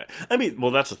it. I mean,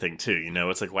 well, that's the thing, too,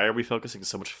 It's like, why are we focusing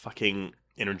so much fucking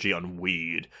energy on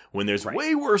weed when there's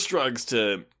way worse drugs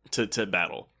to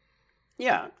battle?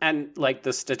 Yeah, and like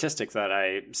the statistic that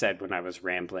I said when I was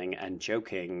rambling and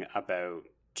joking about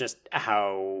just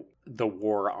how the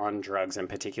war on drugs, and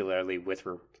particularly with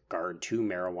regard to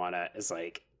marijuana, is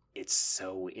like, it's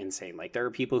so insane. Like, there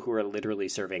are people who are literally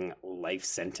serving life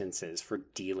sentences for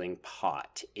dealing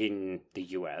pot in the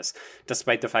U.S.,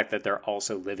 despite the fact that they're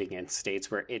also living in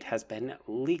states where it has been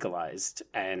legalized.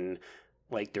 And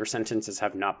Like, their sentences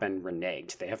have not been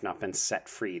reneged. They have not been set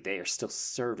free. They are still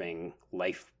serving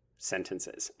life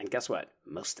sentences. And guess what?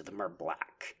 Most of them are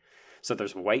black. So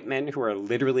there's white men who are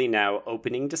literally now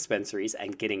opening dispensaries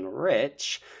and getting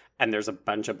rich. And there's a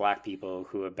bunch of black people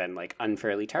who have been, like,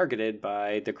 unfairly targeted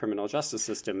by the criminal justice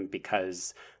system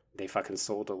because they fucking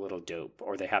sold a little dope,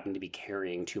 or they happen to be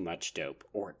carrying too much dope,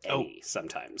 or any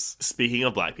sometimes. Speaking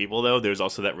of black people, though, there's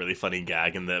also that really funny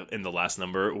gag in the last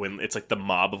number when it's like the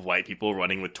mob of white people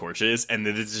running with torches, and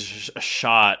then there's a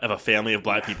shot of a family of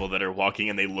black people that are walking,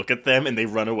 and they look at them and they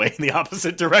run away in the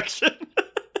opposite direction.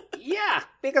 Yeah,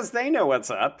 because they know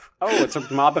what's up. Oh, it's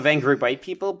a mob of angry white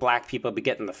people. Black people be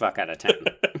getting the fuck out of town.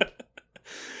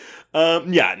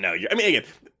 Again,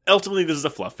 ultimately, this is a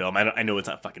fluff film. I know it's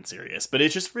not fucking serious, but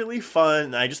it's just really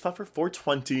fun. I just thought for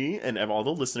 420, and all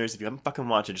the listeners, if you haven't fucking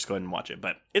watched it, just go ahead and watch it.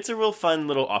 But it's a real fun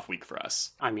little off week for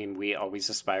us. I mean, we always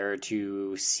aspire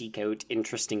to seek out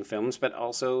interesting films, but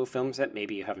also films that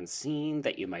maybe you haven't seen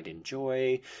that you might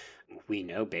enjoy. We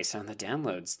know based on the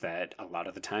downloads that a lot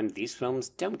of the time these films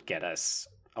don't get us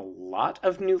a lot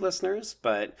of new listeners,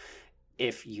 but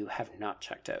if you have not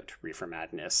checked out Reefer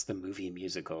Madness, the movie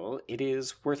musical, it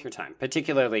is worth your time.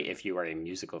 Particularly if you are a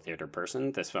musical theater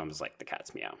person, this film is like the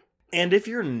cat's meow. And if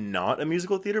you're not a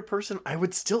musical theater person, I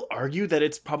would still argue that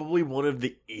it's probably one of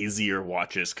the easier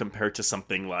watches compared to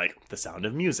something like The Sound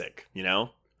of Music, you know?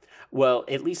 Well,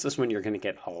 at least this one you're going to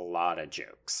get a lot of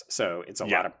jokes. So it's a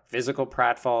lot of physical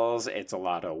pratfalls. It's a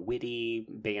lot of witty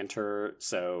banter.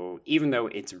 So even though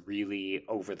it's really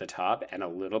over the top and a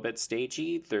little bit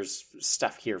stagey, there's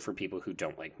stuff here for people who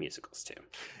don't like musicals too.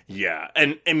 Yeah.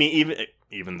 And I mean,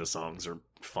 even the songs are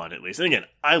fun, at least. And again,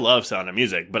 I love Sound of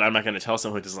Music, but I'm not going to tell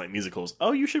someone who doesn't like musicals,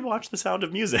 oh, you should watch The Sound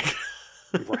of Music.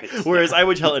 Right. Whereas I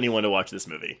would tell anyone to watch this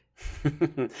movie.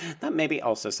 That maybe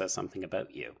also says something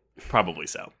about you. Probably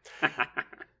so.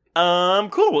 Cool.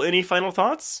 Well, any final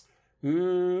thoughts?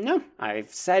 No,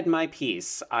 I've said my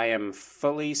piece. I am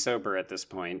fully sober at this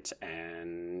point,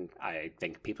 and I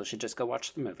think people should just go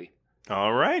watch the movie.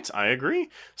 All right, I agree.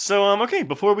 So, okay,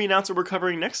 before we announce what we're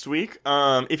covering next week,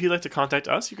 if you'd like to contact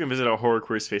us, you can visit our Horror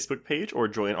Queers Facebook page or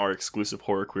join our exclusive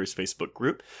Horror Queers Facebook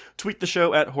group, tweet the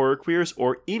show at Horror Queers,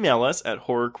 or email us at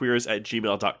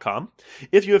horrorqueers@gmail.com.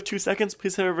 If you have 2 seconds,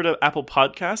 please head over to Apple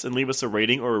Podcasts and leave us a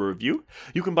rating or a review.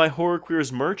 You can buy Horror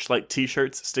Queers merch like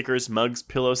t-shirts, stickers, mugs,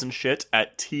 pillows, and shit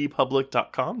at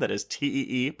teepublic.com. That is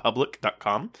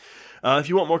teepublic.com. If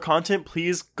you want more content,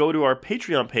 please go to our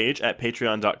Patreon page at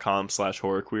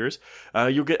patreon.com/horrorqueers.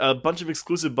 You'll get a bunch of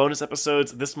exclusive bonus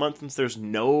episodes this month. Since there's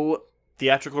no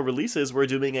theatrical releases, we're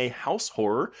doing a house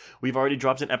horror. We've already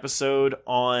dropped an episode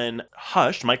on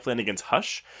Hush, Mike Flanagan's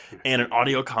Hush, and an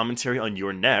audio commentary on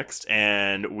You're Next,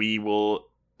 and we will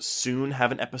soon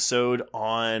have an episode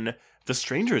on The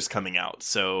Strangers coming out,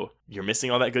 so you're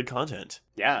missing all that good content.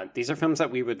 Yeah, these are films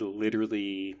that we would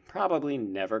literally probably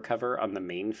never cover on the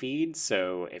main feed,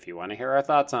 so if you want to hear our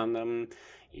thoughts on them,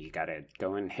 you gotta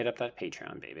go and hit up that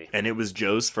Patreon, baby. And it was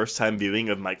Joe's first time viewing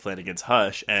of Mike Flanagan's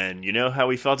Hush, and you know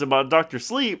how he felt about Dr.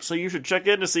 Sleep, so you should check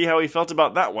in to see how he felt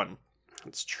about that one.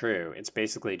 It's true. It's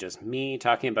basically just me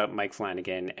talking about Mike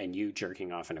Flanagan and you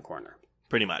jerking off in a corner.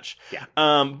 Pretty much. Yeah.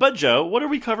 But Joe, what are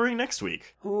we covering next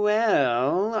week?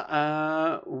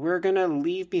 Well, we're going to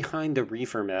leave behind the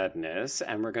Reefer Madness,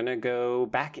 and we're going to go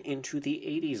back into the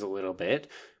 80s a little bit.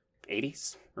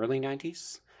 80s? Early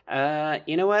 90s?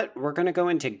 You know what? We're going to go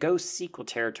into ghost sequel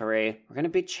territory. We're going to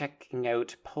be checking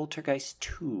out Poltergeist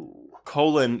 2.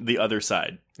 The Other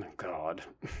Side. Oh, God.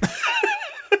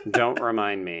 Don't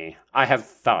remind me. I have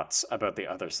thoughts about The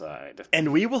Other Side.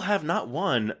 And we will have not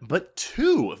one, but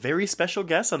 2 very special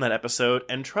guests on that episode.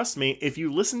 And trust me, if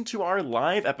you listen to our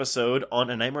live episode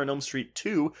on A Nightmare on Elm Street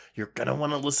 2, you're going to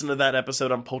want to listen to that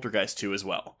episode on Poltergeist 2 as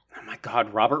well. Oh my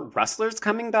God, Robert Russler's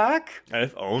coming back?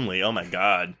 If only. Oh my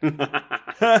God.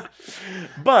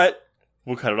 But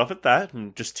we'll cut it off at that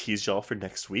and just tease y'all for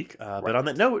next week. But on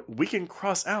that note, we can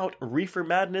cross out Reefer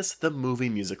Madness, the movie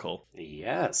musical.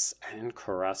 Yes, and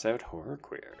cross out Horror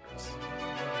Queers.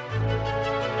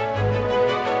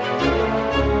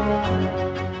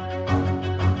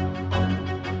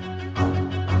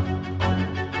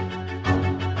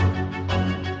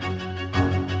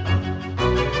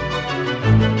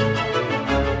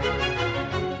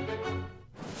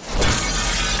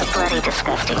 Bloody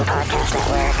Disgusting Podcast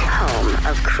Network, home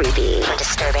of creepy,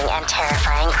 disturbing, and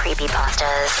terrifying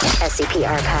creepypastas, SCP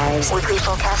archives, weekly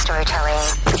full cast storytelling,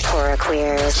 horror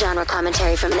queers, genre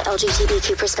commentary from an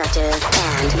LGBTQ perspective,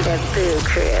 and the Boo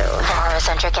Crew. For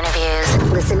horror-centric interviews,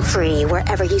 listen free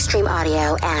wherever you stream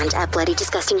audio and at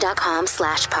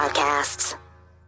bloodydisgusting.com/podcasts.